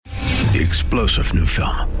the explosive new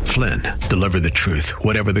film, Flynn, deliver the truth,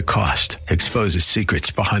 whatever the cost, exposes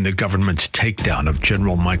secrets behind the government's takedown of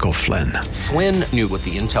General Michael Flynn. Flynn knew what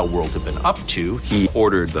the intel world had been up to. He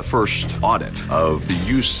ordered the first audit of the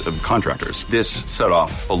use of contractors. This set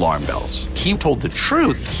off alarm bells. He told the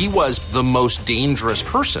truth. He was the most dangerous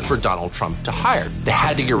person for Donald Trump to hire. They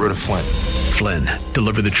had to get rid of Flynn. Flynn,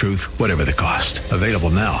 deliver the truth, whatever the cost. Available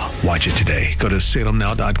now. Watch it today. Go to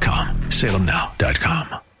salemnow.com.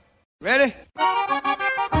 salemnow.com. Ready?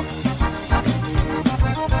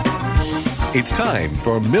 It's time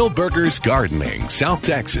for Millburgers Gardening, South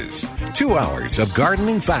Texas. 2 hours of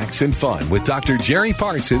gardening facts and fun with Dr. Jerry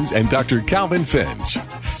Parsons and Dr. Calvin Finch.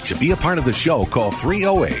 To be a part of the show, call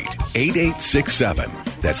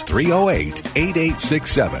 308-8867. That's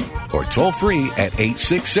 308-8867. Or toll free at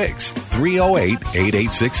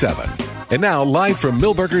 866-308-8867. And now, live from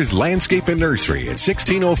Millburgers Landscape and Nursery at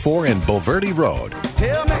 1604 and Bulverde Road.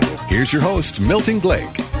 Here's your host, Milton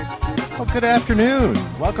Blake. Well, good afternoon.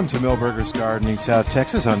 Welcome to Millburgers Gardening, South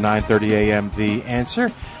Texas on 9:30 a.m. The Answer.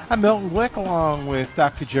 I'm Milton Blake along with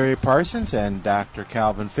Dr. Jerry Parsons and Dr.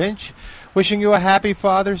 Calvin Finch. Wishing you a happy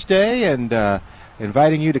Father's Day and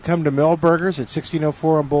inviting you to come to Millburgers at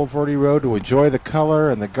 1604 on Bulverde Road to enjoy the color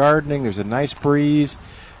and the gardening. There's a nice breeze.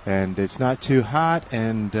 And it's not too hot,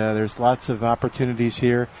 and there's lots of opportunities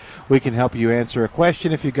here. We can help you answer a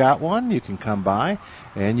question if you got one. You can come by,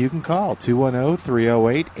 and you can call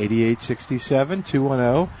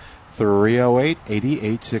 210-308-8867,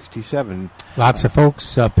 210-308-8867. Lots of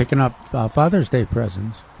folks picking up Father's Day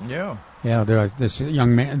presents. Yeah. Yeah, there was a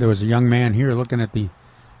young man here looking at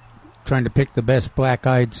trying to pick the best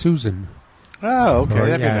black-eyed Susan. Oh, okay,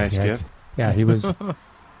 that'd be a nice gift. Yeah, he was...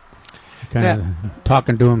 kind of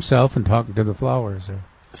talking to himself and talking to the flowers.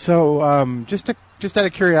 So, just out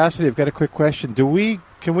of curiosity, I've got a quick question.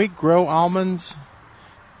 Can we grow almonds?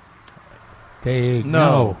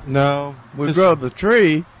 No. We grow the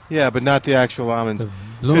tree. Yeah, but not the actual almonds.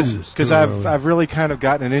 Because I've really kind of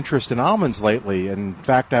gotten an interest in almonds lately. In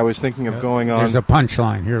fact, I was thinking of going on. There's a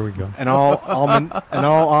punchline. Here we go. An all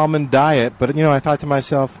almond diet, but I thought to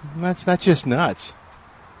myself, that's just nuts.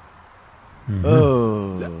 Mm-hmm.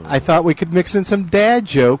 Oh, I thought we could mix in some dad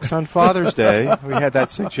jokes on Father's Day. We had that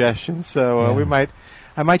suggestion, so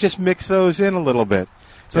I might just mix those in a little bit.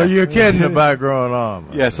 So you're kidding about growing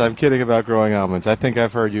almonds? Yes, I'm kidding about growing almonds. I think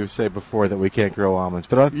I've heard you say before that we can't grow almonds,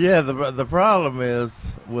 but the problem is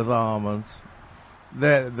with almonds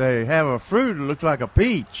that they have a fruit that looks like a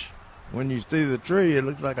peach. When you see the tree, it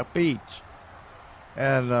looks like a peach,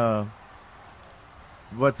 and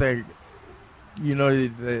but they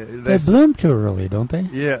bloom too early, don't they?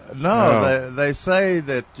 Yeah, no. They say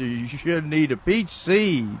that you shouldn't eat a peach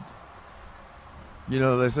seed.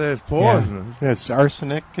 They say it's poisonous. Yeah, it's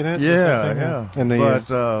arsenic in it. Yeah. But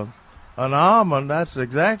an almond, that's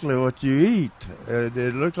exactly what you eat.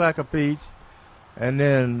 It looks like a peach, and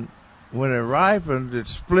then when it ripens, it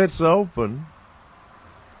splits open,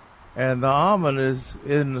 and the almond is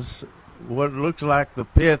in what looks like the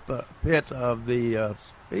pit of the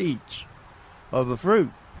peach. Of the fruit.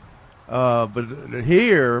 But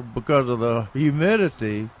here, because of the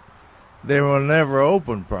humidity, they will never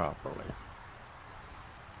open properly.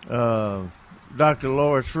 Dr.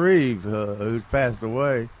 Laura Shreve, who's passed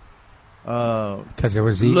away, because it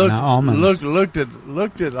was eating almonds. Looked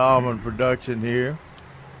at almond production here,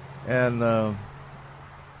 and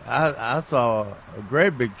I saw a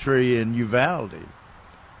great big tree in Uvalde,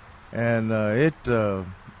 and it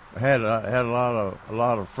had a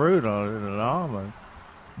lot of fruit on it, an almond,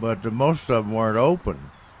 but most of them weren't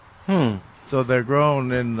open. So they're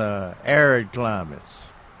grown in arid climates.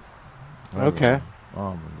 Okay.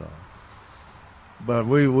 Almonds. But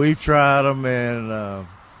we've tried them in.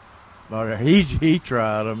 He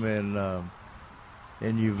tried them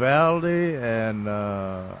in Uvalde, and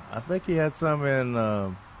I think he had some in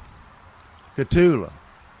Cotulla.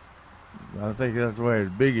 I think that's where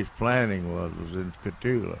his biggest planting was in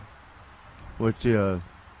Cotulla, which you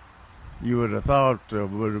would have thought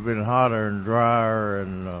would have been hotter and drier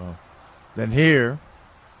than here,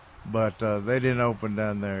 but they didn't open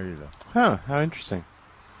down there either. Huh, how interesting.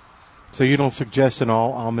 So you don't suggest an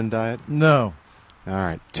all-almond diet? No. All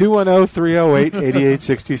right.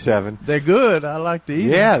 210-308-8867. They're good. I like to eat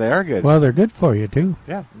them. Yeah, they are good. Well, they're good for you, too.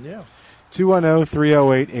 Yeah.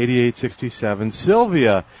 210-308-8867.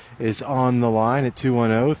 Sylvia is on the line at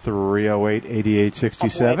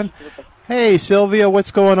 210-308-8867. Hey, Sylvia,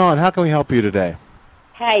 what's going on? How can we help you today?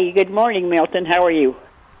 Hi, good morning, Milton. How are you?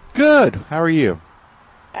 Good. How are you?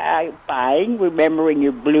 Fine, remembering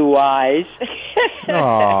your blue eyes.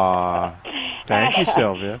 Aw. Thank you,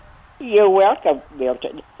 Sylvia. You're welcome,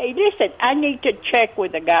 Milton. Hey, listen, I need to check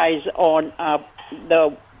with the guys on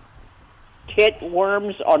the tit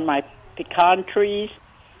worms on my pecan trees.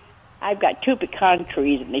 I've got 2 pecan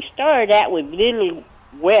trees, and they started out with little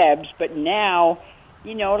webs, but now,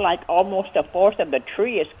 like almost a fourth of the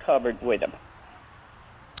tree is covered with them.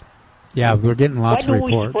 Yeah, we're getting lots of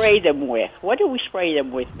reports. What do we spray them with? What do we spray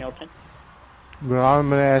them with, Milton? Well, I'm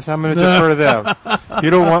going to defer to them. You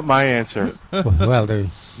don't want my answer. Well,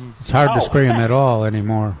 it's hard to spray them at all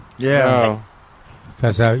anymore. Yeah.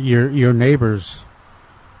 Because your neighbors,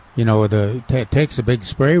 it takes a big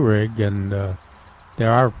spray rig, and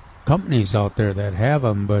there are companies out there that have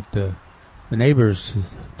them, but the neighbors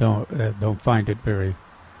don't find it very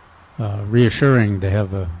reassuring to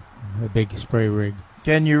have a big spray rig.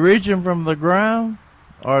 Can you reach them from the ground,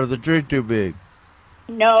 or is the tree too big?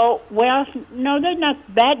 No, they're not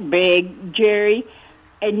that big, Jerry.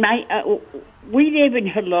 And we live in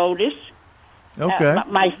Helotes. Okay.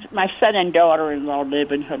 My son and daughter-in-law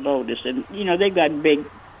live in Helotes, and they've got big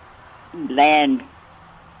land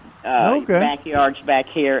backyards back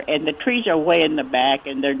here, and the trees are way in the back,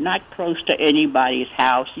 and they're not close to anybody's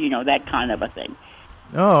house. That kind of a thing.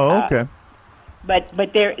 Oh, okay. But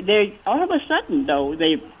they're all of a sudden though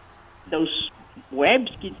those webs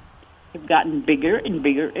have gotten bigger and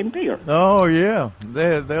bigger and bigger. Oh yeah,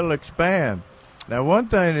 they'll expand. Now one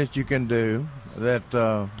thing that you can do that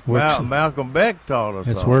Malcolm Beck taught us.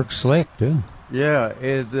 It's work slick too. Yeah,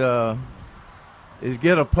 is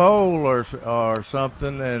get a pole or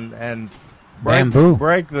something and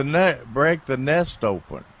break the nest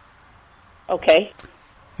open. Okay.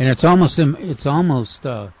 And it's almost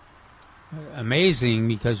amazing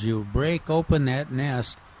because you break open that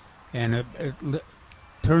nest and it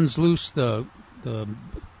turns loose the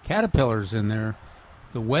caterpillars in there.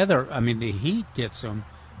 The heat gets them,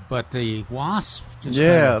 but the wasps just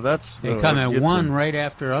they come in one right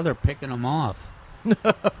after other, picking them off.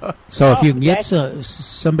 So if you can get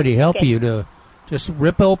somebody help you to just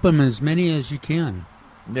rip open as many as you can.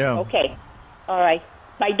 Yeah. Okay. All right.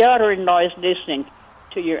 My daughter-in-law is listening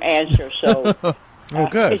to your answer, so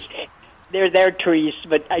good. They're their trees,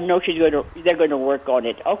 but I know they're going to work on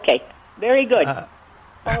it. Okay. Very good. All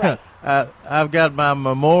right. I've got my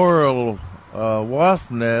memorial wasp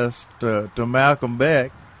nest to Malcolm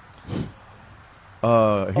Beck.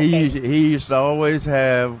 He used to always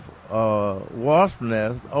have wasp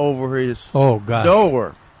nest over his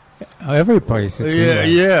door. Every place. But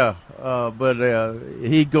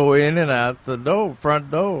he'd go in and out the front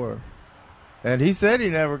door, and he said he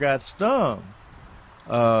never got stung.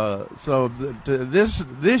 So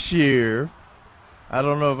this year, I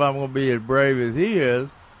don't know if I'm going to be as brave as he is,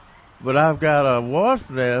 but I've got a wasp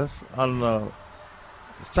nest on the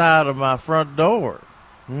side of my front door.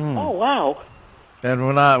 Oh wow! And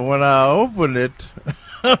when I open it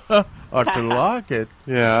or to lock it,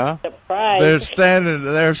 surprise!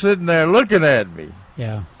 They're sitting there looking at me.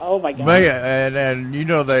 Yeah. Oh my God! And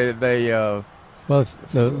they well,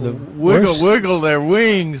 the wiggle their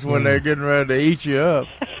wings when they're getting ready to eat you up.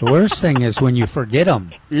 The worst thing is when you forget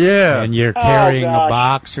them. Yeah. And you're carrying a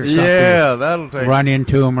box or something. Yeah, that'll take. Run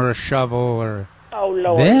into them or a shovel or. Oh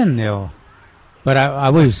Lord. Then they'll. But I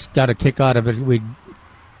always got a kick out of it. We'd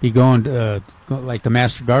be going to, like the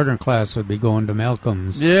Master Gardener class would be going to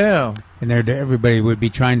Malcolm's. Yeah. And everybody would be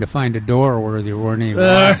trying to find a door where there weren't any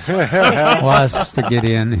wasps to get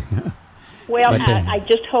in. Well, I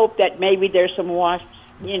just hope that maybe there's some wasps,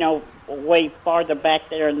 way farther back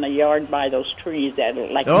there in the yard by those trees that are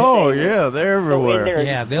like. Oh yeah, they're everywhere.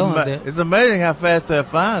 Yeah, it's amazing how fast they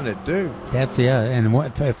find it too. That's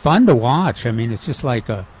and fun to watch. I mean, it's just like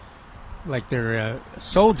they're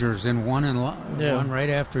soldiers in one right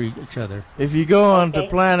after each other. If you go on to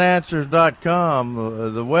plantanswers.com,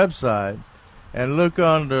 the website, and look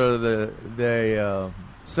under the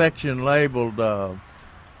section labeled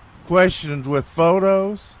questions with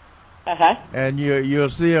photos, and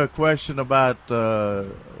you'll see a question about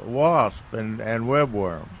wasp and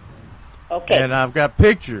webworm. Okay. And I've got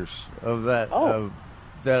pictures of that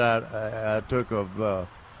that I took of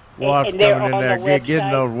wasps coming in there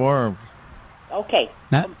getting those worms. Okay.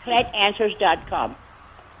 plantanswers.com.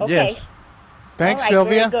 Okay. Yes. Thanks, all right,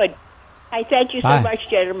 Sylvia. Very good. I thank you so much,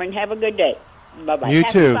 gentlemen. Have a good day. Bye-bye. You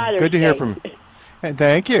Happy too. Father's Good to hear Day. from you. And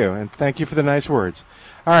thank you. And thank you for the nice words.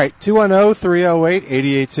 All right,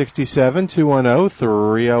 210-308-8867,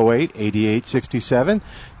 210-308-8867.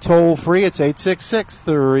 Toll free, it's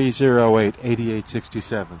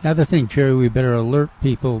 866-308-8867. Another thing, Jerry, we better alert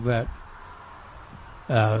people that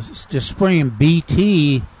just spraying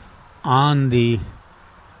BT on the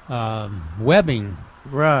webbing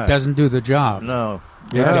right doesn't do the job. No.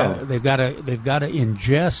 They've got to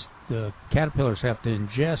ingest, the caterpillars have to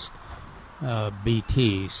ingest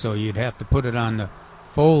BT, so you'd have to put it on the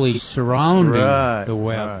foliage surrounding the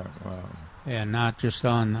web, and not just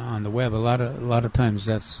on the web. A lot of times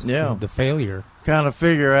that's the failure. Kind of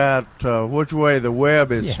figure out which way the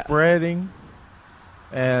web is spreading,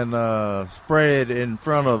 and spray it in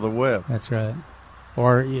front of the web. That's right.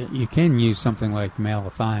 Or you can use something like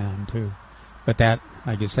malathion too, but that,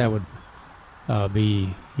 I guess that would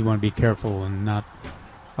be, you want to be careful and not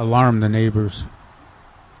alarm the neighbors.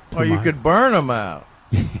 Or you could burn them out.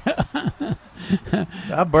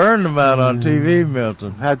 I burned them out on TV,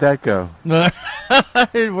 Milton. How'd that go?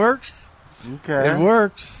 It works. Okay. It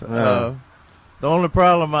works. The only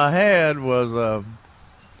problem I had was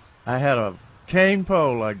I had a cane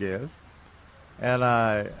pole, I guess, and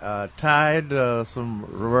I tied some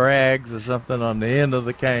rags or something on the end of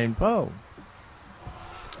the cane pole.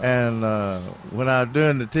 And when I was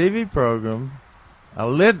doing the TV program, I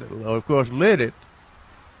lit it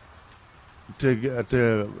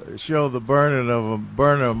to show the burning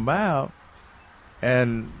them out,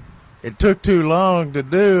 and it took too long to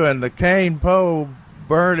do, and the cane pole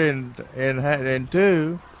burned in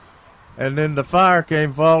two, and then the fire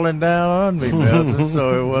came falling down on me, Milton.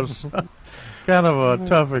 So it was kind of a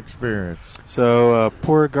tough experience. So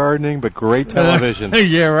poor gardening, but great television.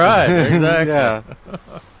 Yeah, right. Exactly. Yeah.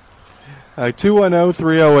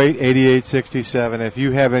 210-308-8867. If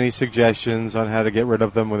you have any suggestions on how to get rid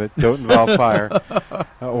of them when it don't involve fire,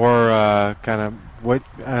 or kind of what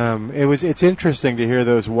it's interesting to hear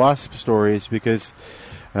those wasp stories, because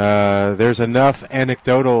there's enough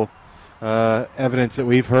anecdotal evidence that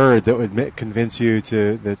we've heard that would convince you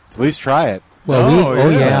to at least try it.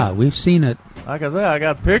 Well, we've seen it. Like I said, I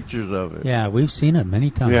got pictures of it. Yeah, we've seen it many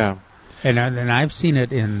times. Yeah, and I've seen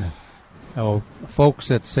it in folks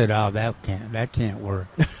that said, "Oh, that can't work,"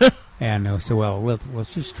 and they said, "Well,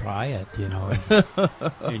 let's just try it,"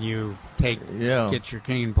 and you get your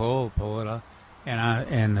cane pole, pull it up,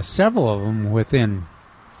 and several of them within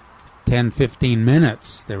 10-15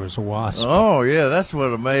 minutes there was a wasp. Oh yeah, that's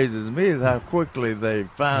what amazes me, is how quickly they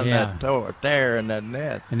find that tear in that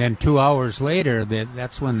nest. And then 2 hours later,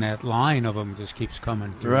 that's when that line of them just keeps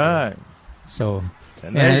coming through. Right. So.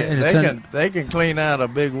 And they can clean out a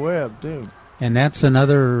big web too. And that's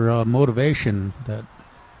another motivation that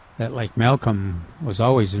like Malcolm was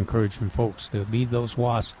always encouraging folks to leave those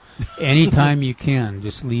wasps anytime you can.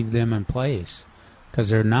 Just leave them in place, because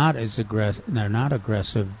they're not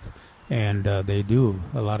aggressive, and they do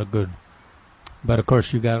a lot of good. But of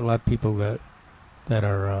course, you got a lot of people that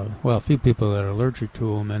are a few people that are allergic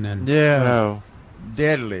to them, and then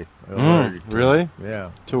deadly. Really? Yeah.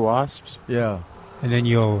 To wasps? Yeah. And then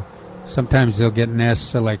sometimes they'll get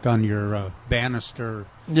nests like on your banister.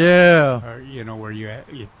 Yeah. Or, where you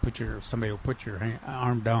somebody will put your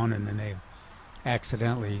arm down, and then they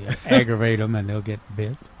accidentally aggravate them, and they'll get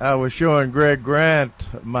bit. I was showing Greg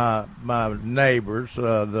Grant my neighbors,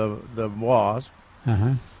 the wasp,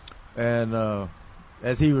 and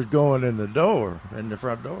as he was going in the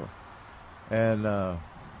front door, and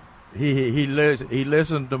he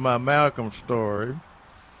listened to my Malcolm story.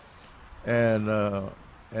 And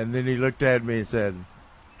then he looked at me and said,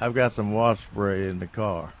 "I've got some wasp spray in the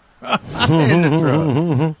car, in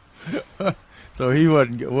the truck." So he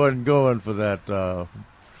wasn't going for that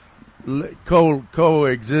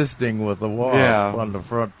coexisting with the wasp on the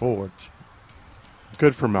front porch.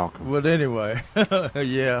 Good for Malcolm. But anyway,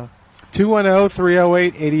 yeah.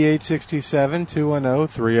 210-308-8867.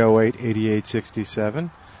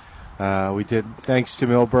 210-308-8867. We did thanks to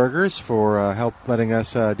Millburgers for help letting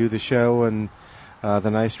us do the show, and the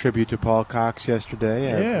nice tribute to Paul Cox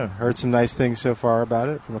yesterday. I've heard some nice things so far about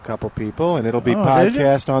it from a couple people, and it'll be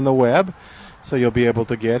podcast on the web, so you'll be able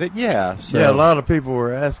to get it. Yeah. So a lot of people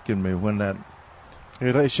were asking me when that.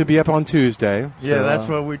 It should be up on Tuesday. Yeah, that's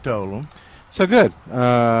what we told them. So good.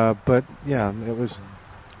 But yeah, it was.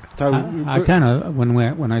 I kind of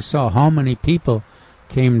when I saw how many people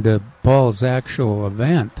came to Paul's actual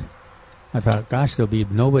event, I thought, gosh, there'll be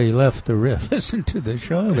nobody left to listen to the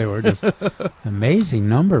show. There were just amazing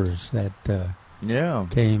numbers that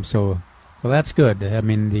came. So, well, that's good. I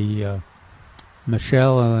mean, the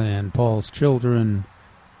Michelle and Paul's children,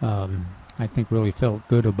 I think, really felt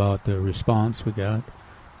good about the response we got.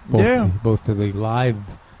 Both to the live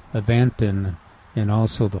event and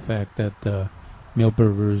also the fact that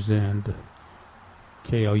Millburgers and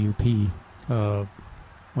KLUP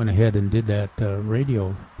went ahead and did that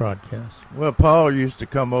radio broadcast. Well, Paul used to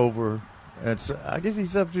come over, and I guess he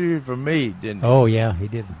substituted for me, didn't he? Oh yeah, he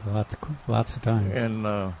did lots of times. And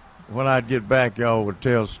when I'd get back, y'all would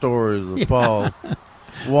tell stories of Paul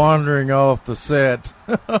wandering off the set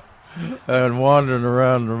and wandering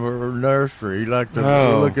around the nursery. He liked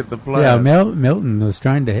to look at the plants. Yeah, Milton was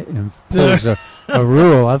trying to impose a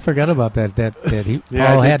rule. I forgot about that.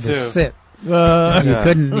 Paul had to sit. You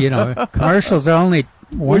couldn't. Commercials are only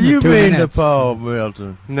 1 to 2 minutes. To Paul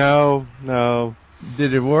Milton? No.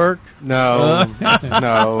 Did it work? No,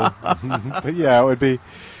 no. But yeah, it would be.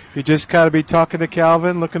 You just kind of be talking to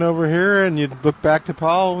Calvin, looking over here, and you'd look back to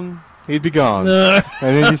Paul, and he'd be gone. And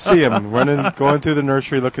then you see him going through the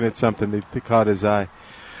nursery, looking at something that caught his eye.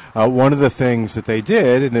 One of the things that they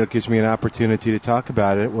did, and it gives me an opportunity to talk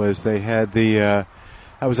about it, was they had that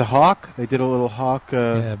was a hawk. They did a little hawk,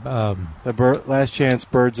 the Last Chance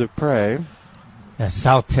Birds of Prey. A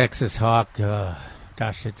South Texas hawk.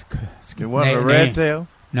 Gosh, it's you want a red tail?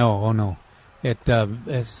 No, no.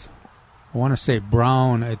 It's I want to say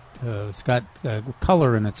brown. It's got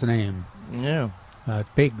color in its name. Yeah. It's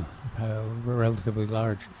big, relatively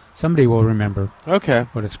large. Somebody will remember. Okay.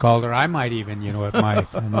 What it's called, or I might even, at my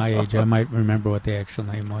age, I might remember what the actual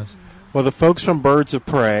name was. Well, the folks from Birds of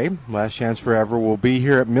Prey, Last Chance Forever, will be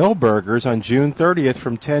here at Millburgers on June 30th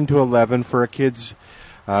from 10 to 11 for a kids'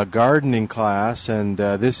 gardening class, and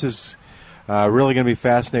this is really going to be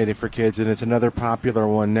fascinating for kids, and it's another popular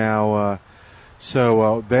one now.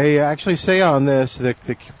 So they actually say on this that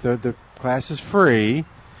the class is free,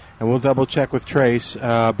 and we'll double-check with Trace,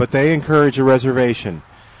 but they encourage a reservation.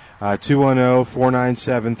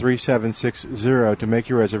 210-497-3760 to make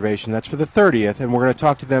your reservation. That's for the 30th, and we're going to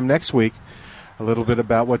talk to them next week a little bit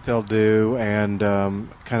about what they'll do and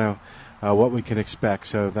kind of what we can expect.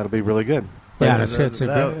 So that'll be really good. Yeah, it's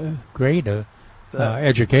a great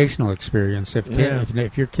educational experience.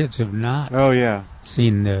 If your kids have not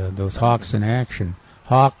seen those hawks in action.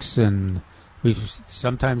 Hawks, and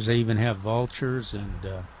sometimes they even have vultures, and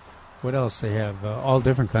what else they have? All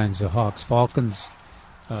different kinds of hawks, falcons.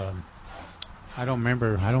 I don't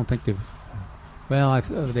remember. I don't think they've. Well,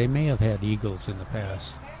 they may have had eagles in the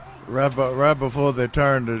past. Right before they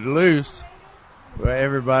turned it loose,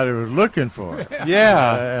 everybody was looking for it.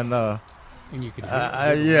 Yeah, and you could.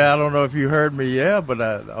 I don't know if you heard me. But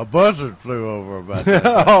a buzzard flew over about that.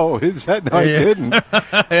 Oh, is that? No, I didn't.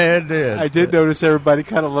 It did. I did notice everybody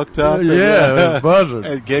kind of looked up. It was a buzzard.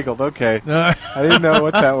 And giggled. Okay, I didn't know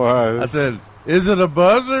what that was. I said, "Is it a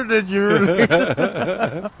buzzard? Did you really?"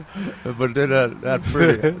 But then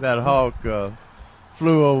that hawk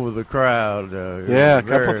flew over the crowd. A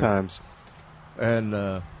couple times.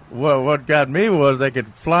 And what got me was they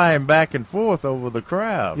could fly him back and forth over the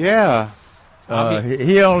crowd. Yeah.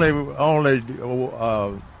 He only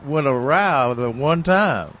went around the one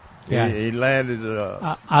time. Yeah. He landed.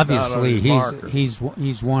 Obviously, he's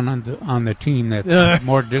one on the team that's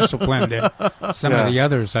more disciplined than some of the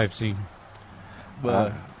others I've seen.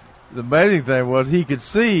 But the amazing thing was he could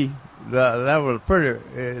see. That was pretty.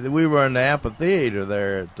 We were in the amphitheater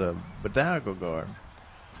there at the Botanical Garden,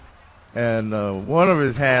 and one of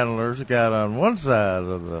his handlers got on one side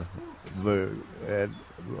of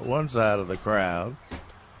the crowd,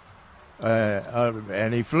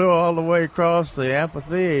 and he flew all the way across the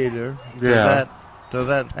amphitheater to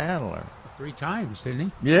that handler. 3 times, didn't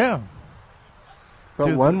he? Yeah.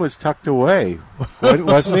 But one was tucked away,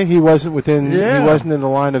 wasn't he? He wasn't within. Yeah. He wasn't in the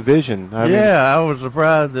line of vision. I was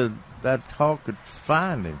surprised that hawk could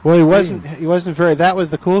find him. Well, he wasn't. He wasn't very. That was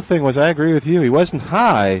the cool thing. Was I agree with you? He wasn't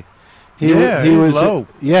high. He was low.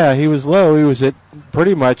 He was low. He was at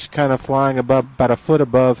pretty much kind of flying about a foot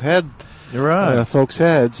above folks'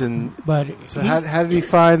 heads. And how did he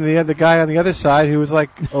find the other guy on the other side who was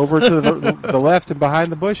like over to the left and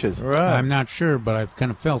behind the bushes? Right. I'm not sure, but I've kind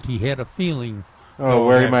of felt he had a feeling. Oh,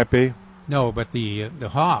 where he might be? No, but the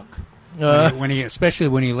hawk, especially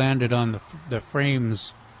when he landed on the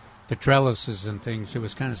frames, the trellises and things, it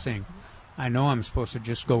was kind of saying, I know I'm supposed to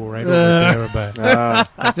just go right over there, but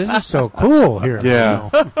this is so cool here. Yeah.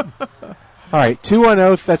 All right,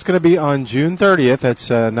 210, that's going to be on June 30th.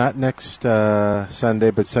 That's not next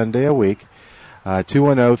Sunday, but Sunday a week.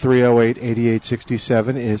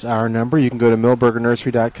 210-308-8867 is our number. You can go to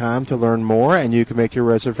millburgernursery.com to learn more, and you can make your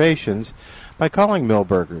reservations by calling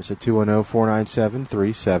Millburgers at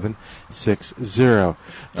 210-497-3760.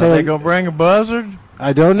 Are they going to bring a buzzard?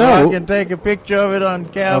 I don't know. So I can take a picture of it on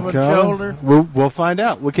Calvin's shoulder? We'll find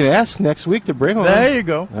out. We can ask next week to bring one. There you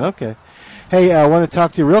go. Okay. Hey, I want to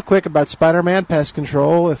talk to you real quick about Spider-Man Pest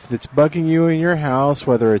Control. If it's bugging you in your house,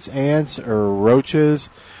 whether it's ants or roaches,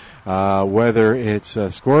 whether it's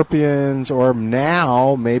scorpions, or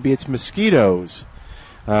now maybe it's mosquitoes.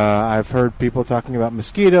 I've heard people talking about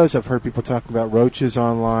mosquitoes. I've heard people talking about roaches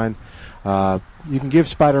online. you can give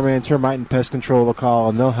Spider-Man Termite and Pest Control a call,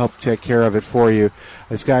 and they'll help take care of it for you.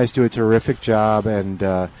 These guys do a terrific job,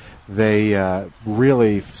 and they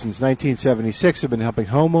really, since 1976, have been helping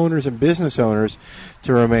homeowners and business owners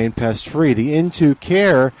to remain pest-free. The Into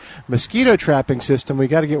Care mosquito trapping system, we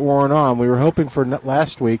got to get Warren on. We were hoping for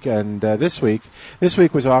last week and this week. This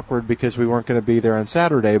week was awkward because we weren't going to be there on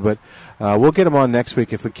Saturday, but we'll get him on next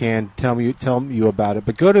week if we can, tell you about it.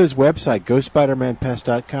 But go to his website,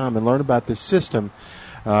 gospidermanpest.com, and learn about this system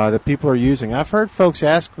that people are using. I've heard folks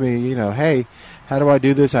ask me, hey, how do I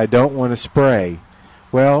do this? I don't want to spray.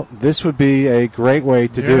 Well, this would be a great way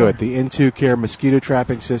to do it. The Into Care mosquito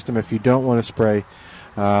trapping system, if you don't want to spray,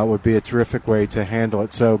 would be a terrific way to handle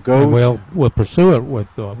it. So go. We'll pursue it with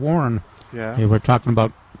Warren. Yeah. We're talking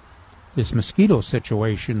about this mosquito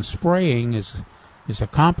situation. Spraying is a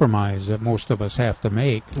compromise that most of us have to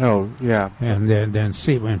make. Oh, yeah. And then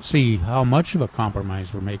see how much of a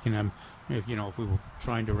compromise we're making. If we were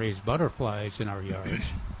trying to raise butterflies in our yards,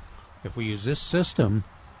 if we use this system,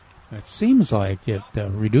 it seems like it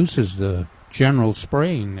reduces the general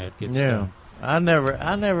spraying that gets done. I never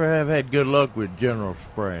have had good luck with general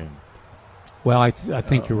spraying. Well, I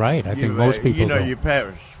think you're right. I think most people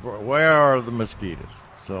where are the mosquitoes?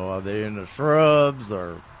 So are they in the shrubs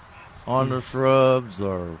or on the shrubs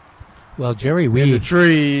or Jerry, in the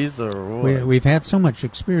trees or what? We've had so much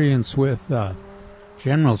experience with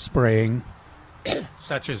general spraying,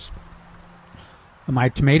 such as my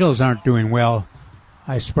tomatoes aren't doing well.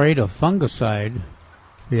 I sprayed a fungicide,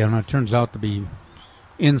 it turns out to be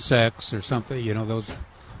insects or something,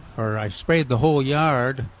 or I sprayed the whole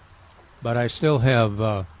yard, but I still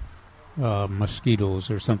have mosquitoes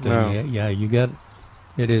or something. No. Yeah, you get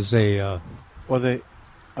it is a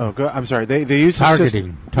I'm sorry. They use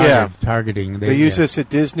targeting. Targeting. They use this at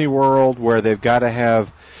Disney World, where they've got to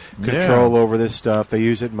have control over this stuff. They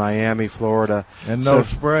use it in Miami, Florida, and no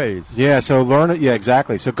sprays. Yeah, so learn it. Yeah,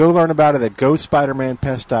 exactly. So go learn about it at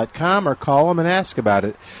gospidermanpest.com or call them and ask about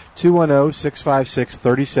it.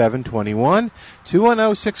 210-656-3721,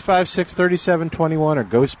 210-656-3721, or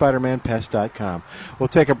gospidermanpest.com. We'll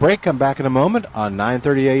take a break. Come back in a moment on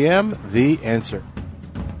 9:30 a.m. The Answer.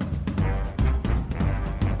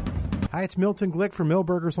 Hi, it's Milton Glick from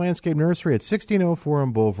Milberger's Landscape Nursery at 1604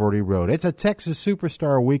 on Boulevardy Road. It's a Texas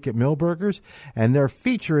Superstar Week at Milberger's, and they're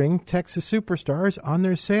featuring Texas Superstars on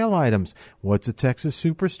their sale items. What's a Texas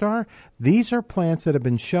Superstar? These are plants that have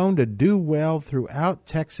been shown to do well throughout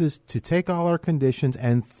Texas, to take all our conditions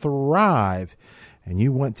and thrive. And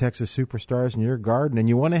you want Texas Superstars in your garden, and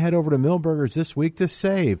you want to head over to Milberger's this week to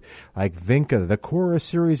save. Like Vinca, the Cora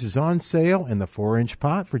series is on sale in the 4-inch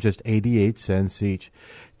pot for just 88 cents each.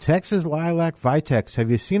 Texas Lilac Vitex, have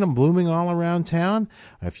you seen them blooming all around town?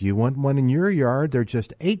 If you want one in your yard, they're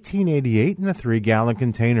just $18.88 in a 3-gallon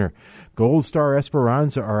container. Gold Star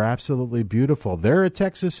Esperanza are absolutely beautiful. They're a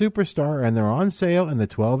Texas Superstar, and they're on sale in the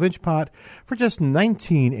 12-inch pot for just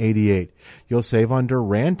 $19.88. You'll save on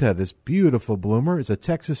Duranta. This beautiful bloomer is a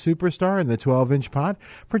Texas Superstar in the 12-inch pot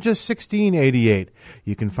for just $16.88.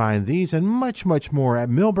 You can find these and much, much more at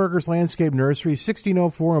Milberger's Landscape Nursery,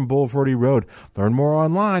 1604 on Boulevardy Road. Learn more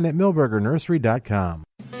online at milbergernursery.com.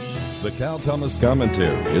 The Cal Thomas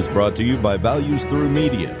Commentary is brought to you by Values Through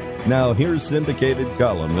Media. Now here's syndicated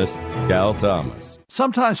columnist Cal Thomas.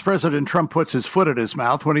 Sometimes President Trump puts his foot in his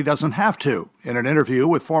mouth when he doesn't have to. In an interview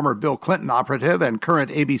with former Bill Clinton operative and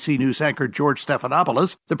current ABC News anchor George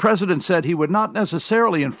Stephanopoulos, the president said he would not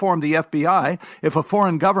necessarily inform the FBI if a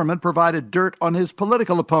foreign government provided dirt on his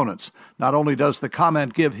political opponents. Not only does the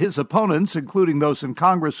comment give his opponents, including those in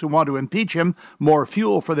Congress who want to impeach him, more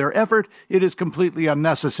fuel for their effort, it is completely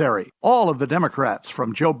unnecessary. All of the Democrats,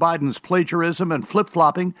 from Joe Biden's plagiarism and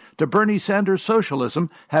flip-flopping to Bernie Sanders' socialism,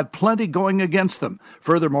 have plenty going against them.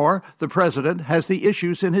 Furthermore, the president has the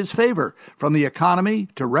issues in his favor, from the economy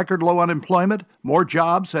to record low unemployment, more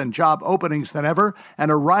jobs and job openings than ever,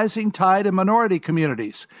 and a rising tide in minority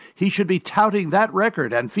communities. He should be touting that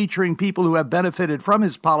record and featuring people who have benefited from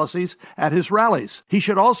his policies at his rallies. He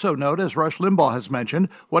should also note, as Rush Limbaugh has mentioned,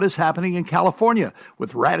 what is happening in California,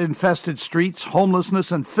 with rat-infested streets,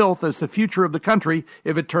 homelessness, and filth as the future of the country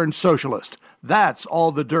if it turns socialist. That's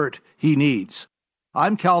all the dirt he needs.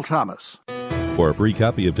 I'm Cal Thomas. For a free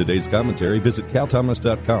copy of today's commentary, visit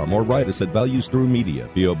calthomas.com or write us at Values Through Media,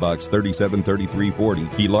 P.O. Box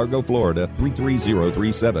 373340, Key Largo, Florida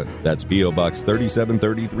 33037. That's P.O. Box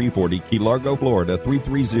 373340, Key Largo, Florida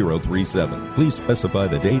 33037. Please specify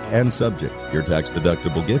the date and subject. Your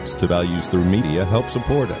tax-deductible gifts to Values Through Media help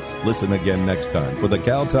support us. Listen again next time for the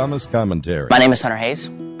Cal Thomas Commentary. My name is Hunter Hayes.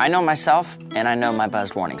 I know myself, and I know my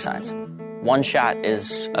buzzed warning signs. One shot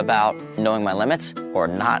is about knowing my limits or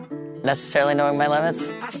not necessarily knowing my limits.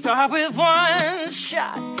 I start with one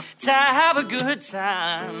shot to have a good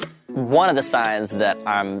time. One of the signs that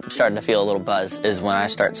I'm starting to feel a little buzz is when I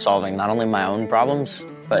start solving not only my own problems,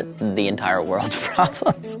 but the entire world's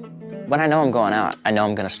problems. When I know I'm going out, I know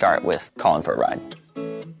I'm going to start with calling for a ride.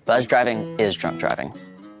 Buzz driving is drunk driving.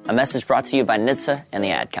 A message brought to you by NHTSA and the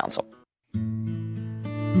Ad Council.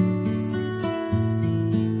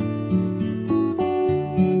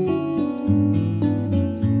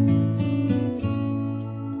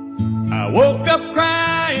 I woke up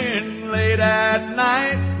crying late at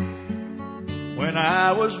night when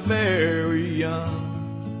I was very young.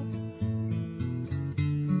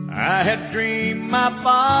 I had dreamed my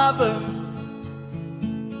father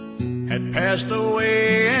had passed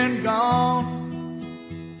away and gone.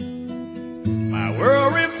 My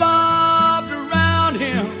world revolved around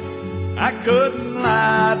him. I couldn't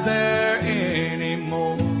lie there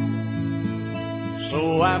anymore.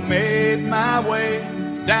 So I made my way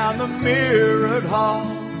down the mirrored hall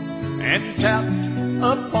and tapped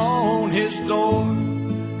upon his door.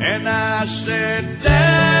 And I said,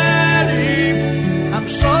 Daddy, I'm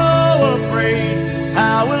so afraid.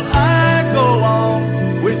 How will I go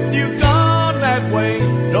on with you gone that way?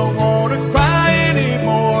 Don't want to cry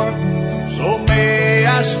anymore, so may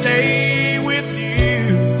I stay with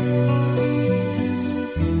you?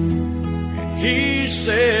 And he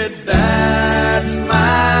said, that's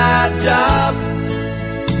my job.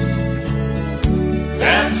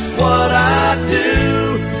 That's what I do.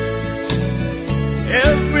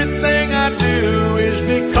 Everything I do is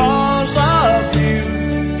because of you,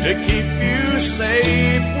 to keep you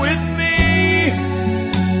safe with me.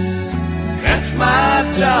 That's my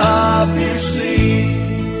job, you see.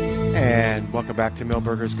 And welcome back to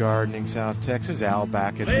Milberger's Gardening, South Texas. Al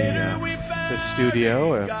back at the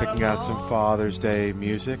studio, picking out some Father's Day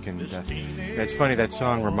music. And it's funny, that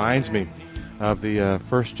song reminds me of the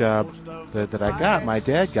first job that I got, my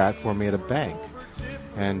dad got for me at a bank.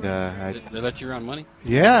 And they let you run money?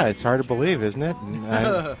 Yeah, it's hard to believe, isn't it?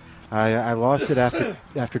 And I lost it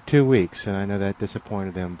after 2 weeks, and I know that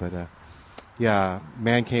disappointed him. But yeah,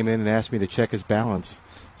 man came in and asked me to check his balance,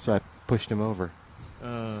 so I pushed him over.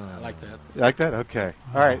 I like that. You like that? Okay.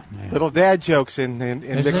 All right. Little dad jokes in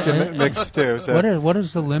mixed too. So. What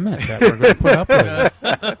is the limit that we're going to put up with?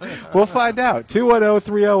 We'll find out.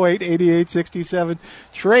 210-308-8867.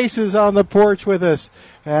 Trace is on the porch with us.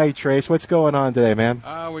 Hey, Trace, what's going on today, man?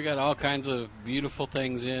 We got all kinds of beautiful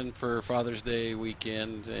things in for Father's Day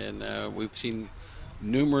weekend, and we've seen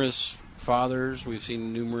numerous fathers. We've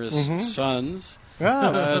seen numerous sons.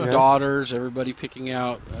 Daughters, everybody picking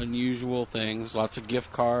out unusual things, lots of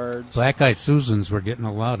gift cards. Black Eyed Susans were getting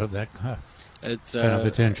a lot of that kind of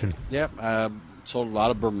attention. Yep. Sold a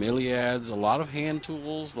lot of bromeliads, a lot of hand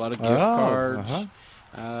tools, a lot of gift cards.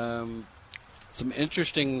 Some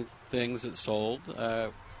interesting things that sold.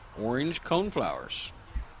 Orange coneflowers.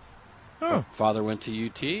 Father went to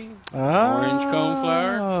UT. Orange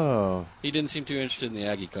coneflower. He didn't seem too interested in the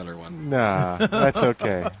Aggie color one. Nah, that's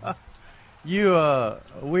okay.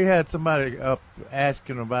 We had somebody up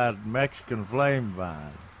asking about Mexican flame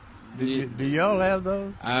vines. Do y'all have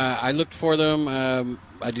those? I looked for them.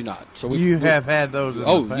 I do not. So you have had those in the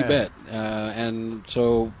past. You bet. And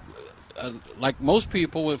so, like most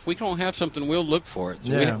people, if we don't have something, we'll look for it.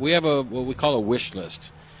 So we have what we call a wish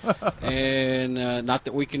list. And not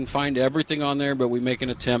that we can find everything on there, but we make an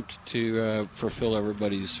attempt to fulfill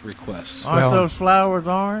everybody's requests. Aren't those flowers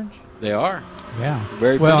orange? They are. Yeah.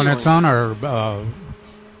 Very well, and orange. it's on our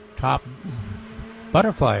top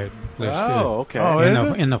butterfly list. Oh, okay.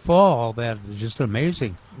 In the fall, that is just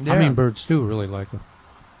amazing. Yeah. Hummingbirds too really like them.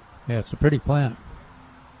 Yeah, it's a pretty plant.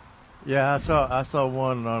 Yeah, I saw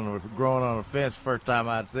one growing on a fence first time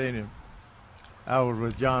I'd seen him. I was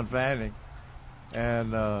with John Fanning,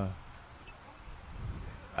 and I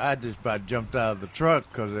just about jumped out of the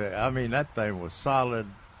truck because that thing was solid.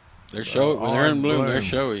 They're showy. When they're in bloom, they're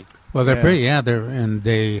showy. Well, they're pretty. Yeah,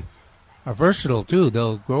 they are versatile too.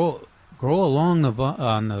 They'll grow along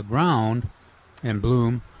on the ground and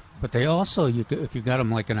bloom, but they also, if you got them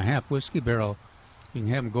like in a half whiskey barrel, you can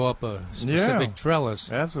have them go up a specific trellis.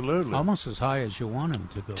 Absolutely. Almost as high as you want them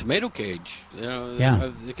to go. Tomato cage.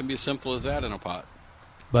 Yeah. It can be as simple as that in a pot.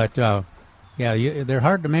 But they're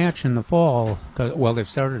hard to match in the fall. They've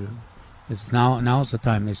started. Now's the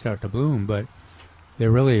time they start to bloom, but they're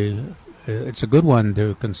really. It's a good one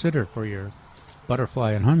to consider for your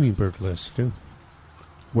butterfly and hummingbird list too.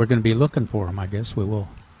 We're going to be looking for them. I guess we will.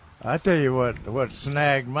 I tell you what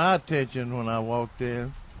snagged my attention when I walked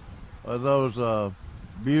in are those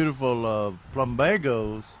beautiful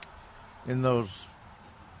plumbagos in those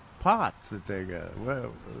pots that they got.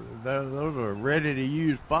 Well, those are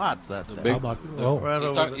ready-to-use pots. That The thing. big, Right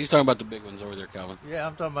he's talking about the big ones over there, Calvin. Yeah,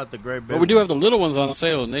 I'm talking about the great big. But we do have the little ones on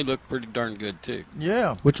sale, and they look pretty darn good too.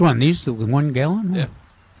 Yeah. Which one? These, the 1 gallon? Yeah.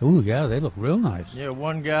 Oh, yeah, they look real nice. Yeah,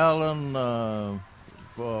 1 gallon was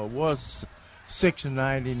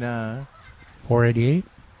 $6.99. $4.88.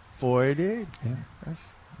 $4.88. Yeah. That's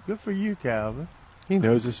good for you, Calvin. He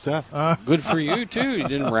knows his stuff. Good for you too. You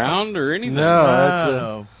didn't round or anything.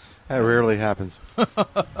 No, that rarely happens.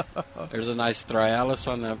 There's a nice Thrialis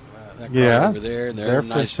on that car over there, and they're a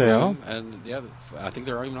nice for sale. room, and yeah, I think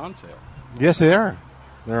they're even on sale. Yes, they are.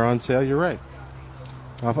 They're on sale. You're right.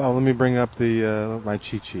 Let me bring up the my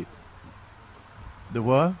cheat sheet. The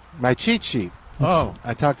what? My cheat sheet. Oh,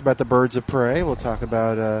 I talked about the birds of prey. We'll talk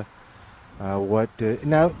about what.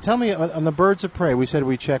 Now, tell me on the birds of prey. We said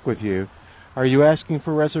we check with you. Are you asking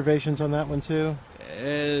for reservations on that one too?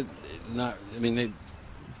 Not. I mean,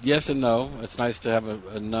 yes and no. It's nice to have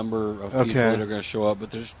a number of people that are going to show up,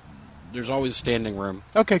 but there's always standing room.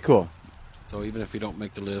 Okay, cool. So even if you don't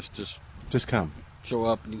make the list, just come. Show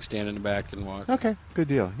up and you can stand in the back and watch. Okay, good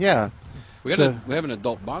deal. Yeah. We have an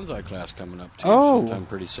adult bonsai class coming up too. Oh, sometime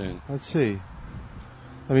pretty soon. Let's see.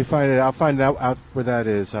 Let me find it. I'll find out where that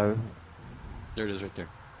is. There it is, right there.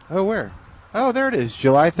 Oh, where? Oh, there it is.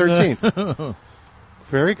 July 13th.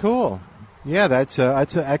 Very cool. Yeah, that's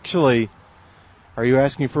actually. Are you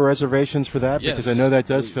asking for reservations for that? Yes. Because I know that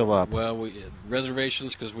does fill up. Well,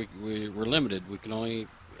 reservations because we're limited. We can only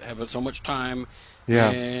have so much time.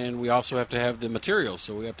 Yeah. And we also have to have the materials,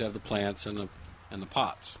 so we have to have the plants and the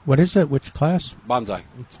pots. What is it? Which class? Bonsai.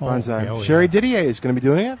 It's bonsai. Sherry Didier is going to be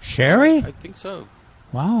doing it. Sherry? I think so.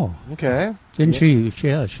 Wow. Okay. Didn't she?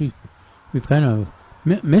 Yeah, she. We've kind of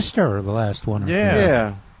missed her the last one.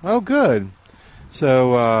 Yeah. Oh, good.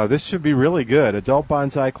 So this should be really good. Adult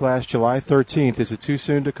bonsai class, July 13th. Is it too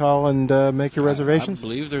soon to call and make your reservations? I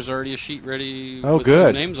believe there's already a sheet ready with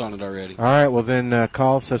some names on it already. All right, well then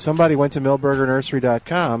call. So somebody went to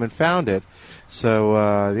millburgernursery.com and found it. So,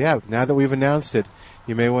 now that we've announced it,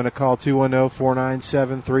 you may want to call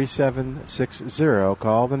 210-497-3760.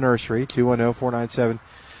 Call the nursery,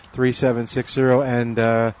 210-497-3760,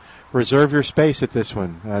 and reserve your space at this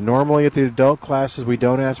one. Normally at the adult classes, we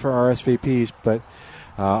don't ask for RSVPs, but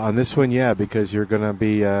on this one, because you're going to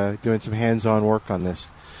be doing some hands-on work on this.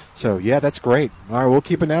 So, that's great. All right, we'll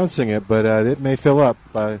keep announcing it, but it may fill up.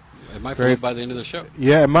 It might fill up by the end of the show.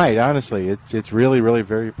 Yeah, it might, honestly. It's really, really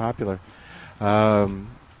very popular. So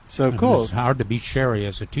cool. It's hard to beat Sherry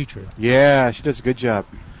as a teacher. Yeah, she does a good job.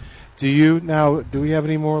 Do we have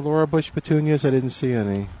any more Laura Bush petunias? I didn't see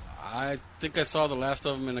any. I think I saw the last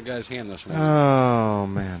of them in a guy's hand this morning. Oh,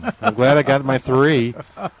 man. I'm glad I got my 3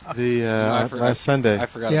 last Sunday. I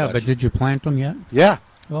forgot about but you. Did you plant them yet? Yeah.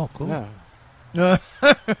 Oh, cool. Yeah.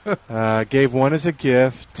 Gave one as a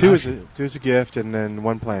gift, two as a gift, and then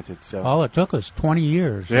one planted. So all it took was 20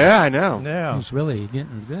 years. Yeah, I know. Yeah, it's really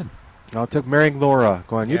getting good. Well, it took marrying Laura,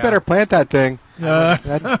 going, you better plant that thing.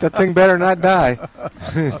 That thing better not die.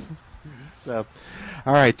 So,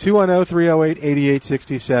 all right,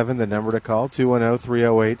 210-308-8867, the number to call,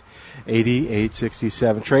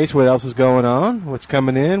 210-308-8867. Trace, what else is going on? What's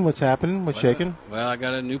coming in? What's happening? What's shaking? Well, I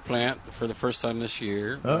got a new plant for the first time this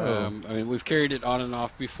year. We've carried it on and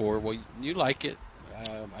off before. Well, you like it.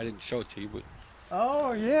 I didn't show it to you, but...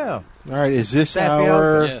 Oh, yeah. All right, is this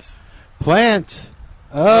our plant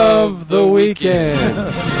of the weekend?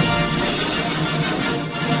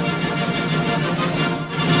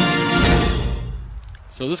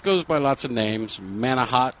 So this goes by lots of names.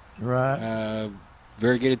 Manahat. Right.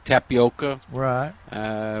 Variegated tapioca. Right.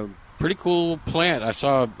 Pretty cool plant. I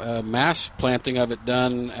saw a mass planting of it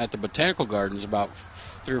done at the Botanical Gardens about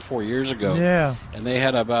 3 or 4 years ago. Yeah. And they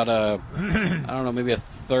had about maybe a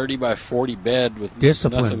 30 by 40 bed with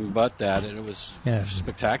discipline. Nothing but that, and it was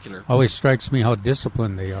spectacular. Always strikes me how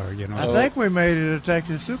disciplined they are, you know. I think we made it a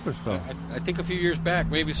Texas Superstar. I think a few years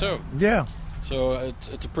back, maybe so. Yeah. So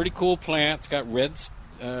it's a pretty cool plant. It's got red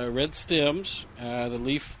stems. The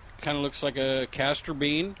leaf kind of looks like a castor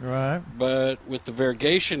bean. Right. But with the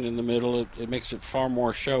variegation in the middle, it makes it far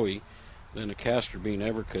more showy than a castor bean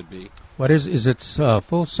ever could be. What is it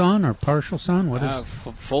full sun or partial sun? What is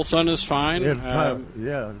full sun is fine.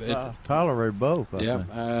 Tolerate both.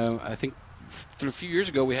 I think a few years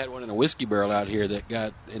ago we had one in a whiskey barrel out here that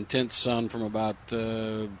got intense sun from about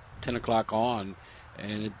 10 o'clock on,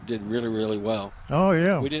 and it did really, really well. Oh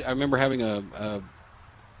yeah. I remember having a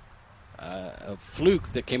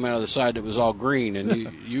fluke that came out of the side that was all green,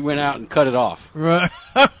 and you went out and cut it off. Right.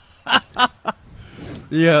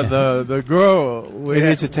 Yeah, the grower. It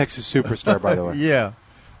is a Texas Superstar, by the way. Yeah,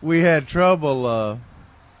 we had trouble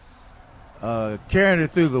carrying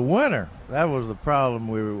it through the winter. That was the problem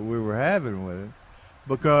we were having with it,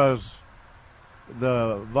 because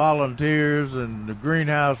the volunteers and the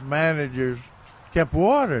greenhouse managers kept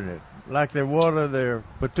watering it like they water their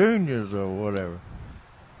petunias or whatever,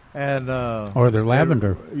 and or their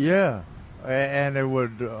lavender. And it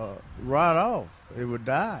would rot off. It would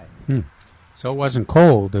die. So it wasn't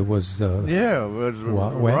cold. It was it was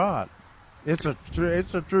wet. rot. It's a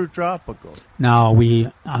true tropical. Now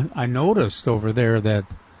I noticed over there that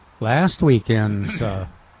last weekend's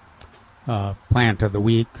plant of the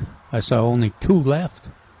week, I saw only 2 left.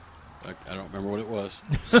 I don't remember what it was.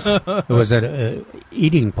 It was an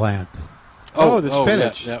eating plant. The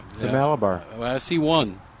spinach, yeah. the Malabar. Well, I see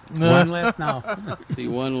one. One left now. See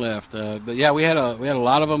one left. But yeah, we had a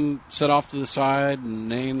lot of them set off to the side and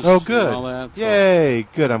names. Oh, good. And all that. So Yay!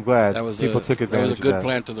 Good. I'm glad people took advantage. That was a good of that.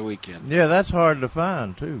 plant of the weekend. Yeah, that's hard to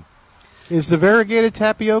find too. Is the variegated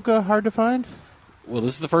tapioca hard to find? Well,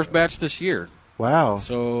 this is the first batch this year. Wow.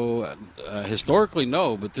 So historically,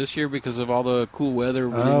 no, but this year because of all the cool weather,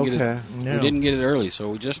 we didn't get it. Yeah. We didn't get it early, so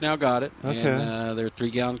we just now got it. Okay. And they're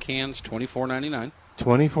 3-gallon cans, $24.99.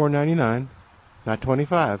 $24.99, not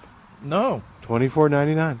 $25. No.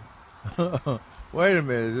 $24.99. Wait a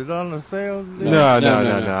minute, is it on the sale? No.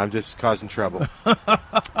 I'm just causing trouble.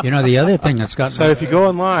 The other thing that's got. So if you go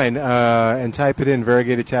online and type it in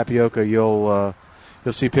variegated tapioca, you'll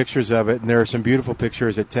see pictures of it, and there are some beautiful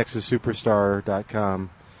pictures at TexasSuperstar.com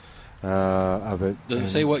of it. Does it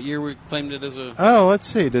say what year we claimed it as a? Oh, let's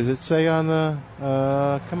see. Does it say on the?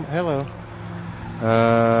 Hello.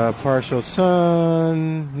 Partial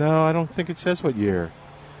sun. No, I don't think it says what year.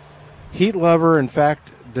 Heat lover, in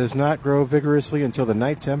fact, does not grow vigorously until the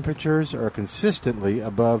night temperatures are consistently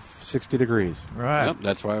above 60 degrees. Right. Yep,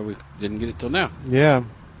 that's why we didn't get it till now. Yeah.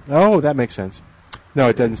 Oh, that makes sense. No,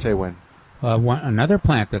 it doesn't say when. Another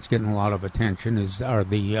plant that's getting a lot of attention are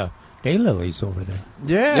the daylilies over there.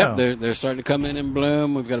 Yeah. Yep, they're starting to come in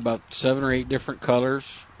bloom. We've got about 7 or 8 different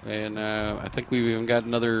colors, and I think we've even got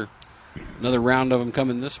another round of them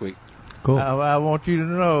coming this week. Cool. I want you to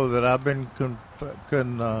know that I've been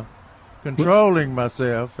controlling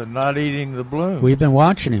myself and not eating the bloom. We've been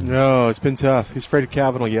watching him. No, it's been tough. He's afraid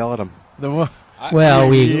Calvin will yell at him. You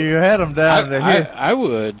had them down the hill. I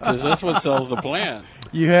would, because that's what sells the plant.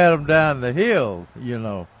 You had them down the hill,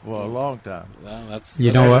 for a long time. Well, that's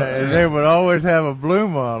what? And they would always have a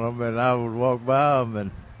bloom on them, and I would walk by them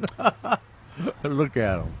and look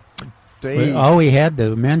at them. All we had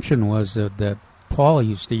to mention was that Paul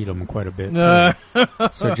used to eat them quite a bit.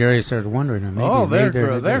 So Jerry started wondering. Maybe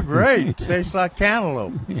they're great. Tastes like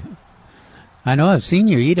cantaloupe. Yeah. I know. I've seen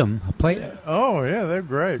you eat them. Oh yeah, they're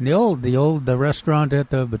great. The old restaurant at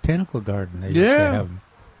the Botanical Garden. They used to have them.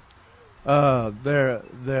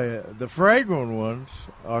 The fragrant ones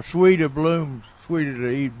are sweeter to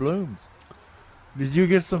eat blooms. Did you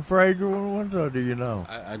get some fragrant ones, or do you know?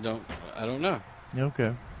 I don't know.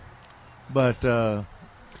 Okay, but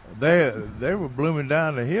they were blooming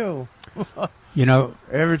down the hill.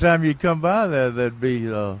 Every time you come by there, there'd be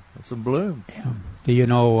some bloom. Yeah. Do you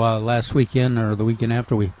know last weekend or the weekend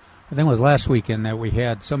after I think it was last weekend that we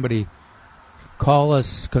had somebody call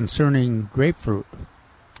us concerning grapefruit,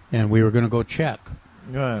 and we were going to go check.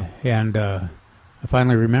 Right. And I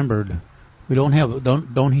finally remembered we don't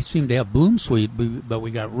seem to have bloom sweet, but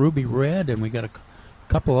we got ruby red, and we got a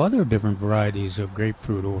couple other different varieties of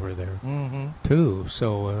grapefruit over there too.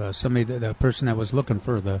 So the person that was looking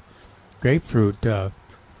for the grapefruit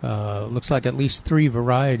looks like at least 3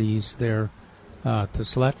 varieties there to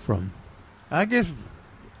select from. I guess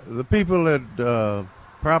the people that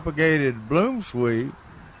propagated bloom sweet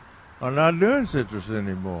are not doing citrus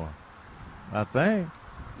anymore, I think.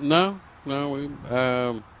 No, we.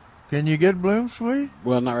 Can you get bloom sweet?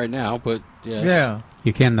 Well, not right now, but yes. Yeah,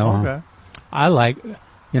 you can though. Okay. Huh? I like,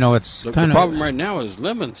 it's the kind of problem right now is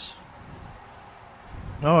lemons.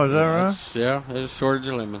 Oh, is that right? Yeah, there's a shortage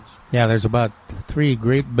of lemons. Yeah, there's about 3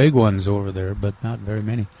 great big ones over there, but not very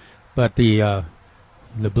many. But the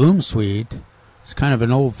bloom sweet, it's kind of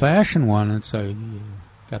an old-fashioned one. It's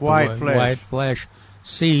got white flesh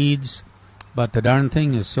seeds, but the darn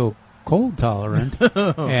thing is so cold tolerant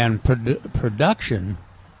and production.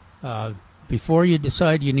 Before you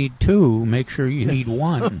decide you need 2, make sure you need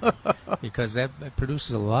 1 because that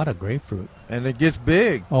produces a lot of grapefruit. And it gets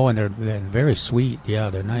big. Oh, and they're very sweet. Yeah,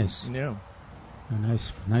 they're nice. Yeah, they're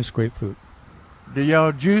nice grapefruit. Do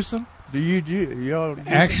y'all juice them? Do y'all?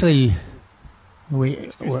 Actually,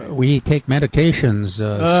 we take medications,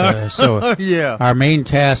 so yeah. Our main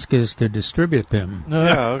task is to distribute them.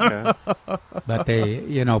 Yeah, okay. But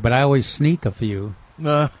but I always sneak a few.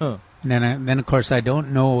 And then of course, I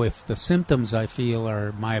don't know if the symptoms I feel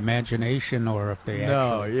are my imagination or if they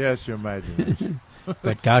actually... yes, your imagination.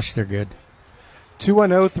 But gosh, they're good.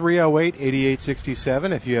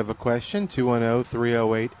 210-308-8867 if you have a question.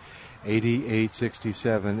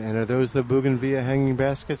 210-308-8867. And are those the bougainvillea hanging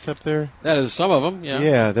baskets up there? That is some of them, yeah.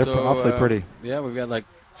 Yeah, they're awfully pretty. Yeah, we've got like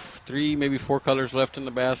 3, maybe 4 colors left in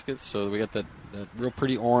the baskets. So we got that real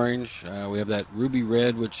pretty orange. We have that ruby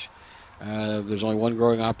red, which there's only one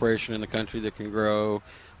growing operation in the country that can grow.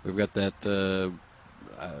 We've got that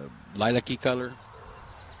lilac-y color.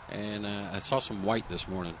 And I saw some white this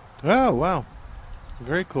morning. Oh, wow.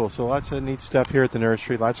 Very cool. So lots of neat stuff here at the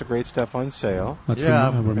nursery. Lots of great stuff on sale. Let's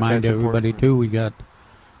remind everybody, too, we got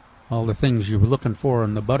all the things you were looking for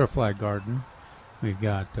in the butterfly garden. We've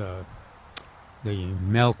got the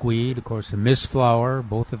milkweed, of course, the mistflower,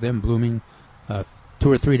 both of them blooming, 2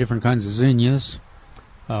 or 3 different kinds of zinnias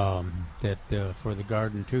that for the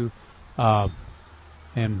garden, too.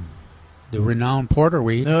 And the renowned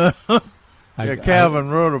porterweed. Calvin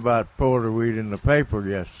wrote about porterweed in the paper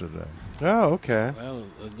yesterday. Oh, okay. Well,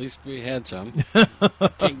 at least we had some.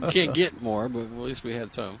 can't get more, but at least we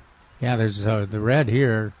had some. Yeah, there's the red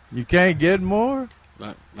here. You can't get more?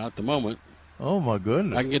 Not at the moment. Oh, my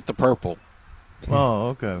goodness. I can get the purple. Oh,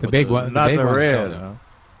 okay. The big one. Not the red. Huh?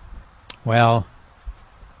 Well,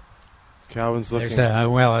 Calvin's looking. I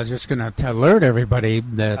was just going to alert everybody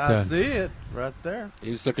that... I see it right there.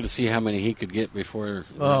 He was looking to see how many he could get before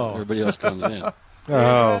everybody else comes in.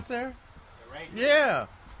 Right there? Yeah.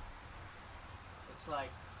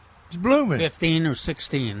 It's blooming. 15 or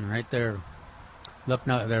 16 right there. Look,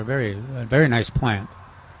 no, they're very nice plant.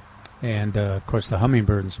 And, of course, the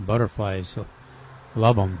hummingbirds and butterflies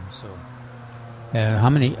love them. So, how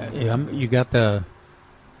many, you got the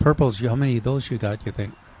purples, how many of those you got, you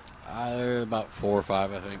think? About 4 or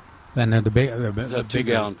 5, I think. And they're the big... It's a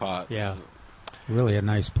 2-gallon pot. Yeah. Really a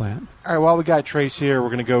nice plant. All right, while we got Trace here, we're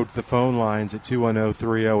going to go to the phone lines at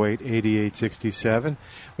 210-308-8867.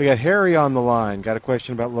 We got Harry on the line. Got a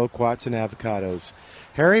question about loquats and avocados.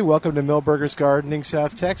 Harry, welcome to Milberger's Gardening,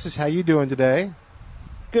 South Texas. How you doing today?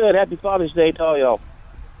 Good. Happy Father's Day to all y'all.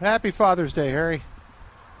 Happy Father's Day, Harry.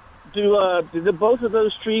 Do both of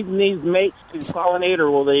those trees need mates to pollinate,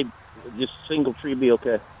 or will they just single tree be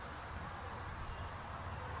okay?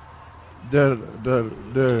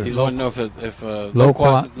 He's wanting to know if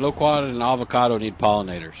loquat and avocado need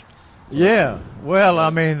pollinators. Yeah. Well, I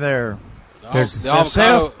mean, the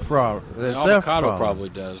avocado probably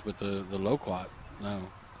does, but the loquat, no.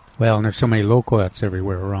 Well, and there's so many loquats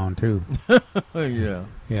everywhere around, too. Yeah.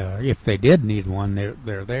 Yeah, if they did need one,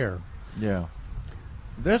 they're there. Yeah.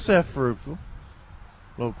 That's that fruitful.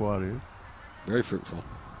 Loquat is. Very fruitful.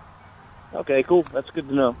 Okay, cool. That's good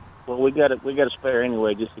to know. Well, we got a spare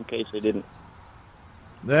anyway, just in case they didn't.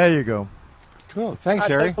 There you go. Cool. Thanks,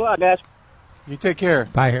 Harry. Thanks a lot, guys. You take care.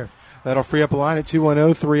 Bye, Harry. That'll free up a line at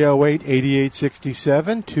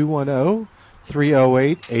 210-308-8867,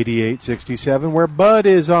 210-308-8867, where Bud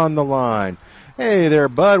is on the line. Hey there,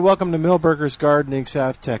 Bud. Welcome to Milberger's Gardening,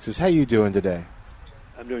 South Texas. How you doing today?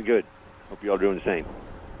 I'm doing good. Hope you all doing the same.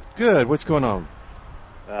 Good. What's going on?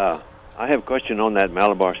 I have a question on that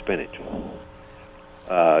Malabar spinach.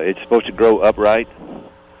 It's supposed to grow upright.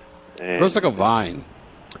 And grows like a vine.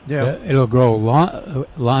 Yeah, it'll grow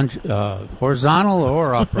horizontal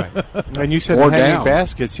or upright. And you said or hanging down.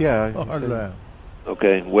 baskets, yeah.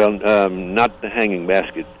 Okay, well, not the hanging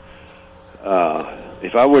basket.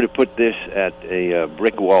 If I were to put this at a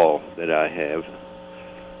brick wall that I have,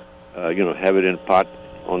 have it in a pot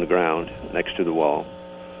on the ground next to the wall,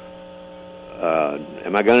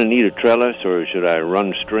 am I going to need a trellis, or should I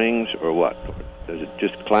run strings, or what? Does it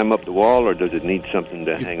just climb up the wall, or does it need something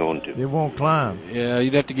to hang on to? It won't climb. Yeah,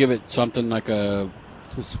 you'd have to give it something like to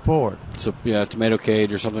support. Tomato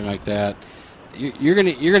cage or something like that. You're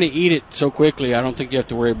gonna eat it so quickly. I don't think you have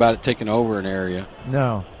to worry about it taking over an area.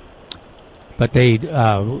 No. But they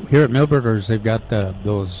here at Milberger's, they've got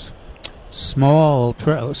those small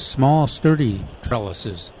sturdy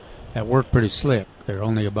trellises that work pretty slick. They're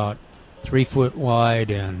only about 3 foot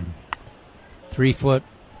wide and 3 foot.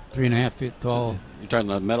 3.5 feet tall. You're talking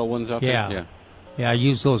the metal ones out there? Yeah, I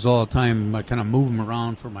use those all the time. I kind of move them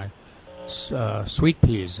around for my sweet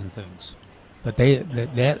peas and things. But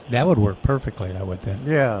that would work perfectly, I would think.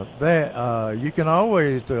 Yeah, you can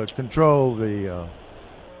always control the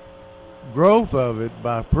growth of it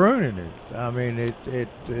by pruning it. I mean,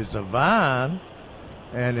 it's a vine,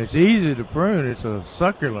 and it's easy to prune. It's a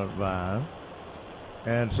succulent vine.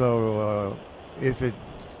 And so if it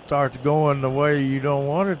starts going the way you don't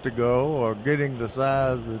want it to go, or getting the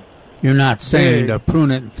size that You're not saying to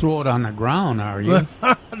prune it and throw it on the ground, are you?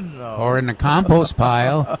 No. Or in the compost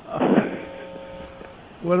pile.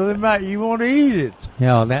 Well, you want to eat it.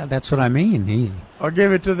 Yeah, that's what I mean. Or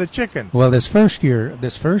give it to the chicken. Well, this first year,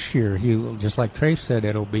 he'll, just like Trace said,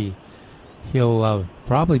 he'll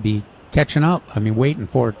probably be catching up. I mean, waiting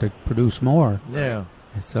for it to produce more. Yeah.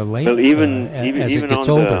 It's a late. Well, as even it gets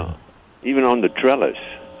older. Even on the trellis,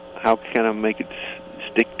 how can I make it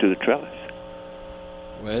stick to the trellis?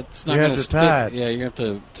 Well, it's not going to stick. Yeah, you have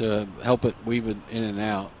to help it weave it in and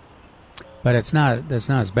out. But that's not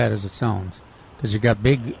as bad as it sounds, because you got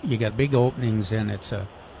big openings, and it's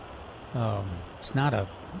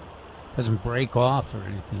doesn't break off or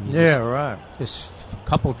anything. Right. Just a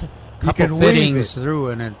couple fittings through,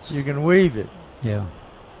 and you can weave it. Yeah.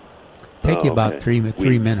 Take you about 3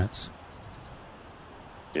 minutes.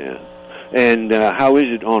 Yeah. And how is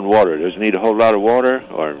it on water? Does it need a whole lot of water,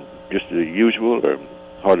 or just the usual, or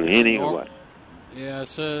hardly any, or what? Yeah,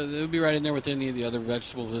 so it would be right in there with any of the other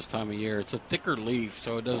vegetables this time of year. It's a thicker leaf,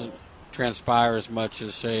 so it doesn't transpire as much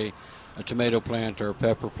as, say, a tomato plant or a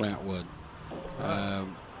pepper plant would.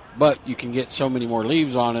 But you can get so many more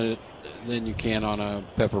leaves on it than you can on a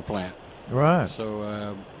pepper plant. Right.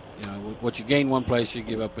 So, what you gain one place, you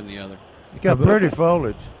give up in the other. You got pretty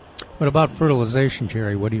foliage. What about fertilization,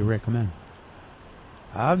 Jerry? What do you recommend?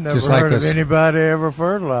 I've never heard of anybody ever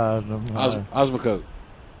fertilizing them. Osmocote.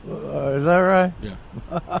 Is that right? Yeah.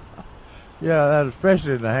 Yeah, that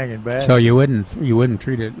especially in the hanging basket. So you wouldn't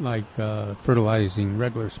treat it like fertilizing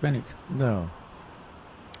regular spinach? No.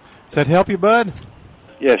 Does that help you, Bud?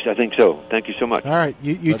 Yes, I think so. Thank you so much. All right,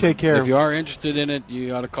 you take care. If you are interested in it,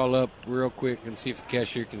 you ought to call up real quick and see if the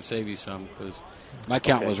cashier can save you some, because my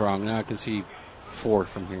count was wrong. Now I can see 4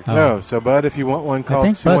 from here. So, Bud, if you want one, call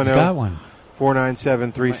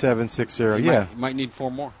 210-497-3760. You might need 4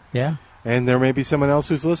 more. Yeah. And there may be someone else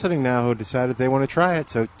who's listening now who decided they want to try it.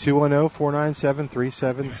 So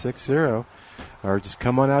 210-497-3760. Or just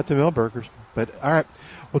come on out to Millburgers. But, all right,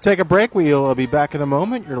 we'll take a break. We'll be back in a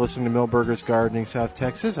moment. You're listening to Millburgers Gardening South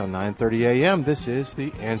Texas on 9:30 a.m. This is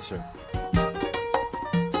The Answer.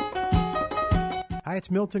 Hi,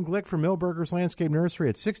 it's Milton Glick from Millburgers Landscape Nursery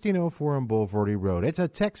at 1604 on Boulevardy Road. It's a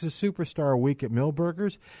Texas Superstar Week at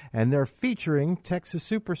Millburgers, and they're featuring Texas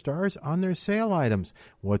Superstars on their sale items.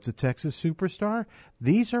 What's a Texas Superstar?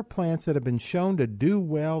 These are plants that have been shown to do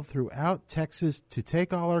well throughout Texas, to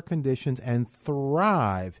take all our conditions and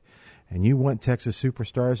thrive. And you want Texas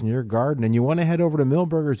Superstars in your garden, and you want to head over to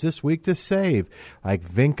Millburgers this week to save. Like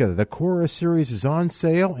Vinca, the Cora series is on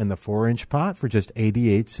sale in the 4-inch pot for just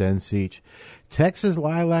 88 cents each. Texas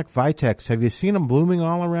Lilac Vitex, have you seen them blooming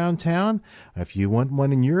all around town? If you want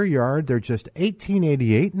one in your yard, they're just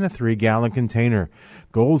 $18.88 in the 3-gallon container.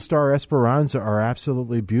 Gold Star Esperanza are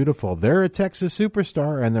absolutely beautiful. They're a Texas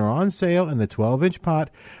Superstar, and they're on sale in the 12-inch pot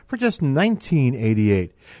for just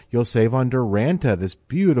 $19.88. You'll save on Duranta. This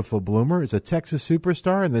beautiful bloomer is a Texas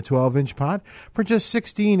Superstar in the 12-inch pot for just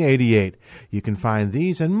 $16.88. You can find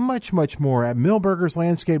these and much, much more at Millburgers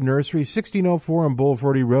Landscape Nursery, 1604 on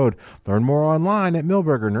Boulevardy Road. Learn more online at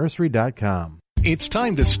millburgernursery.com. It's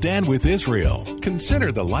time to stand with Israel.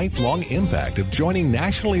 Consider the lifelong impact of joining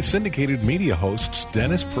nationally syndicated media hosts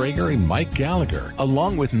Dennis Prager and Mike Gallagher,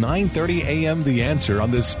 along with 9:30 a.m. The Answer on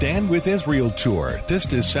the Stand with Israel tour this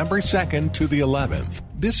December 2nd to the 11th.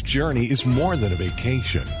 This journey is more than a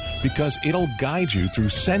vacation because it'll guide you through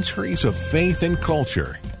centuries of faith and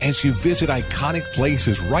culture as you visit iconic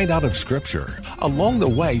places right out of Scripture. Along the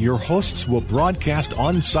way, your hosts will broadcast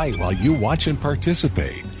on site while you watch and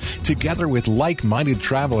participate. Together with like-minded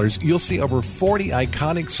travelers, you'll see over 40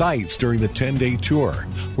 iconic sites during the 10-day tour,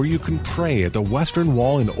 where you can pray at the Western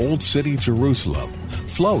Wall in Old City, Jerusalem,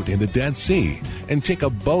 float in the Dead Sea, and take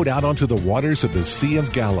a boat out onto the waters of the Sea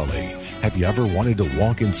of Galilee. Have you ever wanted to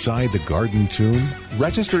walk inside the Garden Tomb?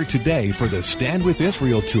 Register today for the Stand with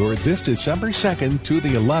Israel tour this December 2nd to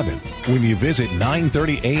the 11th when you visit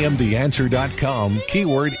 930amtheanswer.com,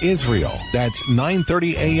 keyword Israel. That's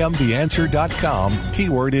 930amtheanswer.com,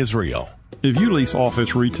 keyword Israel. If you lease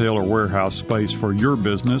office, retail, or warehouse space for your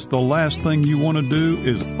business, the last thing you want to do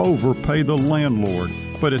is overpay the landlord,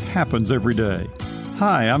 but it happens every day.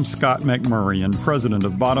 Hi, I'm Scott McMurray, president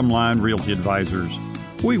of Bottom Line Realty Advisors.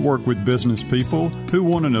 We work with business people who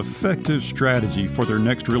want an effective strategy for their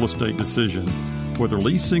next real estate decision. Whether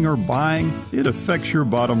leasing or buying, it affects your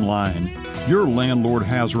bottom line. Your landlord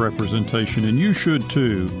has representation, and you should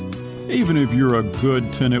too. Even if you're a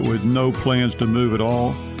good tenant with no plans to move at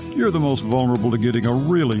all, you're the most vulnerable to getting a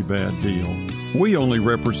really bad deal. We only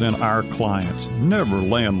represent our clients, never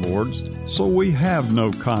landlords, so we have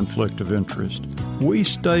no conflict of interest. We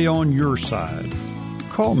stay on your side.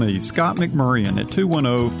 Call me, Scott McMurrian, at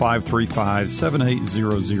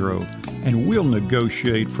 210-535-7800, and we'll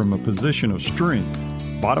negotiate from a position of strength.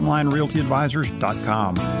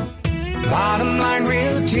 BottomLineRealtyAdvisors.com. Bottom Line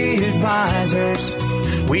Realty Advisors.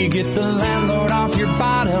 We get the landlord off your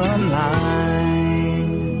bottom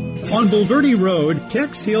line. On Bulverde Road,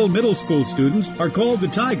 Tex Hill Middle School students are called the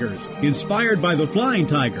Tigers, inspired by the Flying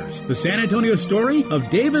Tigers, the San Antonio story of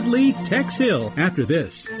David Lee Tex Hill, after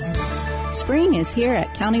this. Spring is here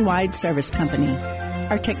at Countywide Service Company.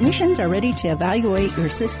 Our technicians are ready to evaluate your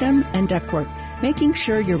system and ductwork, making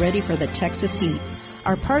sure you're ready for the Texas heat.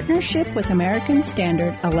 Our partnership with American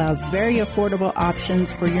Standard allows very affordable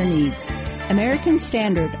options for your needs. American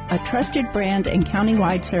Standard, a trusted brand and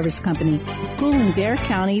countywide service company, cooling Bexar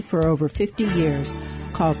County for over 50 years.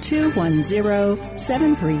 Call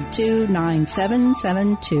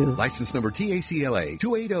 210-732-9772. License number TACLA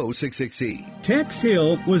 28066E. Tex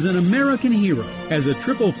Hill was an American hero as a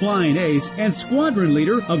triple flying ace and squadron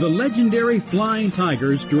leader of the legendary Flying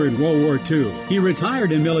Tigers during World War II. He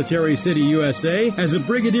retired in Military City, USA as a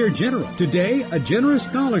brigadier general. Today, a generous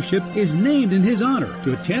scholarship is named in his honor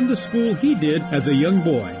to attend the school he did as a young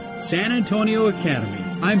boy, San Antonio Academy.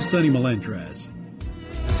 I'm Sonny Melendrez.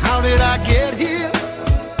 How did I get here?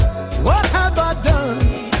 What have I done?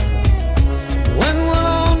 When will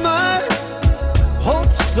all my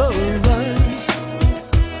hopes arise?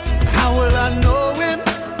 How will I know him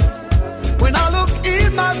when I look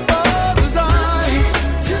in my Father's eyes?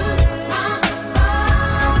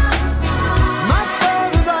 My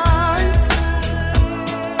Father's eyes.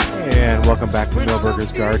 And welcome back to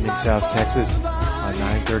Milberger's Garden in South Texas on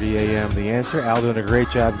 9:30 a.m. The Answer. Al doing a great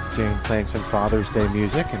job playing some Father's Day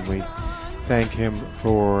music, and we thank him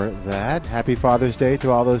for that. Happy Father's Day to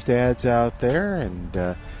all those dads out there, and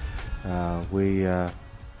we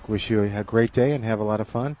wish you a great day and have a lot of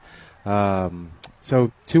fun.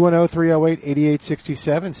 So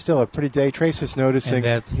 210-308-8867, still a pretty day. Trace was noticing. And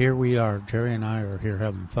that here we are. Jerry and I are here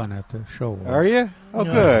having fun at the show. Are you? Oh,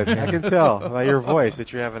 good. I can tell by your voice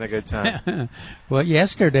that you're having a good time. Well,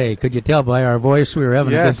 yesterday, could you tell by our voice we were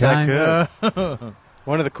having a good time? Yes, I could.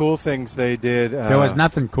 One of the cool things they did. There was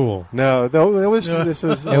nothing cool. No, though this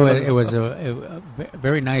was. It was a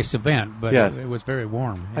very nice event, but yes. it was very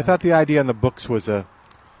warm. I thought the idea on the books was a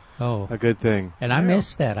good thing. And I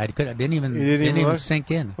missed that. I didn't even sink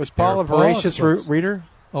in. Was Paul a voracious reader?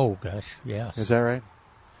 Oh gosh, yes. Is that right?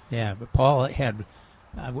 Yeah, but Paul had.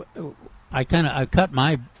 I cut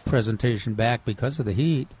my presentation back because of the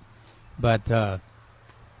heat, but.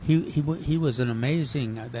 He was an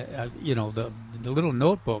amazing, the little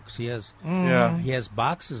notebooks he has. He has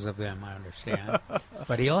boxes of them, I understand.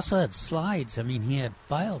 But he also had slides. I mean, he had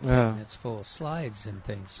file cabinets full of slides and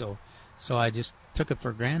things. So I just took it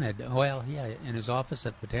for granted. Well, yeah, in his office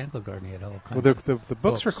at Botanical Garden, he had all kinds. Well, the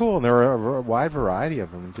books were cool, and there were a wide variety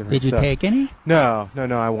of them. Did you take any? No.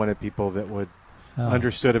 I wanted people that would.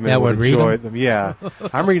 Understood them and would enjoy them. Yeah.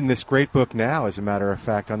 I'm reading this great book now, as a matter of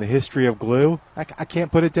fact, on the history of glue. I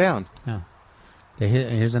can't put it down. Oh.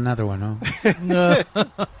 Here's another one, huh?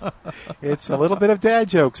 It's a little bit of dad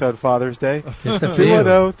jokes on Father's Day.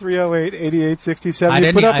 210-308-8867. I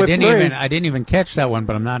didn't even catch that one,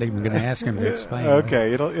 but I'm not even going to ask him to explain.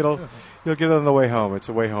 Okay, you'll get it on the way home. It's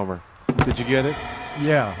a way homer. Did you get it?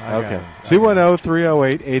 Yeah. Okay.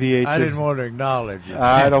 210-308-8867. I didn't want to acknowledge it.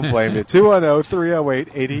 I don't blame you.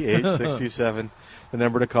 210-308-8867. The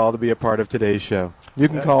number to call to be a part of today's show. You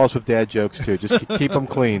can call us with dad jokes, too. Just keep them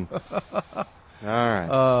clean. All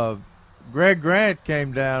right. Greg Grant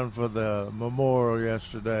came down for the memorial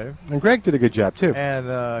yesterday. And Greg did a good job, too.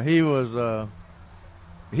 And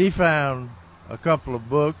he found a couple of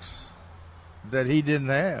books that he didn't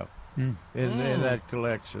have in that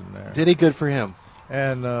collection there. Did he? Good for him.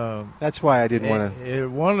 And that's why I didn't want to.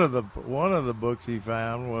 One of the books he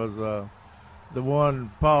found was the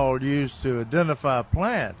one Paul used to identify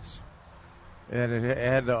plants, and it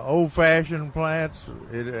had the old-fashioned plants.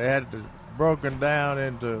 It had broken down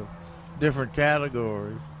into different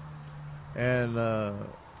categories, and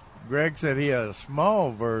Greg said he had a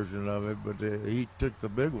small version of it, but he took the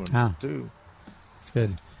big one too. That's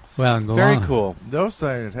good. Well, very cool. Those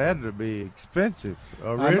things had to be expensive.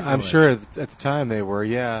 I'm sure at the time they were,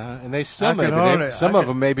 yeah, and they still may be. Some of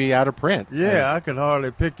them may be out of print. Yeah, I could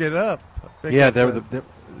hardly pick it up.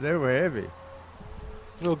 They were heavy.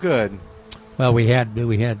 Real good. Well, we had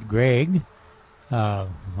Greg,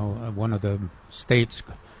 one of the state's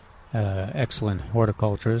excellent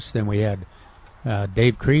horticulturists. Then we had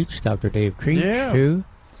Dave Creech, Dr. Dave Creech, too,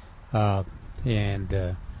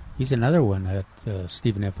 and. He's another one at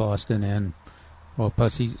Stephen F. Austin, and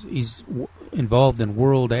plus he's involved in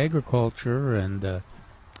world agriculture and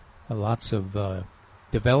lots of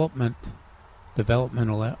developmental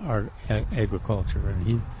agriculture,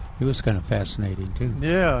 and he was kind of fascinating too.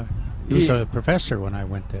 Yeah, he was a professor when I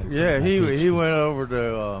went there. Yeah, he went over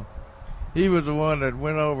to. He was the one that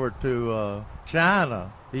went over to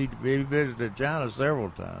China. He visited China several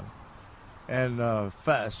times, and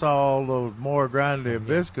saw all those More Grande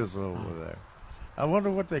hibiscus over there. I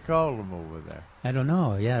wonder what they call them over there. I don't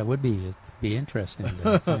know. Yeah, it would be interesting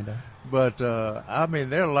to find out. But I mean,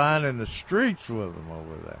 they're lining the streets with them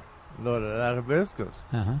over there. That hibiscus.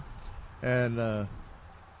 Uh-huh. And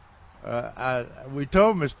we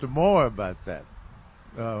told Mr. Moore about that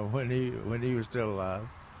when he was still alive,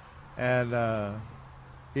 and I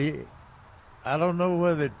don't know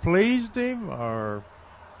whether it pleased him or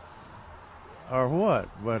what,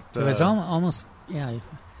 but it was almost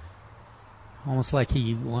like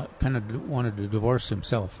he kind of wanted to divorce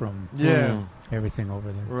himself from everything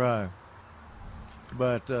over there. Right.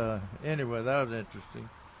 But anyway, that was interesting.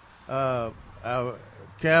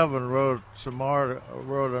 Calvin wrote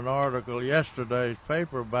an article yesterday's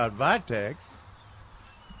paper about Vitex.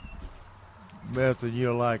 Milton,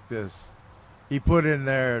 you'll like this. He put in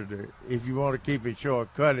there, if you want to keep it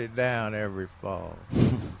short, cut it down every fall.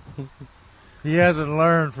 He hasn't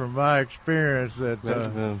learned from my experience that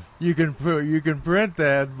you can print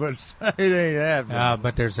that, but it ain't happening.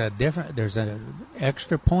 But there's an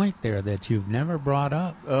extra point there that you've never brought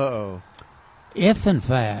up. Uh-oh. If in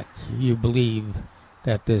fact you believe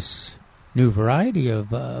that this new variety of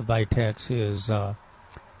Vitex is a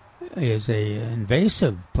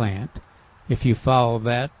invasive plant, if you follow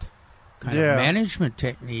that kind of management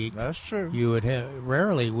technique, that's true. You would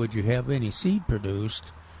rarely would you have any seed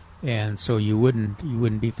produced. And so you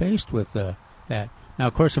wouldn't be faced with that. Now,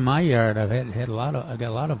 of course, in my yard, I got a lot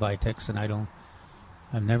of Vitex, and I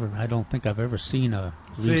don't think I've ever seen a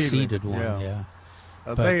reseeded one. Yeah.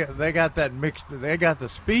 They got that mixed. They got the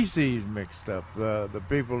species mixed up. The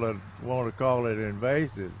people that want to call it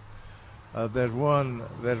invasive. There's one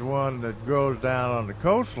that grows down on the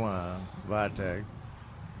coastline, Vitex,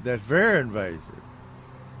 that's very invasive.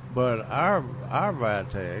 But our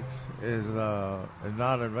Vitex is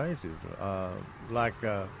not invasive.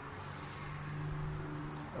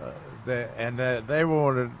 They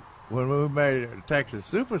wanted, when we made Texas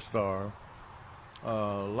Superstar, a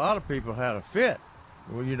lot of people had a fit.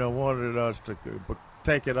 Well, wanted us to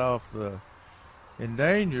take it off the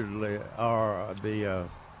endangered list or the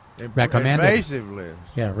invasive list.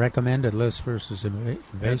 Yeah, recommended list versus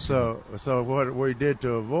invasive. And so what we did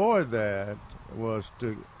to avoid that was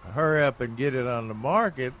to hurry up and get it on the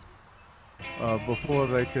market before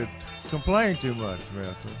they could complain too much,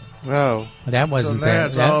 Milton. No, that wasn't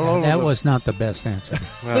that was not the best answer.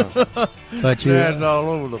 No. But that's all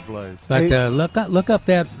over the place. But look up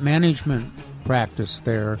that management practice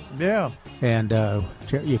there. Yeah. And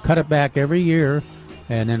you cut it back every year,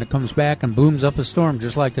 and then it comes back and blooms up a storm,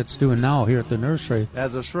 just like it's doing now here at the nursery.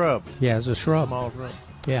 As a shrub. Yeah, as a shrub. Small shrub.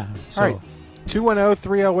 Yeah. So. All right.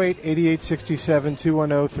 210-308-8867,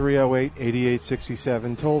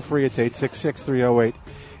 210-308-8867. Toll free, it's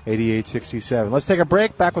 866-308-8867. Let's take a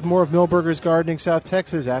break. Back with more of Milberger's Gardening South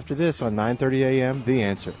Texas after this on 9:30 a.m. The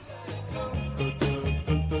Answer.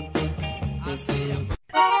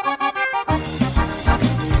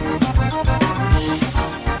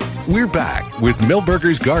 We're back with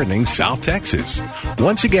Milberger's Gardening South Texas.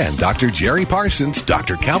 Once again, Dr. Jerry Parsons,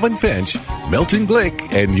 Dr. Calvin Finch, Milton Glick,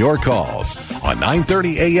 and your calls on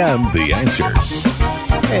 9:30 a.m. The Answer.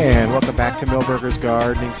 And welcome back to Milberger's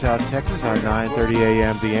Gardening South Texas on 9:30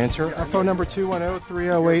 a.m. The Answer. Our phone number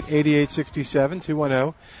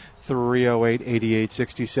 210-308-8867,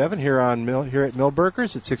 210-308-8867 here at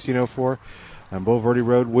Milberger's at 1604 on Boulevardy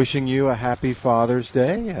Road. Wishing you a happy Father's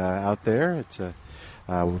Day out there. It's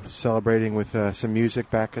celebrating with some music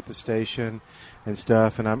back at the station and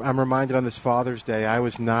stuff. And I'm reminded on this Father's Day, I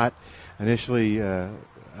was not initially a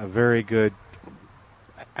very good.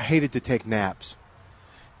 I hated to take naps.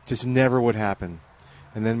 Just never would happen.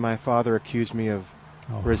 And then my father accused me of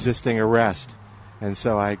resisting arrest. And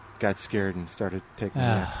so I got scared and started taking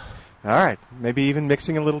naps. All right. Maybe even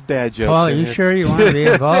mixing a little dad joke. Paul, are you sure you want to be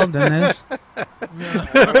involved in this?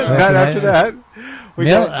 Right after that.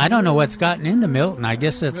 I don't know what's gotten into Milton. I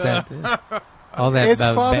guess it's all that. It's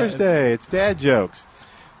Father's Day. It's dad jokes.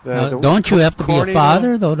 Don't you have to be a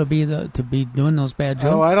father though to be doing those bad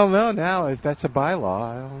jokes? Oh, I don't know now if that's a bylaw.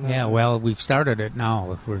 I don't know. Yeah, well, we've started it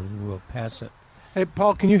now. We'll pass it. Hey,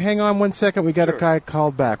 Paul, can you hang on 1 second? We got a guy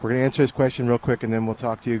called back. We're going to answer his question real quick, and then we'll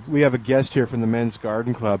talk to you. We have a guest here from the Men's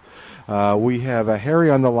Garden Club. We have Harry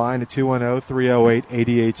on the line at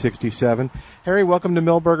 210-308-8867. Harry, welcome to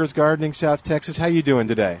Milberger's Gardening South Texas. How you doing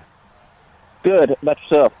today? Good. About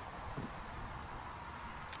yourself?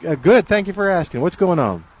 Good. Thank you for asking. What's going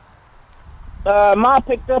on? Ma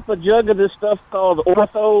picked up a jug of this stuff called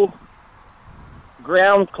Ortho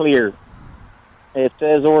Ground Clear. It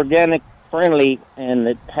says organic friendly, and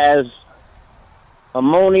it has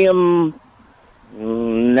ammonium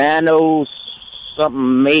nano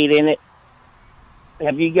something made in it.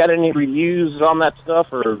 Have you got any reviews on that stuff,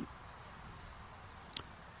 or?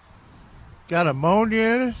 Got ammonia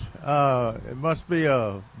in it? It must be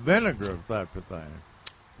a vinegar type of thing.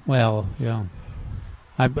 Well, yeah.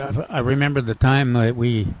 I remember the time that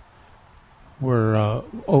we were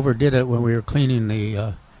overdid it when we were cleaning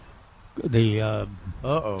the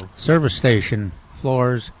service station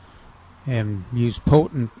floors and used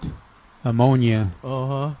potent ammonia.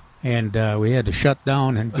 And we had to shut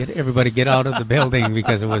down and get out of the building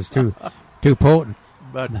because it was too potent.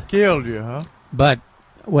 But killed you, huh? But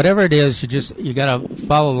whatever it is, you got to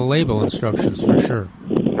follow the label instructions for sure.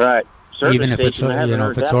 Right. Even if it's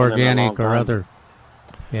if it's organic or other.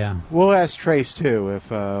 Yeah. We'll ask Trace too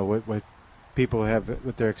if what people have,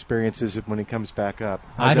 what their experiences when he comes back up.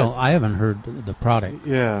 I haven't heard the product.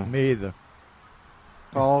 Yeah. Me either.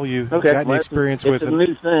 Paul, you got any experience with it? It's a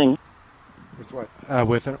new thing. With what?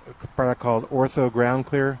 With a product called Ortho Ground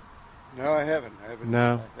Clear? No, I haven't.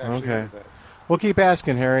 No? Actually Okay. heard that. We'll keep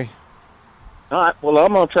asking, Harry. All right. Well,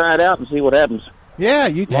 I'm going to try it out and see what happens. Yeah,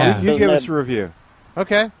 you give us a review.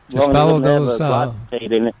 Okay. Just follow those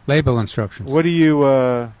label instructions. What do you...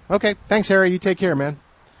 okay, thanks, Harry. You take care, man.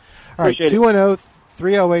 All right, Appreciate it.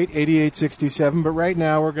 210-308-8867. But right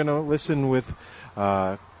now we're going to listen with...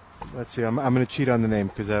 let's see, I'm going to cheat on the name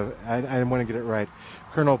because I want to get it right.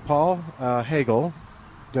 Colonel Paul Hagel.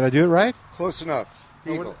 Did I do it right? Close enough.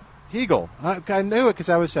 Eagle. Hegel. I knew it because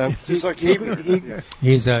I was... Just like Hebrew.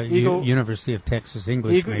 He's a University of Texas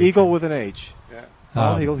English major. Eagle with an H. Yeah.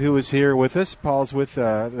 Paul Hegel, who is here with us. Paul's with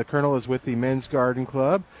the Colonel is with the Men's Garden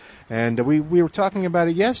Club, and we were talking about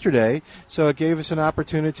it yesterday. So it gave us an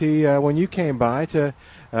opportunity when you came by to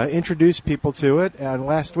introduce people to it. And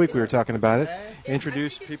last week we were talking about it,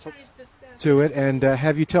 introduce people to it, and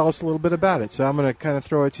have you tell us a little bit about it. So I'm going to kind of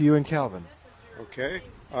throw it to you and Calvin. Okay.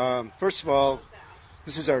 First of all,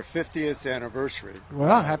 this is our 50th anniversary.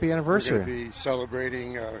 Well, happy anniversary. We're going to be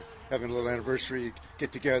celebrating, having a little anniversary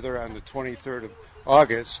get-together on the 23rd of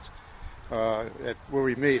August at where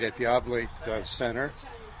we meet at the Oblate Center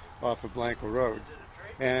off of Blanco Road.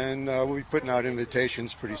 And we'll be putting out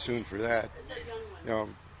invitations pretty soon for that. You know,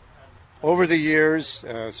 over the years,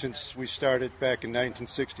 since we started back in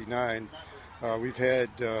 1969, we've had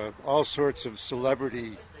all sorts of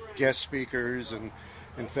celebrity guest speakers, and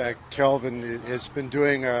in fact, Kelvin has been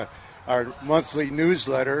doing our monthly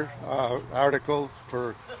newsletter article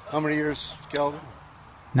for how many years, Kelvin?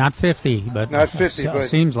 Not 50, but not 50, but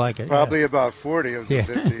seems like it. Probably about 40 of the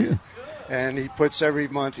 50. And he puts every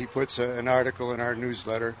month an article in our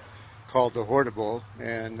newsletter called The Hortable,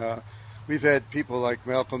 and we've had people like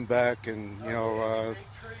Malcolm Beck and of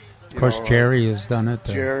course Jerry has done it.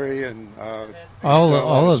 Jerry and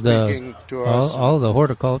all of the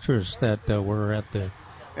horticulturists that were at the.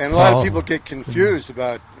 And a lot of people get confused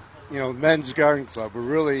about Men's Garden Club. We're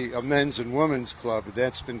really a men's and women's club.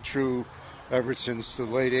 That's been true ever since the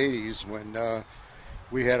late 80s when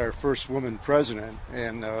we had our first woman president.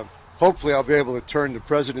 And hopefully I'll be able to turn the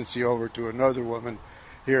presidency over to another woman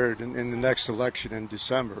here in the next election in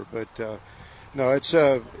December. But no, it's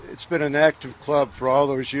been an active club for all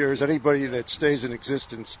those years. Anybody that stays in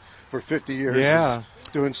existence for 50 years is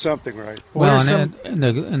doing something right. Well,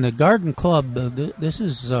 in the garden club, this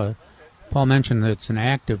is Paul mentioned that it's an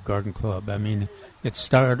active garden club. I mean, it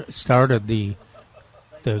started the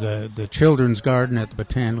children's garden at the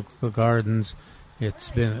Botanical Gardens. It's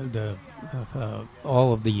been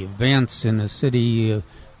all of the events in the city,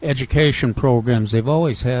 education programs. They've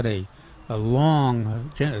always had a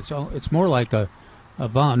long. It's more like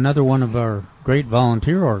another one of our great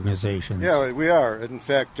volunteer organizations. Yeah, we are. In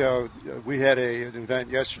fact, we had an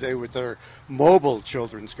event yesterday with our mobile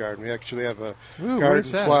children's garden. We actually have a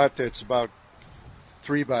garden plot that's about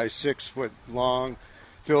 3 by 6 foot long,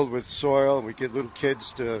 filled with soil, and we get little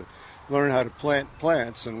kids to learn how to plant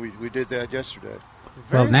plants, and we did that yesterday.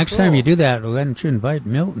 Well, next time you do that, why don't you invite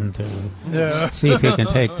Milton to see if he can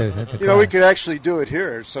take the class. We could actually do it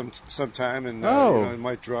here sometime, and it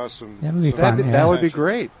might draw some. That would be fun. That would be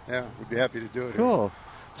great. Yeah, we'd be happy to do it. Cool. Here.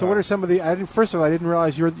 So, what are some of the? First of all, I didn't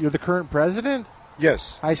realize you're the current president.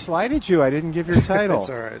 Yes. I slighted you. I didn't give your title.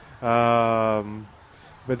 That's all right.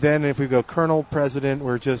 But then if we go Colonel President,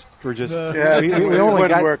 we're just it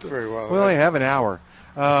wouldn't work very well. We only have an hour.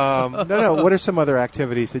 No. What are some other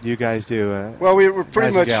activities that you guys do? Well, we're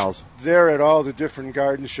pretty much gals? there at all the different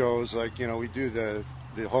garden shows. Like, we do the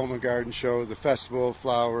Home and Garden Show, the Festival of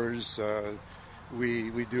Flowers.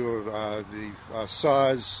 We do the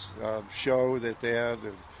Saws show that they have.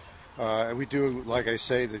 And we do, like I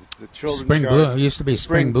say, the children's Spring garden. Bloom. It used to be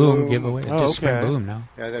Spring Bloom giveaway. Oh, Just Spring Bloom now.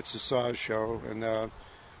 Yeah, that's the Saws show. And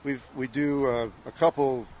we do a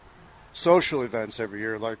couple social events every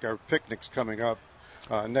year, like our picnic's coming up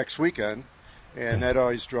next weekend. And that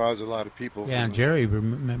always draws a lot of people. Yeah, and Jerry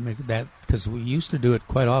remember that because we used to do it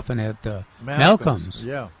quite often at Malcolm's.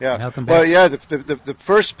 Yeah. Malcolm Well, Beck. yeah, the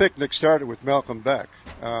first picnic started with Malcolm Beck.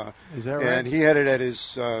 Is that right? And he had it at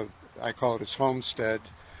his, I call it his homestead.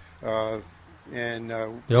 The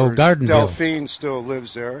old Gardenville. Delphine still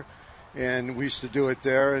lives there. And we used to do it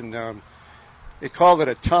there. And they called it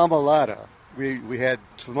a tamalata. We had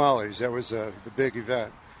tamales. That was the big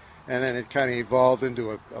event. And then it kind of evolved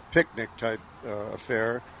into a picnic type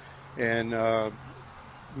affair, and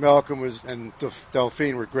Malcolm and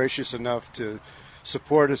Delphine were gracious enough to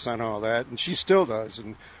support us on all that, and she still does.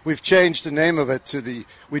 And we've changed the name of it to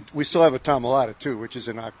we still have a tamalata too, which is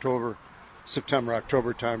in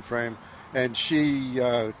September-October time frame, and she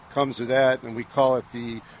comes to that, and we call it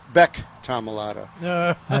the Beck Tamalata.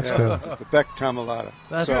 That's cool. The Beck Tamalata.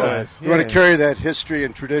 That's so good. we want to carry that history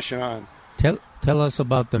and tradition on. Tell us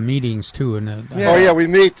about the meetings too. We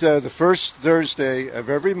meet the first Thursday of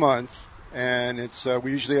every month, and it's we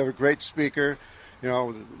usually have a great speaker.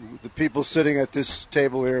 The people sitting at this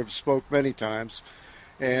table here have spoke many times,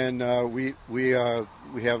 and we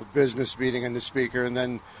have a business meeting and the speaker, and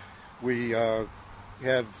then we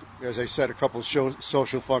have, as I said, a couple of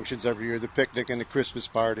social functions every year: the picnic and the Christmas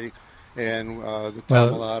party. And the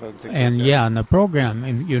tamalata and things like that. And the program,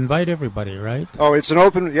 and you invite everybody, right? Oh, it's an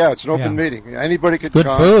open meeting. Anybody could come.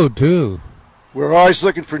 Good food too. We're always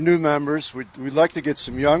looking for new members. We'd like to get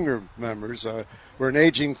some younger members. We're an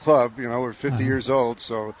aging club. We're 50 years old,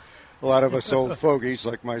 so a lot of us old fogies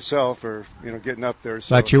like myself are getting up there.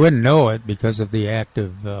 So. But you wouldn't know it because of the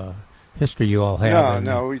active history you all have.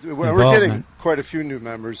 We're getting quite a few new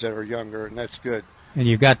members that are younger, and that's good. And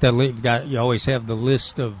you always have the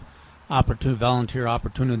list of volunteer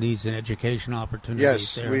opportunities and education opportunities.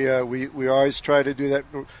 Yes, there. we always try to do that.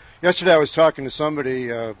 Yesterday I was talking to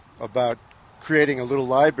somebody about creating a little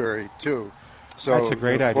library too. So that's a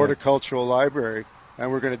great idea. Horticultural library,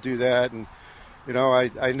 and we're going to do that. And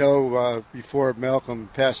I know before Malcolm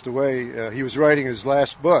passed away, he was writing his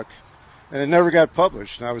last book, and it never got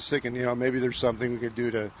published. And I was thinking, maybe there's something we could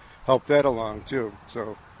do to help that along too.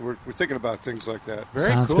 So we're thinking about things like that. Very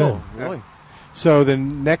Sounds cool, good. really. So the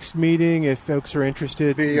next meeting, if folks are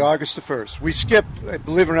interested, be August the 1st. We skip,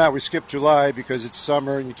 believe it or not, we skip July because it's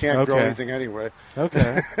summer and you can't grow anything anyway.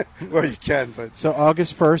 Okay. Well, you can, but so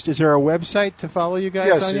August 1st. Is there a website to follow you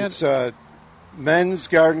guys on yet? Yes, it's Men's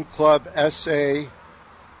Garden Club SA.com.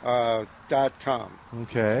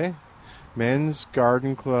 Okay, Men's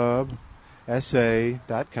Garden Club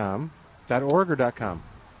SA.com. .org or .com?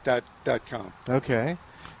 .com. Okay.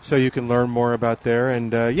 So you can learn more about there,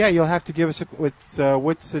 and you'll have to give us what's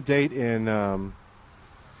the date in August?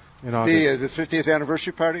 The 50th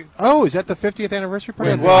anniversary party. Oh, is that the 50th anniversary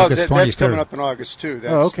party? Well, that's coming up in August too.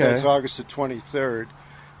 That's, okay. That's August the 23rd,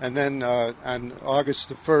 and then on August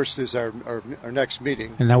the 1st is our next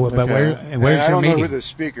meeting. And where's your meeting? I don't know who the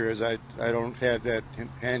speaker is. I don't have that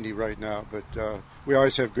handy right now, but we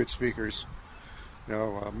always have good speakers.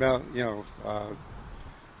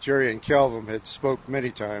 Jerry and Calvin had spoke many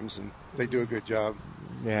times, and they do a good job.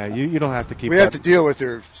 Yeah, you don't have to keep. We have to deal with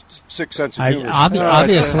their sick sense of humor.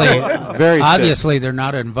 Obviously, they're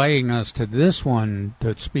not inviting us to this one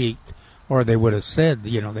to speak, or they would have said,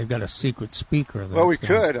 they've got a secret speaker. Well, we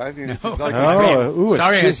could. I mean, if you'd like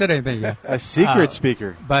sorry, I said anything. A secret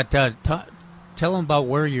speaker. But tell them about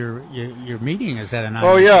where your meeting is at.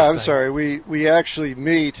 Oh yeah, I'm sorry. We actually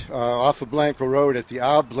meet off of Blanco Road at the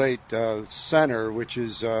Oblate Center, which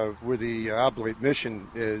is where the Oblate Mission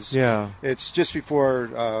is. Yeah, it's just before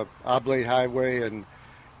Oblate Highway, and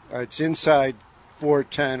it's inside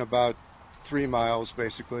 410, about 3 miles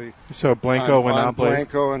basically. So Blanco and Oblate.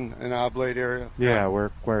 Blanco and Oblate area. Yeah, we're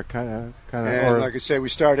kind of. And like I say,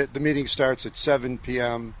 the meeting starts at 7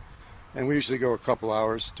 p.m. and we usually go a couple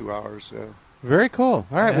hours, 2 hours. Very cool.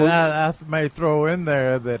 All right. And I may throw in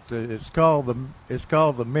there that it's called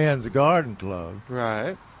the Men's Garden Club.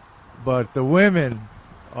 Right. But the women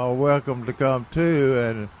are welcome to come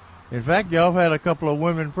too, In fact, y'all had a couple of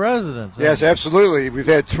women presidents. Yes, absolutely. We've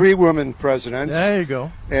had 3 women presidents. There you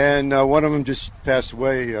go. And one of them just passed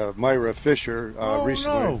away, Myra Fisher,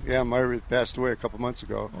 recently. No. Yeah, Myra passed away a couple months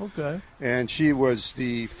ago. Okay. And she was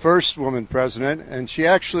the first woman president, and she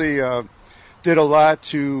actually did a lot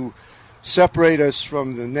to separate us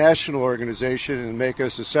from the national organization and make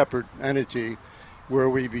us a separate entity where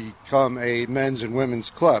we become a men's and women's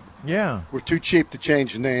club. Yeah. We're too cheap to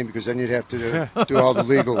change the name because then you'd have to do all the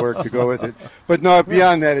legal work to go with it. But no,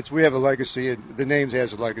 beyond that, we have a legacy. The name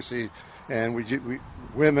has a legacy, and we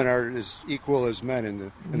women are as equal as men in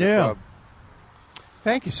the club.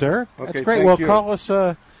 Thank you, sir. Okay, that's great. thank Well, you. call us.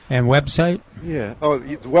 And website? Yeah. Oh,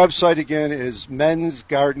 the website again is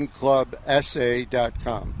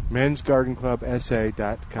mensgardenclubsa.com.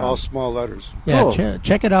 Mensgardenclubsa.com. All small letters. Yeah, Cool.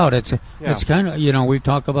 check it out. It's Yeah. kind of, we've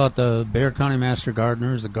talked about the Bexar County Master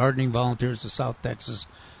Gardeners, the Gardening Volunteers of South Texas.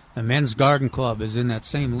 The Men's Garden Club is in that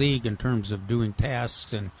same league in terms of doing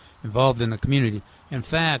tasks and involved in the community. In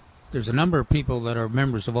fact, there's a number of people that are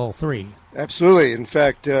members of all 3. Absolutely. In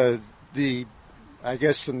fact, I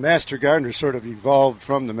guess the Master Gardeners sort of evolved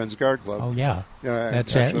from the Men's Garden Club. Oh, yeah.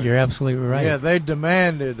 That's actually. you're absolutely right. Yeah, they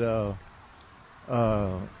demanded Master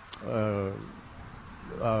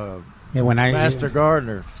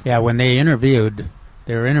Gardeners. Yeah, when they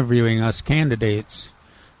were interviewing us candidates.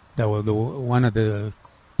 One of the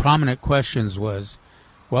prominent questions was,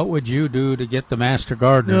 "What would you do to get the Master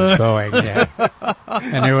Gardeners going?" Yeah.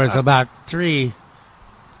 And there was about 3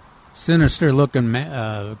 sinister-looking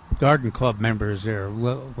garden club members there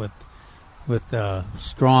with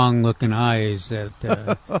strong-looking eyes. And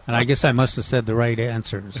I guess I must have said the right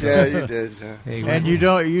answers. Yeah, you did. And you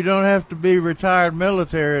don't have to be retired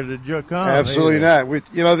military to come. Absolutely not.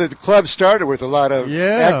 The club started with a lot of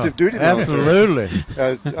active duty military.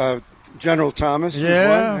 Absolutely. General Thomas.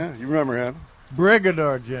 Yeah. Was one. You remember him.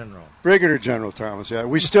 Brigadier General. Brigadier General Thomas. Yeah.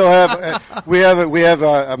 We still have we have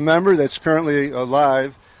a member that's currently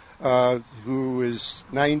alive. Who is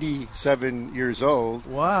 97 years old.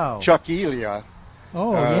 Wow. Chuck Elia.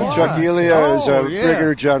 Oh, yeah. Chuck Elia is a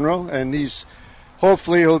Brigadier General, and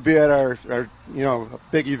hopefully he'll be at our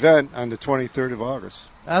big event on the 23rd of August.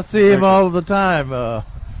 I see him all the time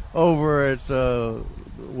over at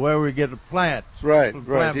where we get the plants. Right.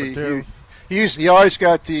 He always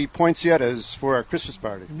got the poinsettias for our Christmas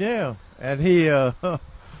party. Yeah, and he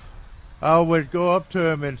I would go up to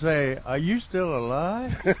him and say, "Are you still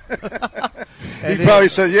alive?" He probably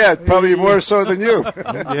said, "Yeah, probably more so than you."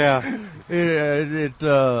 Yeah.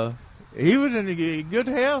 He was in good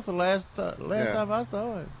health the last time I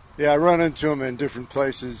saw him. Yeah, I run into him in different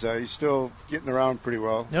places. He's still getting around pretty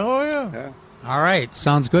well. Oh, yeah. All right.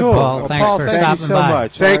 Sounds good, Cool. Paul. Well, Thanks Paul, for thank stopping you so by.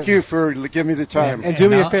 much. Thank you for giving me the time. And do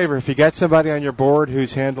me a favor, if you got somebody on your board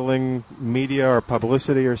who's handling media or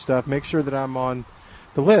publicity or stuff, make sure that I'm on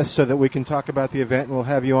the list so that we can talk about the event, and we'll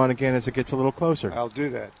have you on again as it gets a little closer. I'll do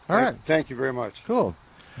that. All right. Thank you very much. Cool.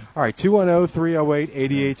 All right,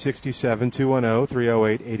 210-308-8867,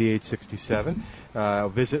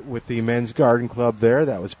 210-308-8867. Visit with the Men's Garden Club there.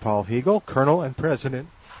 That was Paul Hegel, Colonel and President.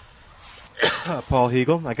 Paul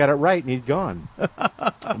Hegel. I got it right, and he'd gone.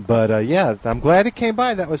 But, yeah, I'm glad it came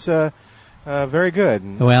by. That was very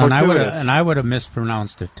good. Well, and I would have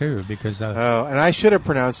mispronounced it, too, because... and I should have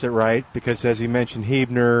pronounced it right, because as he mentioned,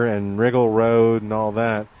 Huebner and Riggle Road and all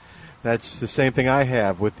that, that's the same thing I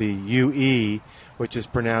have with the UE, which is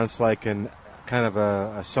pronounced like kind of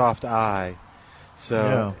a soft I.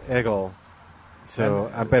 So, Eggle.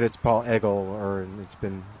 So, I bet it's Paul Eggle,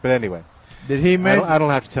 but anyway. Did he mention... I don't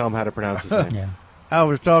have to tell him how to pronounce his name. Yeah. I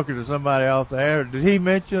was talking to somebody off the air. Did he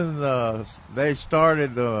mention they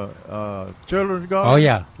started the children's garden? Oh,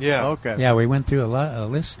 yeah. Yeah. Okay. Yeah, we went through a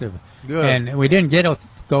list of... Good. And we didn't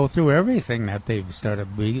go through everything that they've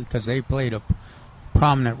started because they played a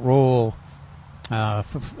prominent role for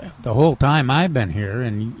the whole time I've been here,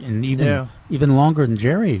 and even longer than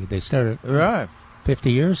Jerry. They started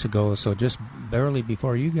 50 years ago, so just barely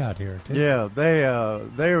before you got here, too. Yeah,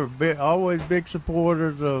 they were always big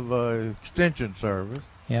supporters of Extension Service.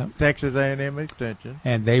 Yeah, Texas A&M Extension,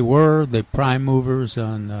 and they were the prime movers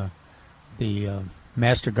on the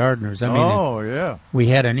Master Gardeners. I mean, we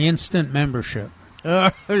had an instant membership.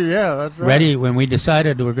 Yeah, that's right. Ready when we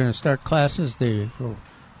decided we were going to start classes. We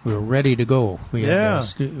were ready to go. We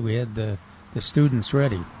had the students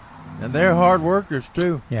ready. And they're hard workers,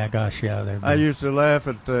 too. Yeah, gosh, yeah. I used to laugh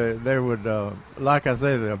at they would, like I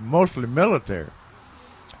say, they're mostly military.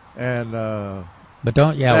 And but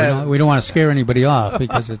we don't want to scare anybody off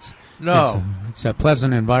because it's a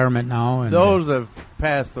pleasant environment now. And those have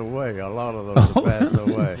passed away. A lot of those have passed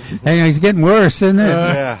away. Hey, he's getting worse, isn't it?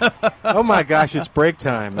 Yeah. Oh my gosh, it's break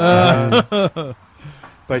time. But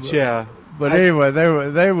yeah. But anyway,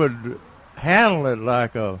 they would handle it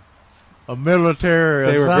like a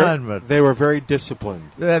military assignment. They were very disciplined.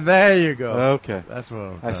 Yeah, there you go. Okay. That's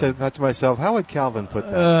what I said that to myself. How would Calvin put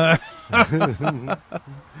that?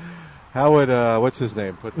 How would what's his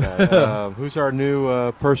name put that? Who's our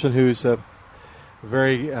new person who's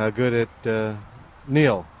very good at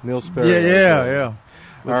Neil Sperry? Yeah.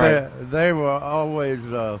 All right. They were always.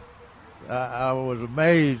 I was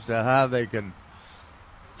amazed at how they could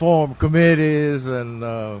form committees and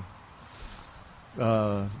the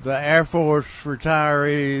Air Force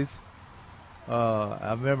retirees.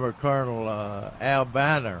 I remember Colonel Al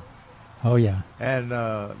Banner. Oh yeah. And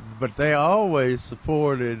but they always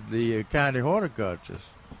supported the county horticulturists,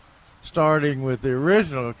 starting with the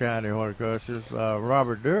original county horticulturist,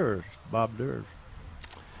 Bob Durs.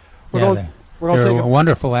 They're a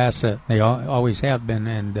wonderful asset. They always have been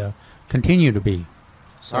and continue to be.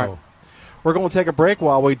 So. All right. We're going to take a break.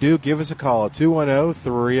 While we do, give us a call at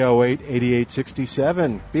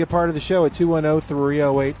 210-308-8867. Be a part of the show at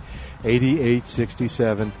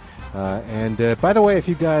 210-308-8867. And by the way, if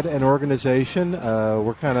you've got an organization,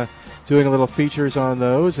 we're kind of doing a little features on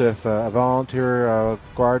those. If a volunteer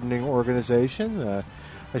gardening organization,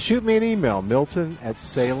 shoot me an email,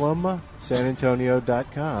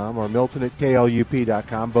 milton@salemsanantonio.com or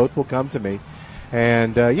milton@klup.com. Both will come to me.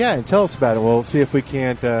 And, and tell us about it. We'll see if we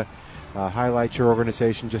can't highlight your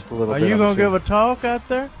organization just a little bit. Are you going to give a talk out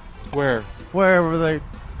there? Where? Wherever they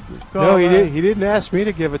No, he didn't ask me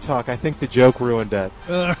to give a talk. I think the joke ruined that.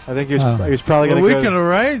 I think he was probably going to go. We can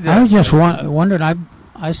arrange that. I was just wondering,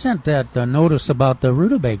 I sent that notice about the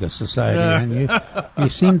Rutabaga Society, and you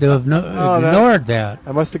seem to have ignored that.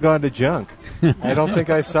 I must have gone to junk. I don't think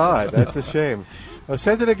I saw it. That's a shame. Well,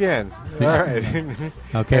 send it again. All right.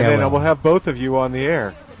 Okay. And then we'll have both of you on the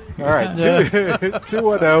air. All right.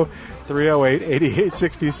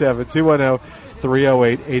 210-308-8867.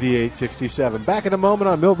 210-308-8867. Back in a moment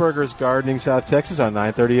on Milberger's Gardening, South Texas on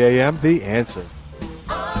 9:30 a.m. The Answer.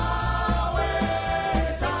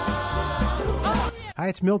 Hi,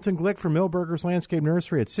 it's Milton Glick from Milberger's Landscape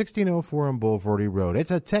Nursery at 1604 on Boulevardy Road. It's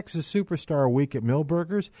a Texas Superstar Week at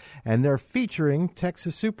Milberger's, and they're featuring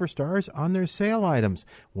Texas Superstars on their sale items.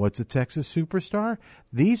 What's a Texas Superstar?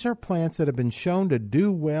 These are plants that have been shown to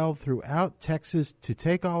do well throughout Texas, to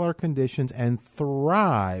take all our conditions and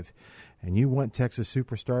thrive. And you want Texas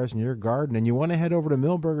Superstars in your garden, and you want to head over to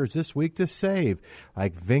Milberger's this week to save.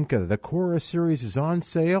 Like Vinca, the Cora series is on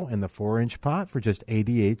sale in the 4-inch pot for just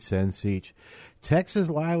 88 cents each. Texas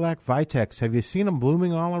Lilac Vitex, have you seen them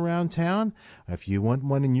blooming all around town? If you want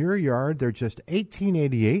one in your yard, they're just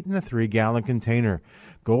 $18.88 in a 3-gallon container.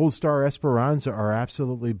 Gold Star Esperanza are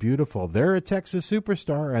absolutely beautiful. They're a Texas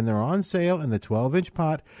Superstar, and they're on sale in the 12-inch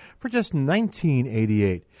pot for just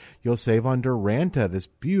 $19.88. You'll save on Duranta. This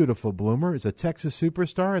beautiful bloomer is a Texas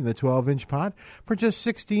Superstar in the 12-inch pot for just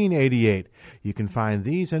 $16.88. You can find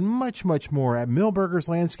these and much, much more at Milberger's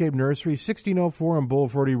Landscape Nursery, 1604 on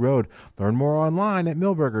Boulevardy Road. Learn more online at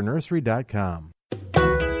milbergernursery.com.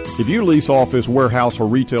 If you lease office, warehouse, or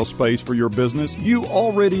retail space for your business, you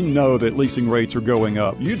already know that leasing rates are going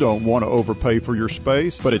up. You don't want to overpay for your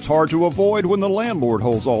space, but it's hard to avoid when the landlord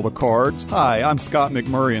holds all the cards. Hi, I'm Scott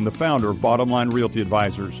McMurray, the founder of Bottom Line Realty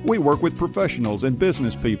Advisors. We work with professionals and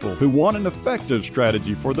business people who want an effective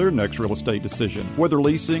strategy for their next real estate decision. Whether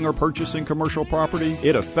leasing or purchasing commercial property,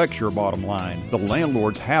 it affects your bottom line. The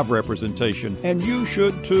landlords have representation, and you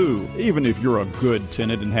should too. Even if you're a good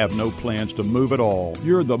tenant and have no plans to move at all,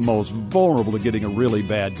 you're the most vulnerable to getting a really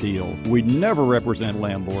bad deal. We never represent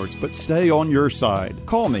landlords, but stay on your side.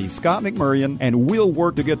 Call me, Scott McMurray, and we'll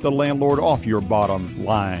work to get the landlord off your bottom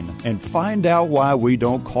line and find out why we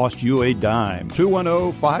don't cost you a dime.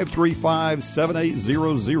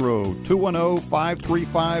 210-535-7800.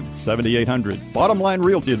 210-535-7800.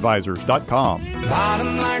 BottomLineRealtyAdvisors.com.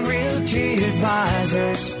 Bottom Line Realty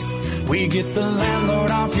Advisors. We get the landlord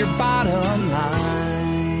off your bottom line.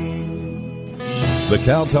 The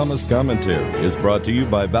Cal Thomas Commentary is brought to you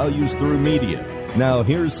by Values Through Media. Now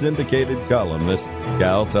here's syndicated columnist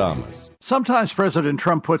Cal Thomas. Sometimes President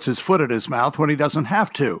Trump puts his foot in his mouth when he doesn't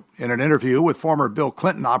have to. In an interview with former Bill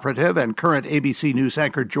Clinton operative and current ABC News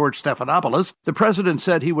anchor George Stephanopoulos, the president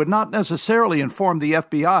said he would not necessarily inform the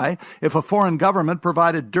FBI if a foreign government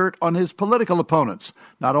provided dirt on his political opponents.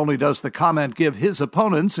 Not only does the comment give his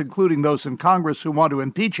opponents, including those in Congress who want to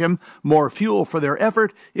impeach him, more fuel for their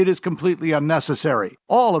effort, it is completely unnecessary.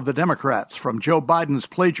 All of the Democrats, from Joe Biden's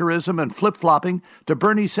plagiarism and flip-flopping to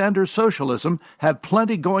Bernie Sanders' socialism, have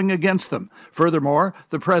plenty going against them. Furthermore,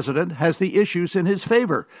 the president has the issues in his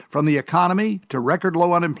favor, from the economy to record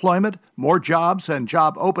low unemployment, more jobs and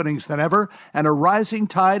job openings than ever, and a rising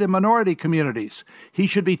tide in minority communities. He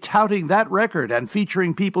should be touting that record and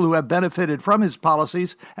featuring people who have benefited from his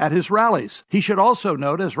policies at his rallies. He should also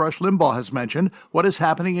note, as Rush Limbaugh has mentioned, what is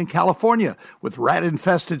happening in California, with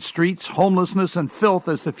rat-infested streets, homelessness, and filth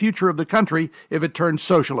as the future of the country if it turns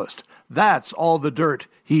socialist. That's all the dirt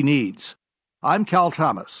he needs. I'm Cal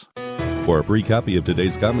Thomas. For a free copy of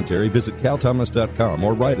today's commentary, visit calthomas.com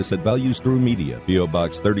or write us at Values Through Media, P.O.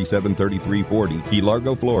 Box 373340, Key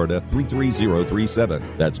Largo, Florida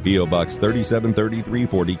 33037. That's P.O. Box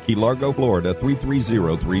 373340, Key Largo, Florida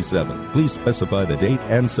 33037. Please specify the date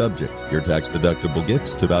and subject. Your tax-deductible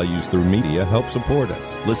gifts to Values Through Media help support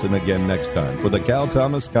us. Listen again next time for the Cal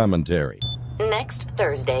Thomas Commentary. Next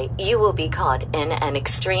Thursday, you will be caught in an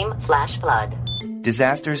extreme flash flood.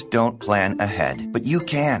 Disasters don't plan ahead, but you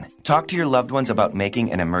can. Talk to your loved ones about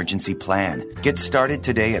making an emergency plan. Get started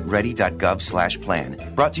today at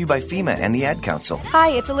ready.gov/plan. Brought to you by FEMA and the Ad Council. Hi,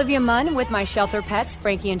 it's Olivia Munn with my shelter pets,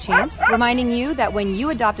 Frankie and Chance, reminding you that when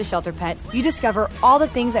you adopt a shelter pet, you discover all the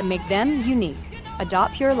things that make them unique.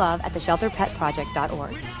 Adopt pure love at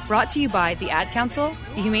theshelterpetproject.org. Brought to you by the Ad Council,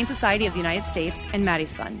 the Humane Society of the United States, and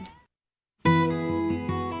Maddie's Fund.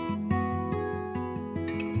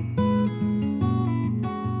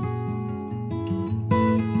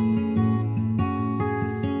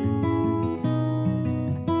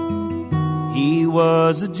 He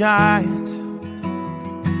was a giant,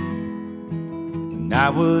 and I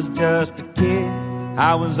was just a kid.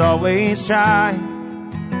 I was always trying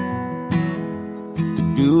to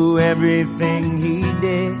do everything he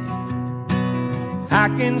did. I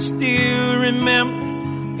can still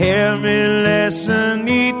remember every lesson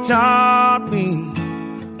he taught me.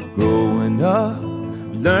 Growing up,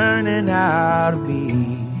 learning how to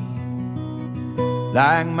be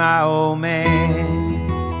like my old man.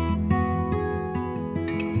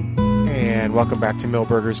 And welcome back to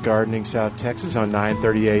Millburgers Gardening, South Texas on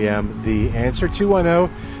 9:30 a.m. The Answer,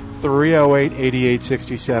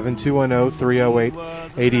 210-308-8867,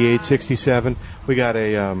 210-308-8867. We got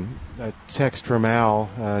a text from Al,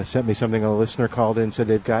 sent me something. A listener called in, said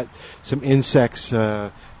they've got some insects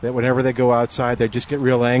that whenever they go outside, they just get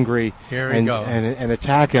real angry and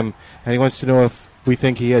attack him. And he wants to know if we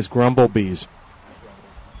think he has grumblebees.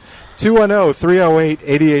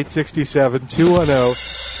 210-308-8867, 210.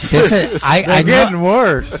 I'm getting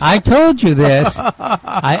worse. I told you this.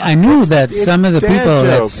 I knew that some of the people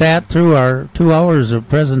that sat through our 2 hours of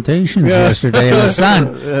presentations yesterday in the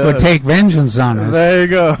sun would take vengeance on us. There you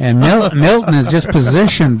go. And Milton is just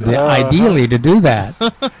positioned ideally to do that.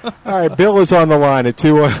 All right, Bill is on the line at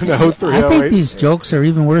 210-308. I think these jokes are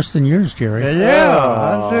even worse than yours, Jerry. Yeah,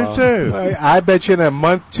 I do too. I bet you in a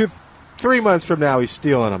month, 3 months from now, he's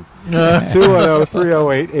stealing them.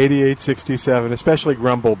 210-308-8867, especially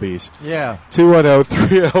grumblebees. Yeah.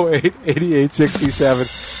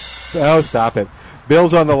 210-308-8867. Oh, stop it.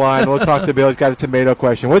 Bill's on the line. We'll talk to Bill. He's got a tomato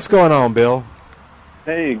question. What's going on, Bill?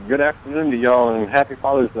 Hey, good afternoon to y'all, and happy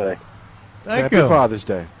Father's Day. Happy Father's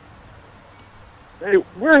Day. Hey,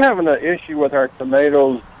 we're having an issue with our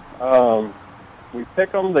tomatoes. We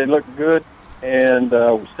pick them, they look good, and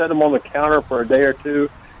we set them on the counter for a day or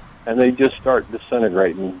two, and they just start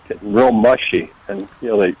disintegrating, getting real mushy, and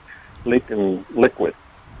they leaking liquid.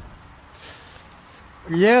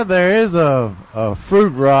 Yeah, there is a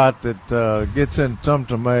fruit rot that gets in some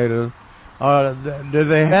tomatoes. Do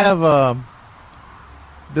they have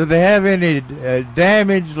any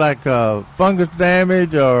damage, like fungus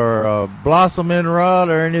damage or blossom end rot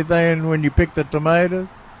or anything when you pick the tomatoes?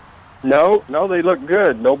 No, they look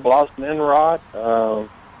good. No blossom end rot. How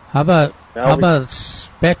about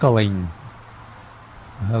speckling?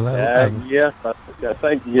 Yes, I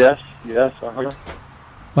think yes. Uh-huh.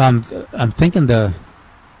 Well, I'm thinking the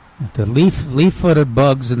leaf-footed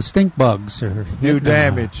bugs and stink bugs are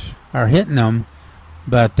hitting them,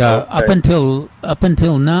 but up until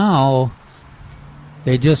now,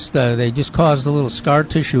 they just caused a little scar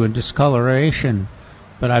tissue and discoloration.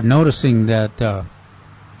 But I'm noticing that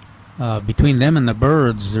between them and the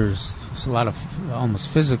birds, there's a lot of almost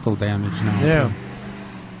physical damage now. Yeah.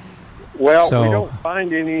 Well, we don't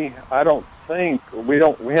find any. I don't think we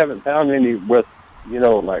haven't found any with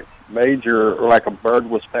like major, or like a bird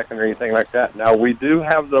was pecking or anything like that. Now we do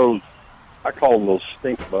have those. I call them those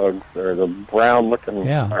stink bugs. They're the brown looking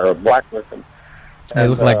or black looking. They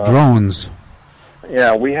look like drones.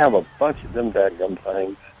 Yeah, we have a bunch of them dadgum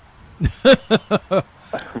things.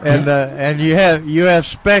 And you have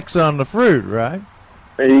specks on the fruit, right?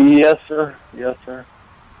 Yes, sir.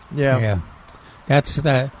 Yeah. That's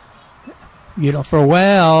that. for a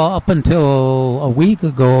while, up until a week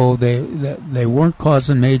ago, they weren't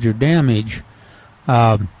causing major damage.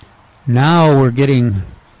 Now we're getting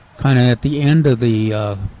kind of at the end of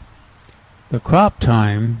the crop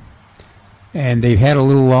time, and they've had a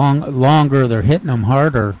little longer. They're hitting them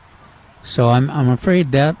harder, so I'm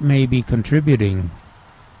afraid that may be contributing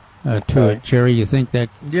to it. Jerry, you think that?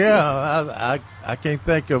 Yeah, I can't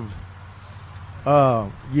think of.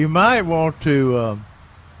 You might want to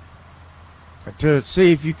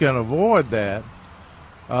see if you can avoid that.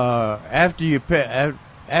 After you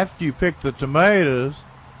pick the tomatoes,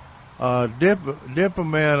 dip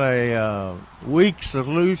them in a weak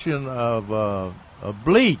solution of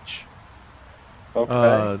bleach.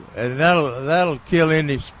 Okay. And that'll kill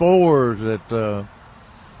any spores that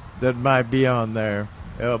might be on there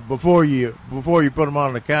before you put them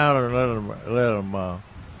on the counter and let them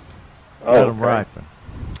ripen.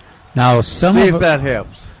 Now, see if that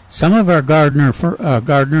helps. Some of our gardeners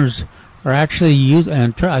are actually using,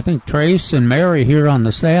 and I think Trace and Mary here on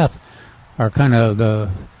the staff are kind of the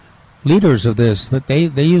leaders of this, but they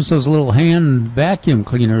use those little hand vacuum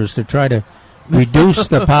cleaners to try to reduce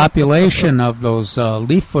the population of those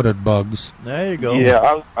leaf-footed bugs. There you go.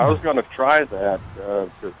 Yeah, I was going to try that.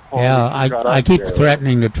 I keep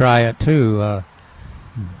threatening to try it too,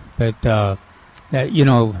 but that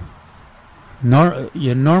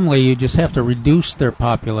normally you just have to reduce their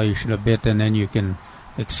population a bit, and then you can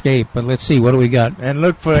escape. But let's see, what do we got? And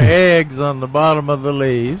look for eggs on the bottom of the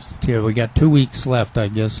leaves. Here we got 2 weeks left, I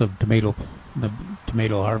guess, of the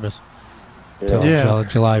tomato harvest till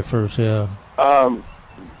July 1st. Yeah.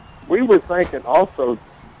 We were thinking also,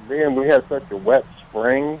 being we had such a wet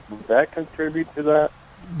spring, would that contribute to that?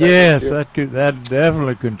 Yes, that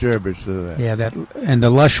definitely contributes to that. Yeah, and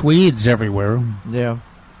the lush weeds everywhere. Yeah.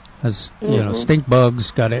 As stink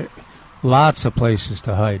bugs got lots of places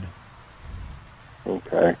to hide.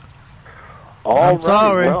 Okay. I'm right.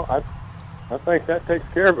 Sorry. Well, I think that takes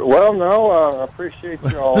care of it. Well, no, I appreciate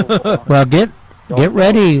you all. Well, get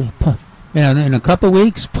ready. In a couple of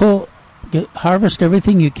weeks, harvest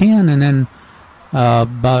everything you can, and then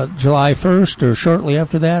about July 1st or shortly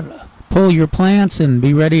after that, pull your plants and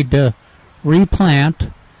be ready to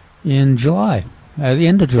replant in July, at the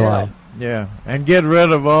end of July. Yeah, and get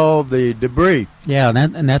rid of all the debris. Yeah,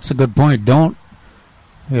 and that's a good point. You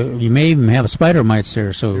may even have spider mites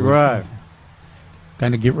there, so right.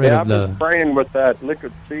 Kind of get rid of I've been spraying with that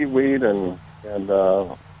liquid seaweed, and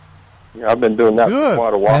I've been doing that for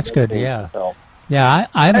quite a while. That's good. Yeah. Yeah,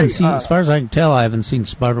 I haven't seen, as far as I can tell, I haven't seen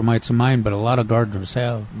spider mites in mine, but a lot of gardeners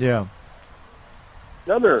have. Yeah.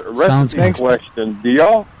 Another recipe question: Do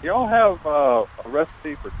y'all have a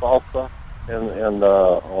recipe for salsa on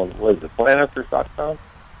what is it, PlantAnswers.com?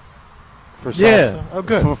 For salsa? Yeah. Oh,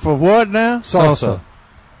 good. For what now? Salsa.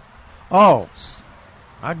 Oh,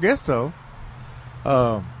 I guess so.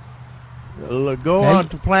 Go on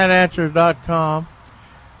to PlantAnswers.com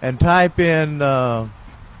and type in the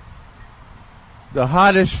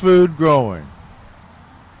hottest food growing.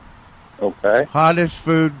 Okay. Hottest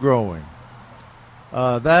food growing.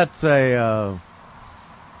 That's got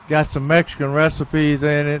some Mexican recipes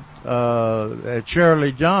in it.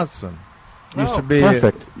 Shirley Johnson used to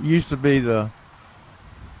be the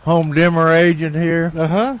home dimmer agent here.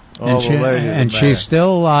 And she's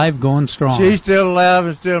still alive, going strong. She's still alive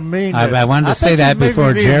and still mean. I wanted to say that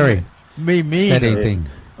before Jerry said anything.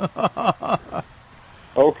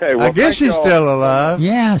 Okay, well, I guess she's still alive.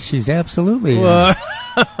 Yeah, she's absolutely. Well,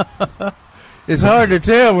 it's hard to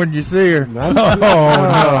tell when you see her. No.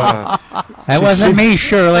 That wasn't me,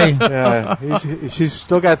 Shirley. Yeah, she's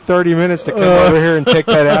still got 30 minutes to come over here and take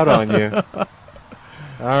that out on you.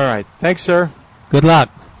 All right. Thanks, sir. Good luck.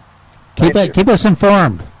 Keep us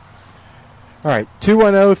informed. All right.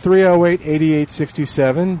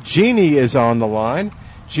 210-308-8867. Jeannie is on the line.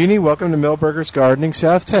 Jeannie, welcome to Milberger's Gardening,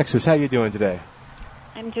 South Texas. How you doing today?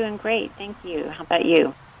 I'm doing great. Thank you. How about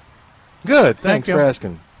you? Good. Thanks for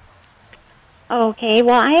asking. Okay.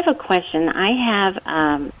 Well, I have a question. I have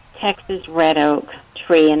Texas red oak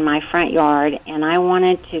tree in my front yard, and I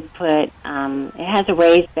wanted to put, it has a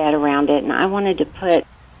raised bed around it, and I wanted to put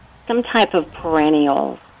some type of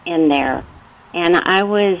perennials in there. And I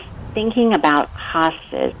was thinking about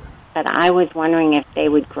hostas, but I was wondering if they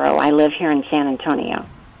would grow. I live here in San Antonio.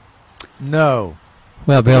 No.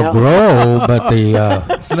 Well, they'll grow, but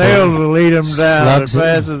the snails will eat them down as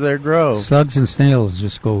fast as they grow. Slugs and snails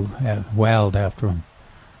just go wild after them.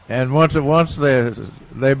 And once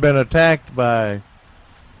they've been attacked by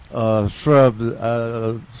shrubs,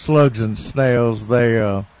 slugs and snails,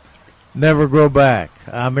 they never grow back.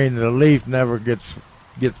 I mean, the leaf never gets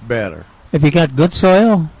better. Have you got good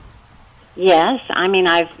soil? Yes, I mean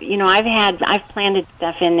I've planted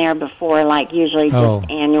stuff in there before, like usually just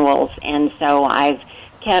annuals, and so I've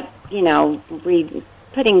kept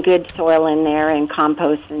putting good soil in there and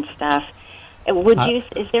compost and stuff.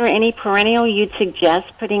 Is there any perennial you'd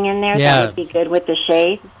suggest putting in there that would be good with the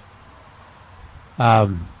shade?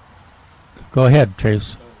 Go ahead,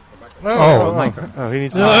 Trace. Mike. He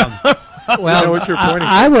needs to. Well, what's your point?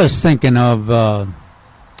 I was thinking of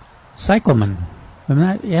cyclamen.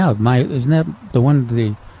 Isn't that the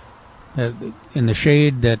one in the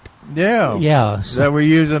shade that? Yeah. That we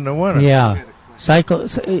use in the winter. Yeah,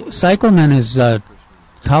 cyclamen is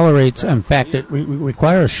tolerates. In fact, it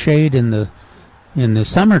requires shade in the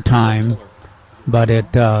summertime, but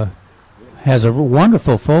it has a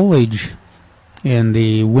wonderful foliage in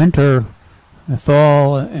the winter,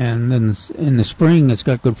 fall, and then in the spring it's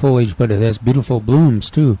got good foliage, but it has beautiful blooms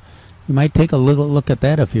too. You might take a little look at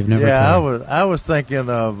that if you've never. Yeah, I was thinking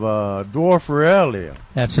of dwarf Aurelia.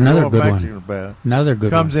 That's another good one. Another good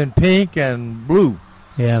Comes one. in pink and blue.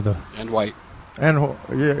 Yeah, and white. And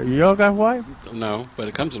you all got white? No, but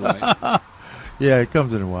it comes in white. Yeah, it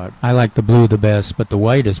comes in white. I like the blue the best, but the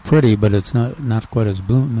white is pretty, but it's not quite as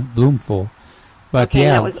bloomful. But okay,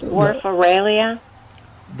 that was dwarf Aurelia.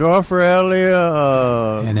 Dwarf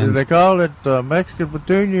Aurelia. Do they call it Mexican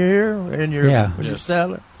petunia here in your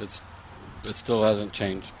salad? It still hasn't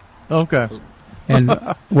changed. Okay. And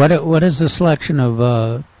what is the selection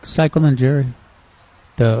of cyclamen, Jerry?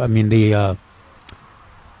 The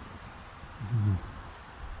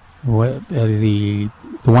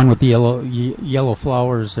one with the yellow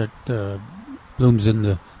flowers that blooms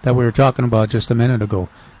that we were talking about just a minute ago,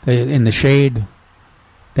 in the shade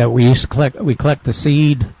that we used to collect. We collect the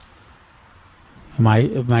seed. Am I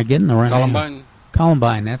getting the right Columbine?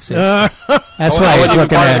 Columbine, that's it. That's why he's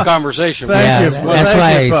looking part at of the conversation. That's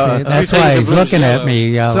why he's looking at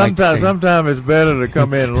me. Sometimes it's better to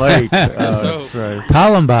come in late.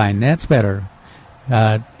 Columbine, that's better.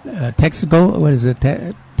 Texas Gold, what is it?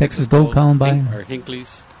 Texas Gold Columbine? Or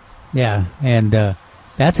Hinckley's. Yeah, and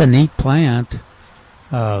that's a neat plant.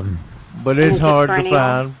 But it's hard to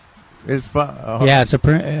find. It's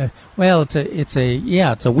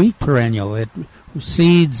a weak perennial. It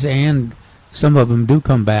seeds, and some of them do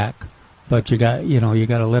come back, but you got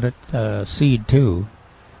to let it seed too.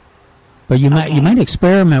 But you might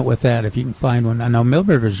experiment with that if you can find one. I know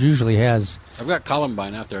Milberger's usually has. I've got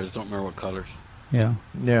Columbine out there. I just don't remember what colors. Yeah.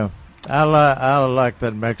 I like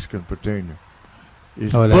that Mexican petunia.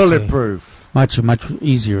 It's bulletproof. Much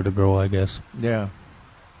easier to grow, I guess. Yeah.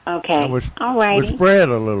 Okay. All right. We spread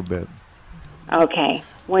a little bit. Okay.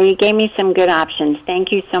 Well, you gave me some good options.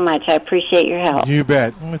 Thank you so much. I appreciate your help. You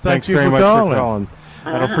bet. Thanks very much for calling.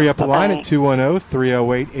 That'll free up a line at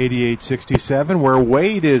 210-308-8867, where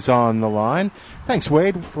Wade is on the line. Thanks,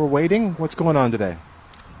 Wade, for waiting. What's going on today?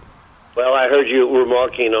 Well, I heard you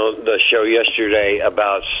remarking on the show yesterday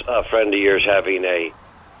about a friend of yours having a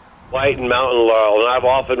white and mountain laurel, and I've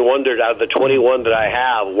often wondered, out of the 21 that I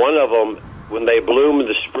have, one of them, when they bloom in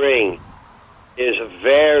the spring, is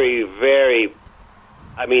very, very,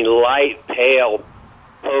 light, pale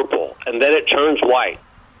purple, and then it turns white.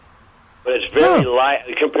 But it's very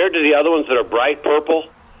light. Compared to the other ones that are bright purple,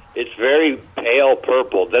 it's very pale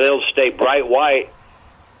purple. Then it'll stay bright white,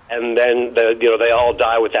 and then they all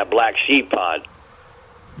die with that black seed pod.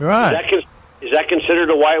 Right. Is that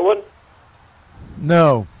considered a white one?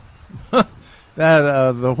 No.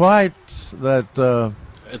 The whites that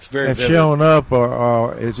it's very have vivid. shown up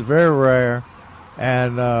it's very rare,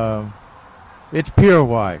 and it's pure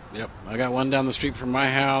white. Yep. I got one down the street from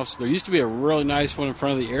my house. There used to be a really nice one in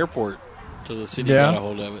front of the airport till the city got a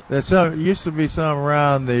hold of it. There used to be some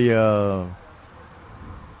around the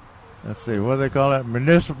let's see, what do they call that?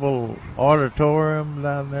 Municipal auditorium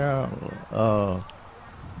down there.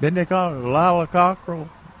 Didn't they call it Lila Cockrell?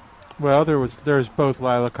 Well, there's both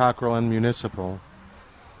Lila Cockrell and Municipal.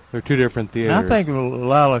 They're two different theaters. I think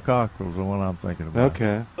Lila Cockrell's the one I'm thinking about.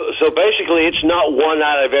 Okay. So basically, it's not one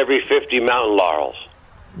out of every 50 mountain laurels.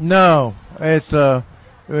 No, it's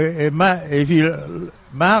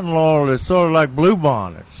mountain laurel is sort of like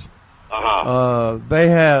bluebonnets. They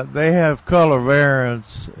have color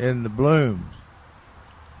variants in the blooms,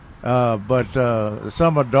 but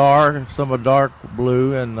some are dark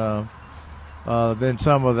blue, and then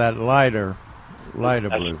some of that lighter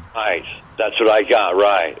blue. Right, that's what I got.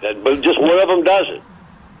 Right, but just one of them doesn't.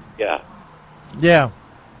 Yeah. Yeah.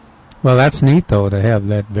 Well, that's neat though to have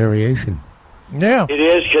that variation. Yeah. It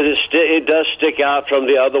is, because it does stick out from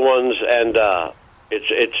the other ones, and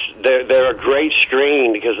they're a great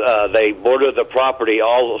screen because they border the property,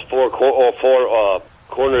 all four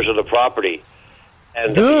corners of the property,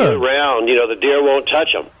 And Good. year-round, the deer won't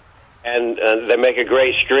touch them. And they make a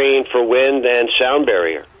great screen for wind and sound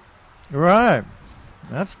barrier. Right.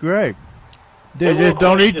 That's great. They just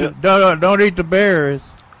don't eat the berries.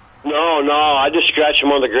 No, I just scratch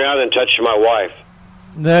them on the ground and touch my wife.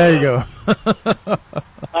 There you go.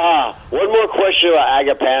 One more question about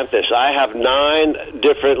agapanthus. I have 9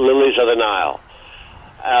 different lilies of the Nile.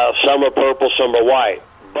 Some are purple, some are white.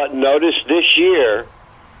 But notice this year,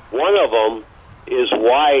 one of them is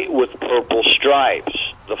white with purple stripes,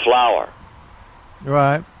 the flower.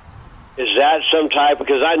 Right. Is that some type,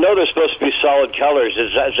 because I know they're supposed to be solid colors,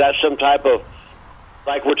 is that some type of,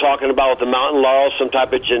 like we're talking about with the mountain laurel, some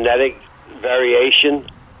type of genetic variation?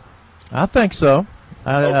 I think so.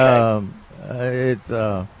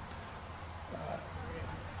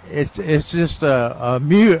 It's just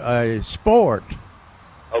a sport.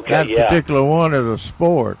 Okay, that particular one is a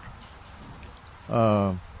sport,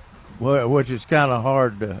 which is kind of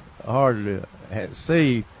hard to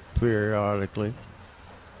see periodically.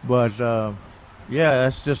 But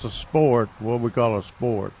that's just a sport. What we call a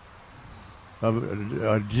sport,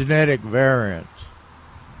 a genetic variant.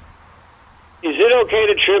 Is it okay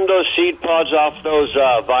to trim those seed pods off those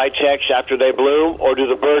Vitex after they bloom, or do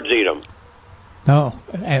the birds eat them? No,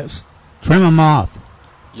 trim them off.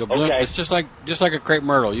 You'll bloom. Okay. It's just like a crepe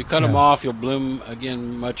myrtle. You cut them off, you'll bloom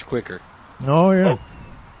again much quicker. Oh yeah.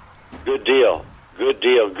 Good deal. Good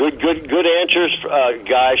answers,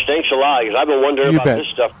 guys. Thanks a lot. Because I've been wondering about this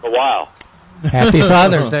stuff for a while. Happy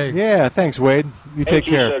Father's Day. Yeah, thanks, Wade. You take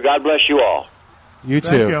care. Sir. God bless you all. You too.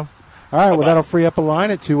 Thank you. All right, well, that'll free up a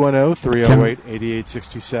line at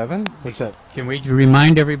 210-308-8867. What's that? Can we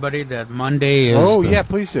remind everybody that Monday is... Oh, yeah,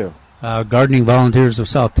 please do. Gardening Volunteers of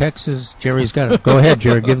South Texas. Jerry's got it. Go ahead,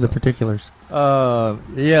 Jerry. Give the particulars.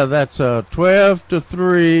 That's 12 to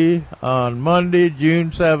 3 on Monday,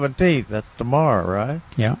 June 17th. That's tomorrow, right?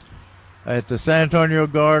 Yeah. At the San Antonio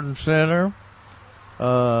Garden Center.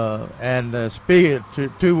 And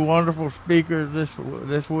two wonderful speakers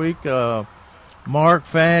this week. Mark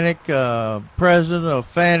Fanek, president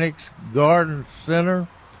of Fanek's Garden Center,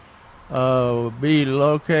 will be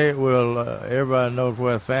located. Everybody knows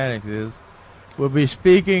where Fanek is. Will be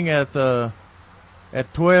speaking at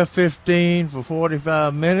 12:15 for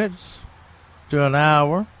 45 minutes to an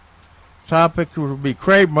hour. Topic will be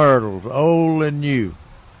crepe myrtles, old and new.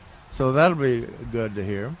 So that'll be good to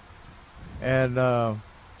hear. And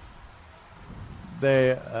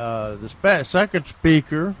the second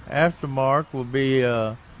speaker after Mark will be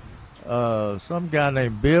some guy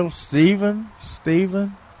named Bill Stephen.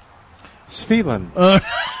 Sphelan.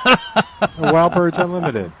 Wild Birds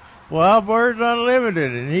Unlimited. Wild Birds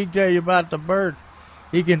Unlimited, and he can tell you about the birds.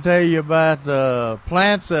 He can tell you about the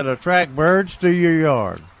plants that attract birds to your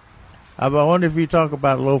yard. I wonder if you talk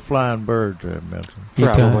about low-flying birds there, Milton.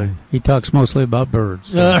 Probably. He talks mostly about birds.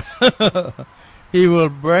 So. He will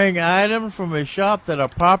bring items from his shop that are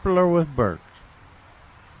popular with birds.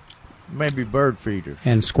 Maybe bird feeders.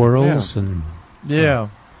 And squirrels. Yeah.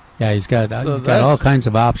 Yeah, he's got all kinds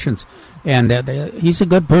of options. And he's a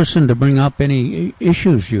good person to bring up any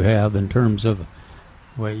issues you have in terms of,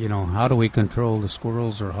 how do we control the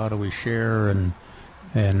squirrels, or how do we share and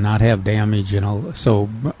not have damage, So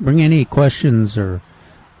bring any questions or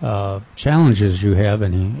challenges you have,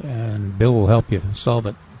 and Bill will help you solve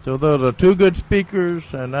it. So those are two good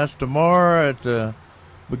speakers, and that's tomorrow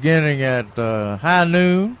beginning at high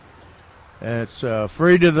noon. It's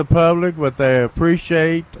free to the public, but they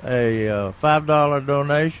appreciate a $5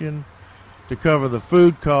 donation to cover the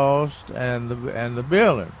food cost and the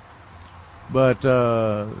billing. But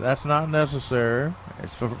that's not necessary.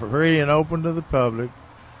 It's for free and open to the public.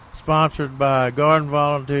 Sponsored by Garden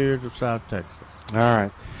Volunteers of South Texas. All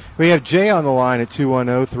right. We have Jay on the line at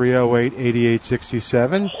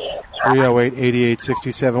 210-308-8867.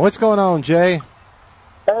 308-8867. What's going on, Jay?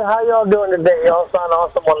 Hey, how y'all doing today? Y'all sound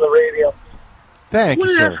awesome on the radio. Thank you,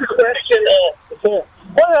 sir. I want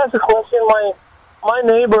to ask a question. My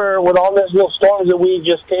neighbor, with all these little storms that we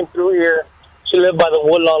just came through here, she lived by the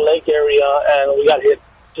Woodlawn Lake area, and we got hit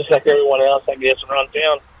just like everyone else, I guess, around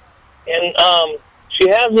town. And she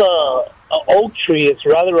has an oak tree. It's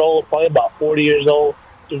rather old, probably about 40 years old.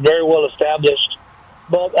 It's very well established.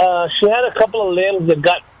 But she had a couple of limbs that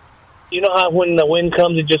got, how when the wind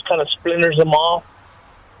comes, it just kind of splinters them off?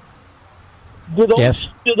 Do those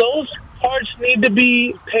parts need to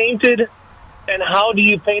be painted? And how do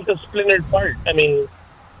you paint the splintered part? I mean,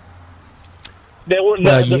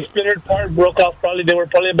 the splintered part broke off they were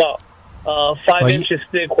probably about 5 inches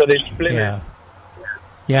thick where they splintered.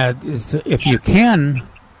 Yeah, if you can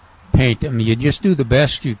paint them, you just do the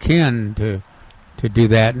best you can to do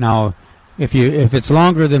that. Now, if it's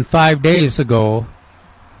longer than 5 days ago,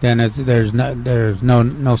 then there's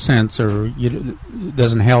no sense, or it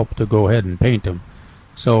doesn't help to go ahead and paint them.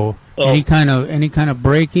 So any kind of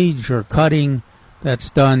breakage or cutting that's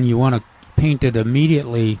done, you want to paint it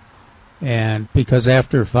immediately, and because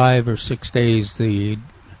after 5 or 6 days,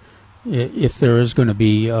 if there is going to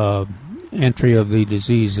be entry of the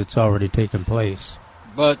disease, it's already taken place.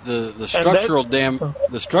 But the structural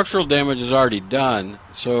damage is already done,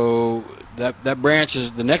 so that branch is,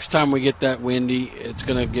 the next time we get that windy, it's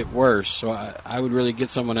going to get worse. So I would really get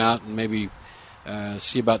someone out and maybe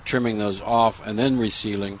see about trimming those off and then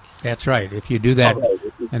resealing. That's right. If you do that,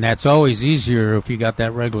 and that's always easier if you got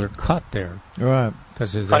that regular cut there. Right.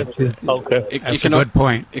 Because that's a good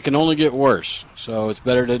point. It can only get worse, so it's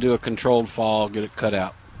better to do a controlled fall, get it cut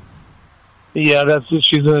out. Yeah, that's what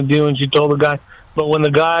she's going to do, and she told the guy. But when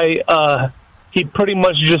the guy, he pretty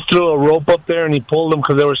much just threw a rope up there, and he pulled them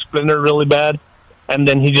because they were splintered really bad. And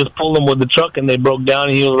then he just pulled them with the truck, and they broke down.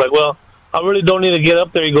 And he was like, well, I really don't need to get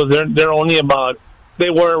up there. He goes, they're only about, they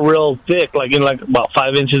weren't real thick, like about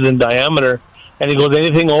 5 inches in diameter. And he goes,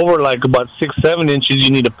 anything over like about 6-7 inches,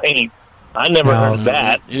 you need to paint. I never heard of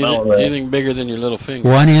that. Anything bigger than your little finger.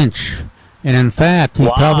 1 inch. And in fact, he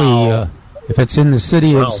probably, if it's in the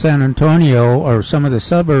city of San Antonio or some of the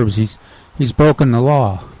suburbs, he's broken the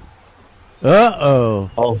law. Uh-oh.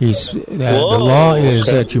 The law is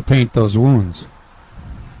that you paint those wounds.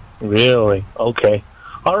 Really? Okay.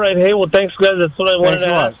 All right. Hey, well, thanks, guys. That's what I wanted to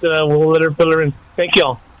ask. We'll let her fill her in. Thank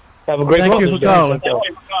y'all. Have a great Thank you for calling.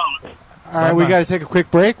 All right, we got to take a quick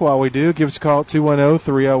break. While we do, give us a call at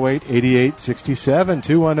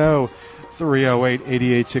 210-308-8867,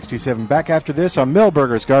 210-308-8867. Back after this on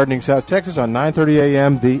Millburgers Gardening, South Texas on 9:30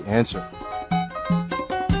 a.m. The Answer.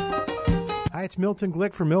 Hi, it's Milton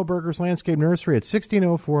Glick from Millburgers Landscape Nursery at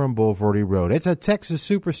 1604 on Boulevardy Road. It's a Texas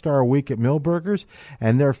Superstar Week at Millburgers,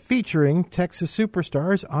 and they're featuring Texas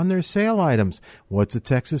Superstars on their sale items. What's a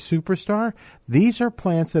Texas Superstar? These are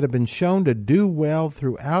plants that have been shown to do well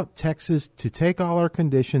throughout Texas, to take all our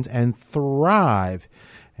conditions and thrive.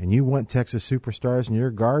 And you want Texas Superstars in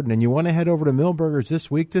your garden, and you want to head over to Millburgers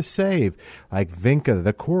this week to save. Like Vinca,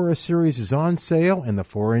 the Cora series is on sale in the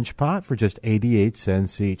 4-inch pot for just 88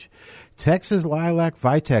 cents each. Texas Lilac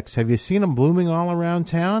Vitex, have you seen them blooming all around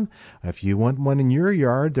town? If you want one in your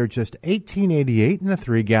yard, they're just $18.88 in a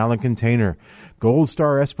 3-gallon container. Gold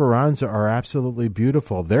Star Esperanza are absolutely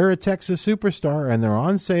beautiful. They're a Texas Superstar, and they're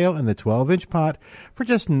on sale in the 12-inch pot for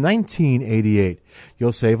just $19.88.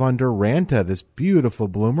 You'll save on Duranta. This beautiful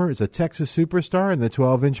bloomer is a Texas Superstar in the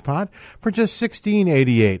 12-inch pot for just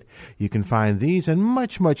 $16.88. You can find these and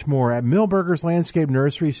much, much more at Millburgers Landscape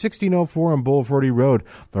Nursery, 1604 on Boulevardy Road.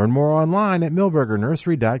 Learn more online at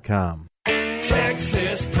millburgernursery.com.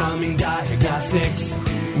 Texas Plumbing Diagnostics.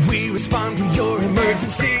 We respond to your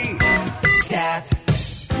emergency. Stat.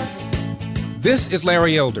 This is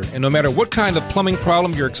Larry Elder, and no matter what kind of plumbing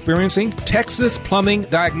problem you're experiencing, Texas Plumbing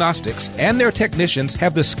Diagnostics and their technicians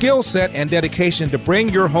have the skill set and dedication to bring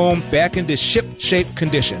your home back into ship-shape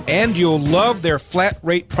condition. And you'll love their flat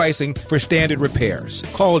rate pricing for standard repairs.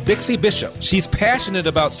 Call Dixie Bishop. She's passionate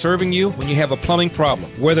about serving you when you have a plumbing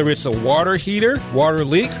problem. Whether it's a water heater, water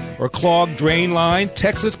leak, or clogged drain line,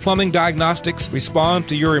 Texas Plumbing Diagnostics respond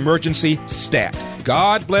to your emergency stat.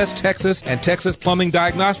 God bless Texas and Texas Plumbing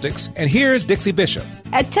Diagnostics. And here's Dixie Bishop.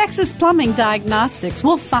 At Texas Plumbing Diagnostics,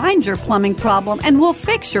 we'll find your plumbing problem and we'll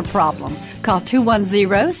fix your problem. Call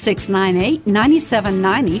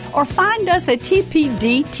 210-698-9790 or find us at tpdtx.com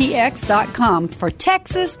for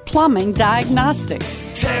Texas Plumbing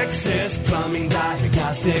Diagnostics. Texas Plumbing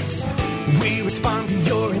Diagnostics. We respond to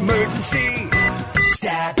your emergency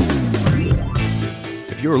stat.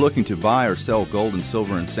 If you're looking to buy or sell gold and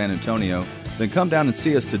silver in San Antonio, then come down and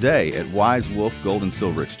see us today at Wise Wolf Gold and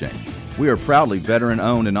Silver Exchange. We are proudly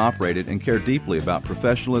veteran-owned and operated and care deeply about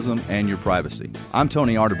professionalism and your privacy. I'm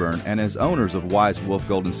Tony Arterburn, and as owners of Wise Wolf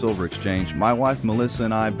Gold and Silver Exchange, my wife Melissa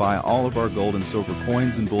and I buy all of our gold and silver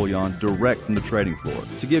coins and bullion direct from the trading floor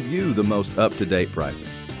to give you the most up-to-date pricing.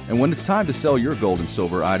 And when it's time to sell your gold and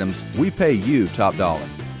silver items, we pay you top dollar.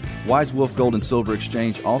 Wise Wolf Gold and Silver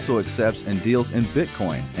Exchange also accepts and deals in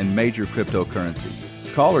Bitcoin and major cryptocurrencies.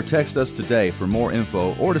 Call or text us today for more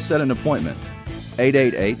info or to set an appointment.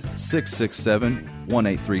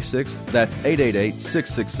 888-667-1836. That's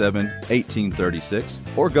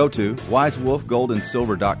 888-667-1836. Or go to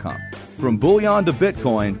wisewolfgoldandsilver.com. From bullion to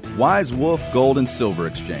Bitcoin, Wise Wolf Gold and Silver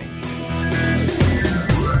Exchange.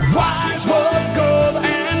 Wise Wolf Gold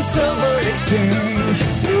and Silver Exchange.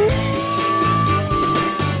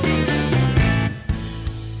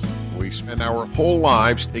 We spend our whole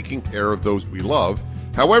lives taking care of those we love,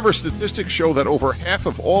 However, statistics show that over half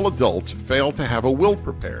of all adults fail to have a will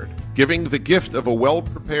prepared. Giving the gift of a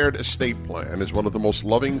well-prepared estate plan is one of the most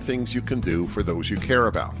loving things you can do for those you care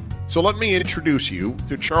about. So let me introduce you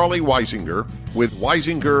to Charlie Weisinger with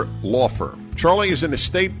Weisinger Law Firm. Charlie is an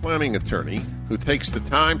estate planning attorney who takes the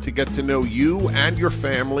time to get to know you and your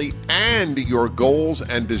family and your goals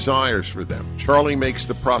and desires for them. Charlie makes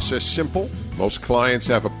the process simple. Most clients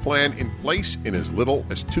have a plan in place in as little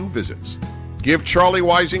as 2 visits. Give Charlie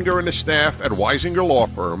Weisinger and the staff at Weisinger Law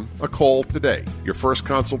Firm a call today. Your first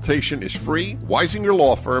consultation is free. Weisinger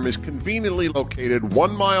Law Firm is conveniently located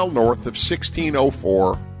 1 mile north of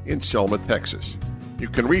 1604 in Selma, Texas. You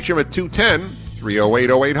can reach them at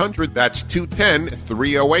 210-308-0800. That's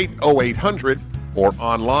 210-308-0800. Or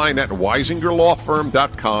online at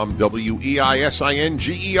weisingerlawfirm.com,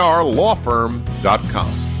 WEISINGER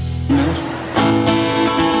lawfirm.com.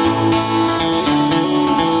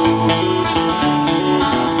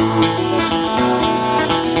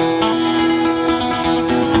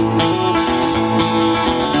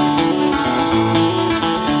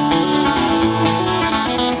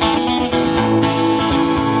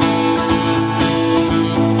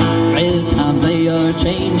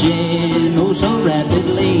 Changing oh so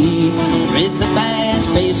rapidly. With the fast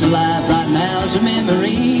pace of life right now's a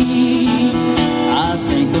memory. I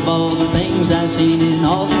think of all the things I've seen and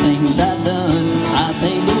all the things I've done. I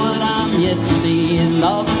think of what I'm yet to see and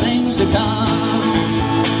all the things to come.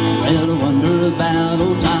 Well, I wonder about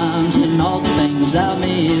old times and all the things I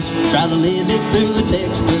miss. Try to live it through a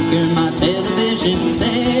textbook or my television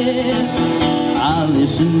set. I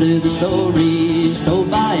listen to the stories told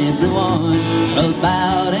by everyone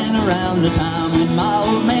about and around the time when my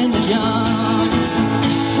old man was young.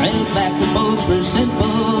 Read back when folks were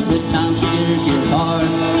simple, good times together get hard.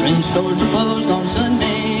 When stores were closed on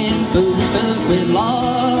Sunday and food was cooked with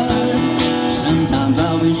lard. Sometimes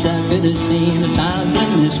I wish I could have seen the times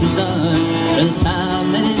when this was done. The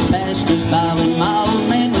time that has passed us by when my old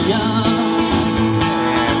man was young.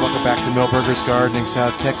 Back to Milberger's Gardening,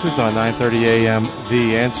 South Texas on 9:30 a.m.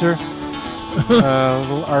 The Answer. A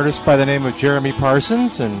little artist by the name of Jeremy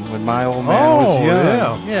Parsons, and when my old man was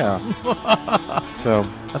young. Yeah. So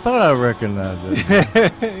I thought I recognized it.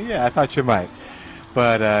 Yeah, I thought you might.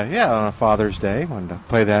 But on a Father's Day, wanted to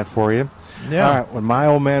play that for you. Yeah. All right. When my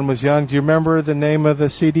old man was young, do you remember the name of the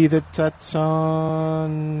CD that's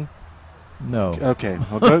on? No. Okay.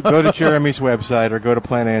 Well, go to Jeremy's website or go to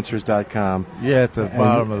plantanswers.com. Yeah, at the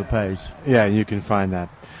bottom of the page. Yeah, you can find that.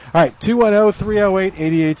 All right,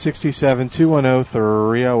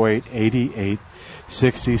 210-308-8867,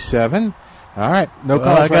 210-308-8867. All right, no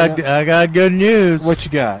calls. I got good news. What you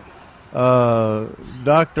got?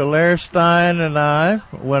 Dr. Larry Stein and I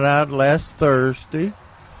went out last Thursday.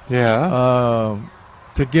 Yeah.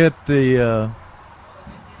 To get the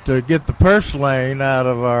purslane out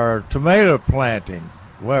of our tomato planting,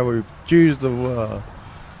 where we choose the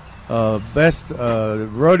best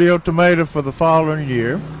rodeo tomato for the following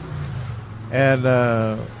year, and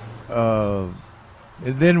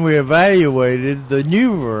then we evaluated the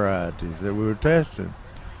new varieties that we were testing,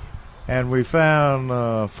 and we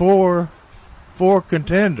found four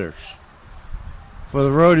contenders for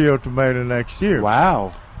the rodeo tomato next year.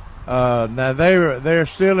 Wow! Now they're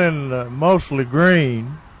still in mostly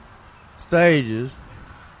green stages,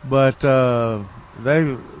 but some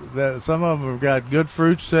of them have got good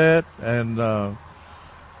fruit set and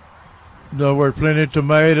plenty of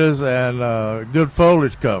tomatoes and good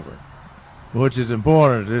foliage cover, which is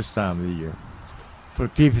important at this time of the year for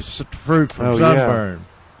keeping fruit from sunburn.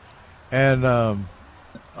 Yeah. And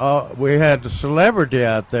we had the celebrity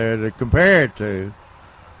out there to compare it to,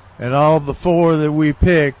 and all the four that we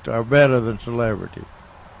picked are better than celebrity.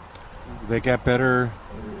 They got better.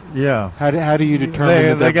 Yeah. How do you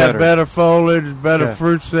determine they got better foliage, better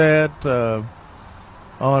fruit set, on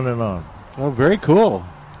and on. Oh, very cool.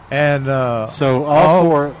 And so all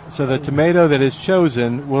four. So the tomato that is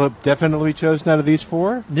chosen, will it definitely be chosen out of these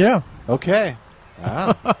four? Yeah. Okay.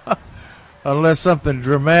 Wow. Unless something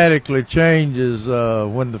dramatically changes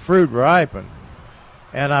when the fruit ripens.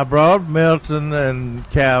 And I brought Milton and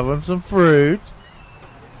Calvin some fruit.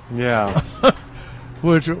 Yeah.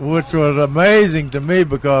 Which was amazing to me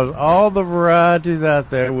because all the varieties out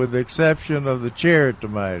there, with the exception of the cherry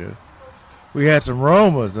tomato, we had some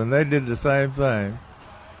Romas, and they did the same thing.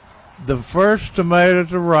 The first tomato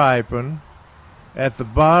to ripen at the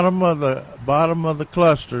bottom of the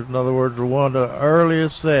cluster, in other words, the one the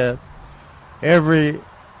earliest set, every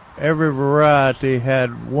variety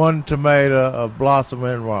had one tomato of blossom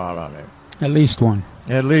end rot on it. At least one.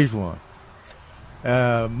 At least one.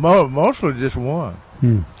 Mostly just one.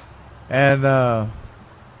 And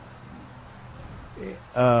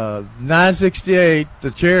 968,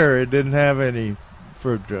 the cherry, didn't have any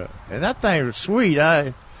fruit to it. And that thing was sweet.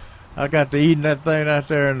 I got to eating that thing out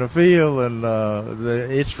there in the field, and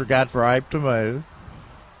it's got ripe tomatoes.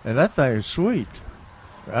 And that thing is sweet.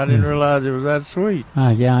 I didn't realize it was that sweet.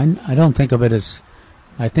 Yeah, I don't think of it as...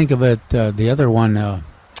 I think of it, the other one,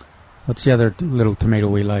 what's the other little tomato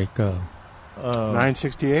we like?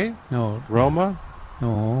 968? No. Roma?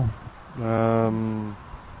 No.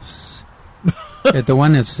 The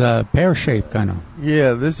one that's pear-shaped, kind of.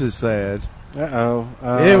 Yeah, this is sad. Uh-oh.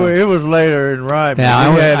 It was later in ripe. Yeah,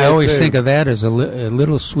 I always think of that as a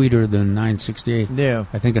little sweeter than 968. Yeah.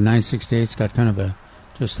 I think a 968's got kind of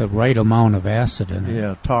just the right amount of acid in it.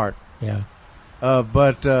 Yeah, tart. Yeah.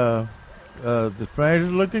 But the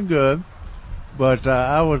tomatoes looking good. But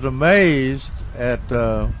I was amazed at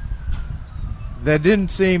there didn't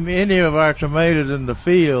seem any of our tomatoes in the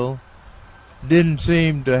field didn't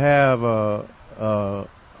seem to have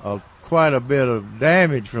quite a bit of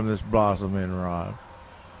damage from this blossom end rot.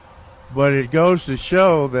 But it goes to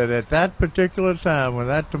show that at that particular time when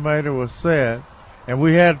that tomato was set, and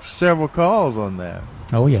we had several calls on that.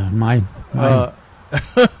 Oh yeah, mine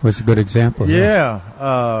was a good example.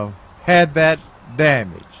 Yeah, had that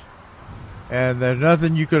damage, and there's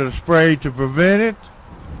nothing you could have sprayed to prevent it.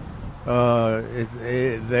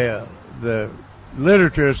 The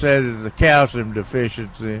literature says it's a calcium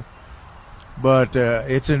deficiency, but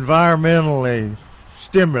it's environmentally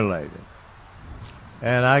stimulated.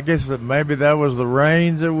 And I guess that maybe that was the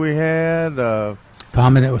rains that we had.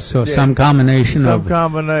 Some combination of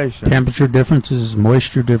temperature differences,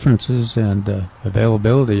 moisture differences, and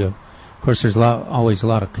availability of course, there's always a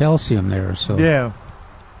lot of calcium there. So yeah,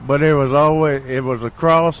 but it was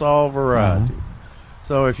across all variety.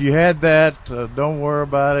 So if you had that, don't worry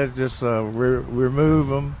about it. Just remove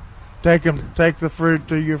them. Take the fruit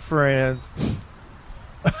to your friends.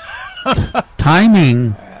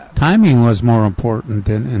 Timing was more important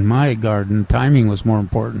in my garden. Timing was more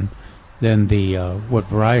important than the what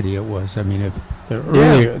variety it was. I mean, if the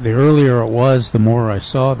earlier it was, the more I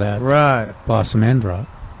saw that blossom end rot.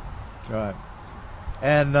 Right,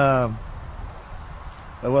 and well,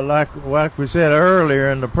 like we said earlier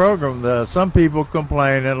in the program, some people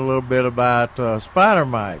complaining a little bit about spider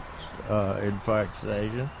mites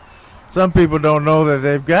infestation. Some people don't know that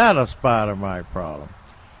they've got a spider mite problem.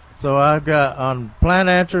 So I've got on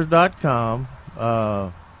plantanswers.com,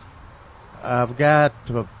 I've got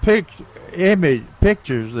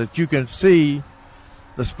pictures that you can see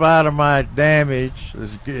the spider mite damage.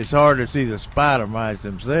 It's hard to see the spider mites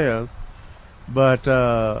themselves, but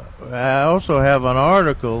I also have an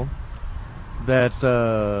article that's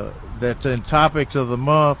in Topics of the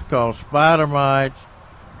Month called "Spider Mites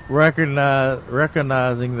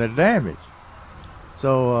Recognizing the Damage."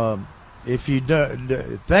 So if you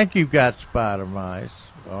think you've got spider mites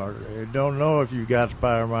or don't know if you've got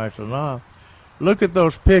spider mites or not, look at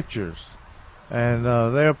those pictures, and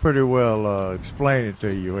they'll pretty well explain it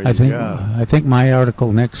to you. I think my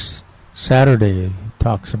article next Saturday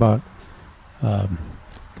talks about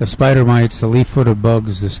the spider mites, the leaf-footed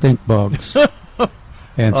bugs, the stink bugs,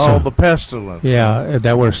 and the pestilence. Yeah,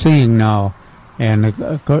 that we're seeing now. And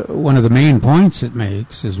one of the main points it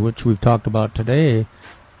makes, is which we've talked about today,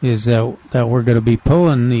 is that we're going to be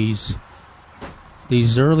pulling these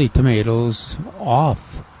early tomatoes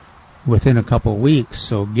off within a couple of weeks.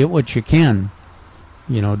 So get what you can.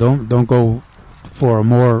 Don't go for a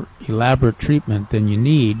more elaborate treatment than you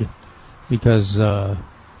need, because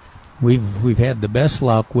we've had the best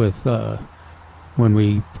luck with when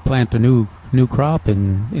we plant a new crop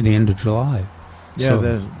in the end of July. Yeah, so,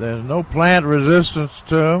 there's no plant resistance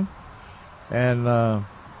to them, and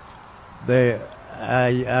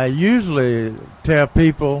I usually tell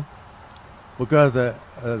people, because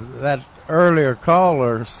that earlier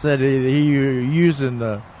caller said he using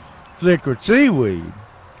the liquid seaweed,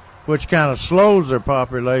 which kind of slows their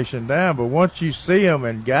population down. But once you see them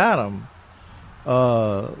and got them,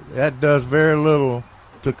 that does very little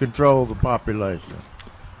to control the population.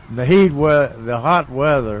 And the hot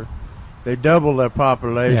weather, they double their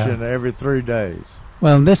population every 3 days.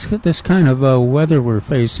 Well, this kind of weather we're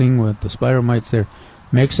facing with the spider mites there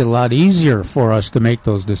makes it a lot easier for us to make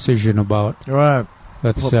those decisions about. Right.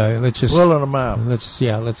 Let's just pulling them out.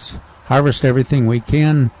 Let's harvest everything we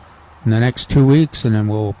can in the next 2 weeks, and then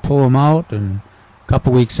we'll pull them out, and a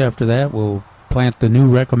couple weeks after that we'll plant the new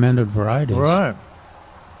recommended varieties. Right.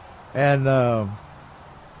 And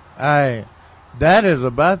that is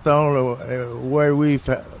about the only way we've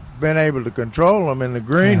been able to control them in the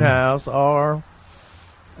greenhouse or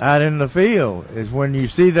out in the field, is when you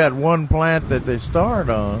see that one plant that they start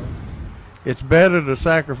on, it's better to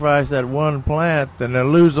sacrifice that one plant than to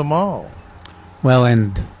lose them all. Well,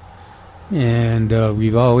 and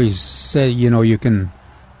we've always said, you can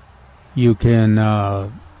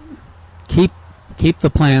keep the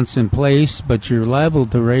plants in place, but you're liable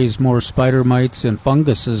to raise more spider mites and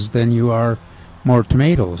funguses than you are more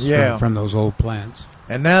tomatoes from those old plants.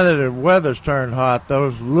 And now that the weather's turned hot,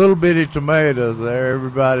 those little bitty tomatoes there,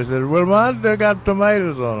 everybody says, well, mine they got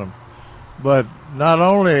tomatoes on them. But not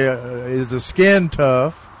only is the skin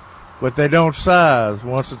tough, but they don't size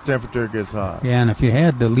once the temperature gets hot. Yeah, and if you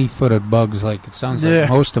had the leaf-footed bugs like it sounds like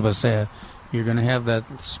most of us have, you're going to have that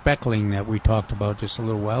speckling that we talked about just a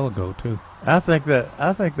little while ago, too. I think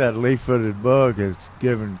that leaf-footed bug has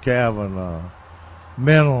given Calvin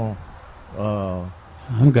mental.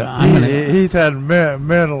 He's had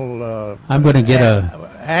mental. I'm going to get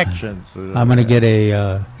actions. I'm going to get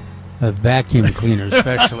a vacuum cleaner,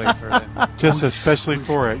 especially for them. Just especially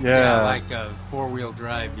for it, yeah, like a 4-wheel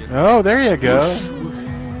drive. Oh, there you go.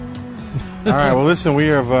 All right, well, listen, we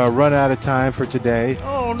have run out of time for today.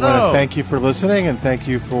 Oh, no. I want to thank you for listening, and thank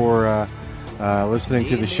you for listening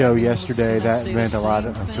to the show yesterday. That meant a lot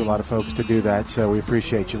to a lot of folks to do that, so we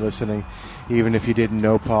appreciate you listening, even if you didn't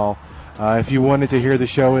know Paul. If you wanted to hear the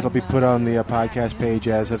show, it'll be put on the podcast page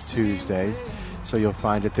as of Tuesday, so you'll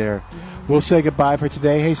find it there. We'll say goodbye for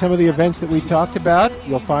today. Hey, some of the events that we talked about,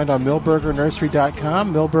 you'll find on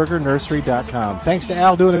millburgernursery.com, millburgernursery.com. Thanks to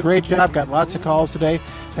Al doing a great job. Got lots of calls today.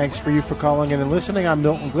 Thanks for you for calling in and listening. I'm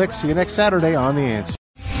Milton Glick. See you next Saturday on The Answer.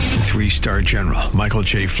 3-star General Michael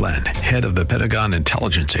J. Flynn, head of the Pentagon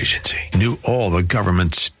Intelligence Agency, knew all the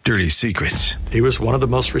government's dirty secrets. He was one of the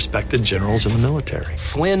most respected generals in the military.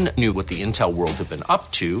 Flynn knew what the intel world had been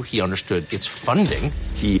up to. He understood its funding.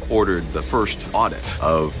 He ordered the first audit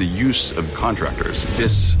of the use of contractors.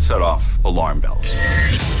 This set off alarm bells.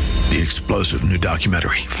 The explosive new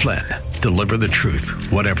documentary, Flynn, Deliver the Truth,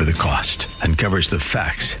 Whatever the Cost, uncovers the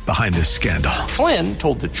facts behind this scandal. Flynn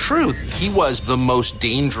told the truth. He was the most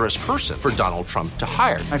dangerous person for Donald Trump to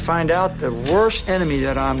hire. I find out the worst enemy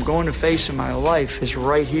that I'm going to face in my life is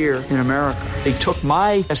right here in America. They took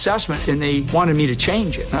my assessment and they wanted me to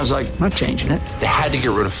change it. And I was like, I'm not changing it. They had to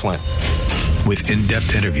get rid of Flynn. With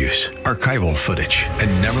in-depth interviews, archival footage,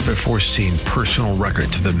 and never-before-seen personal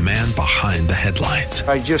records of the man behind the headlines.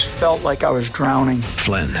 I just felt like I was drowning.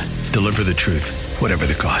 Flynn, Deliver the Truth, Whatever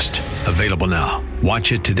the Cost. Available now.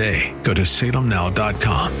 Watch it today. Go to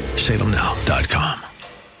salemnow.com. salemnow.com.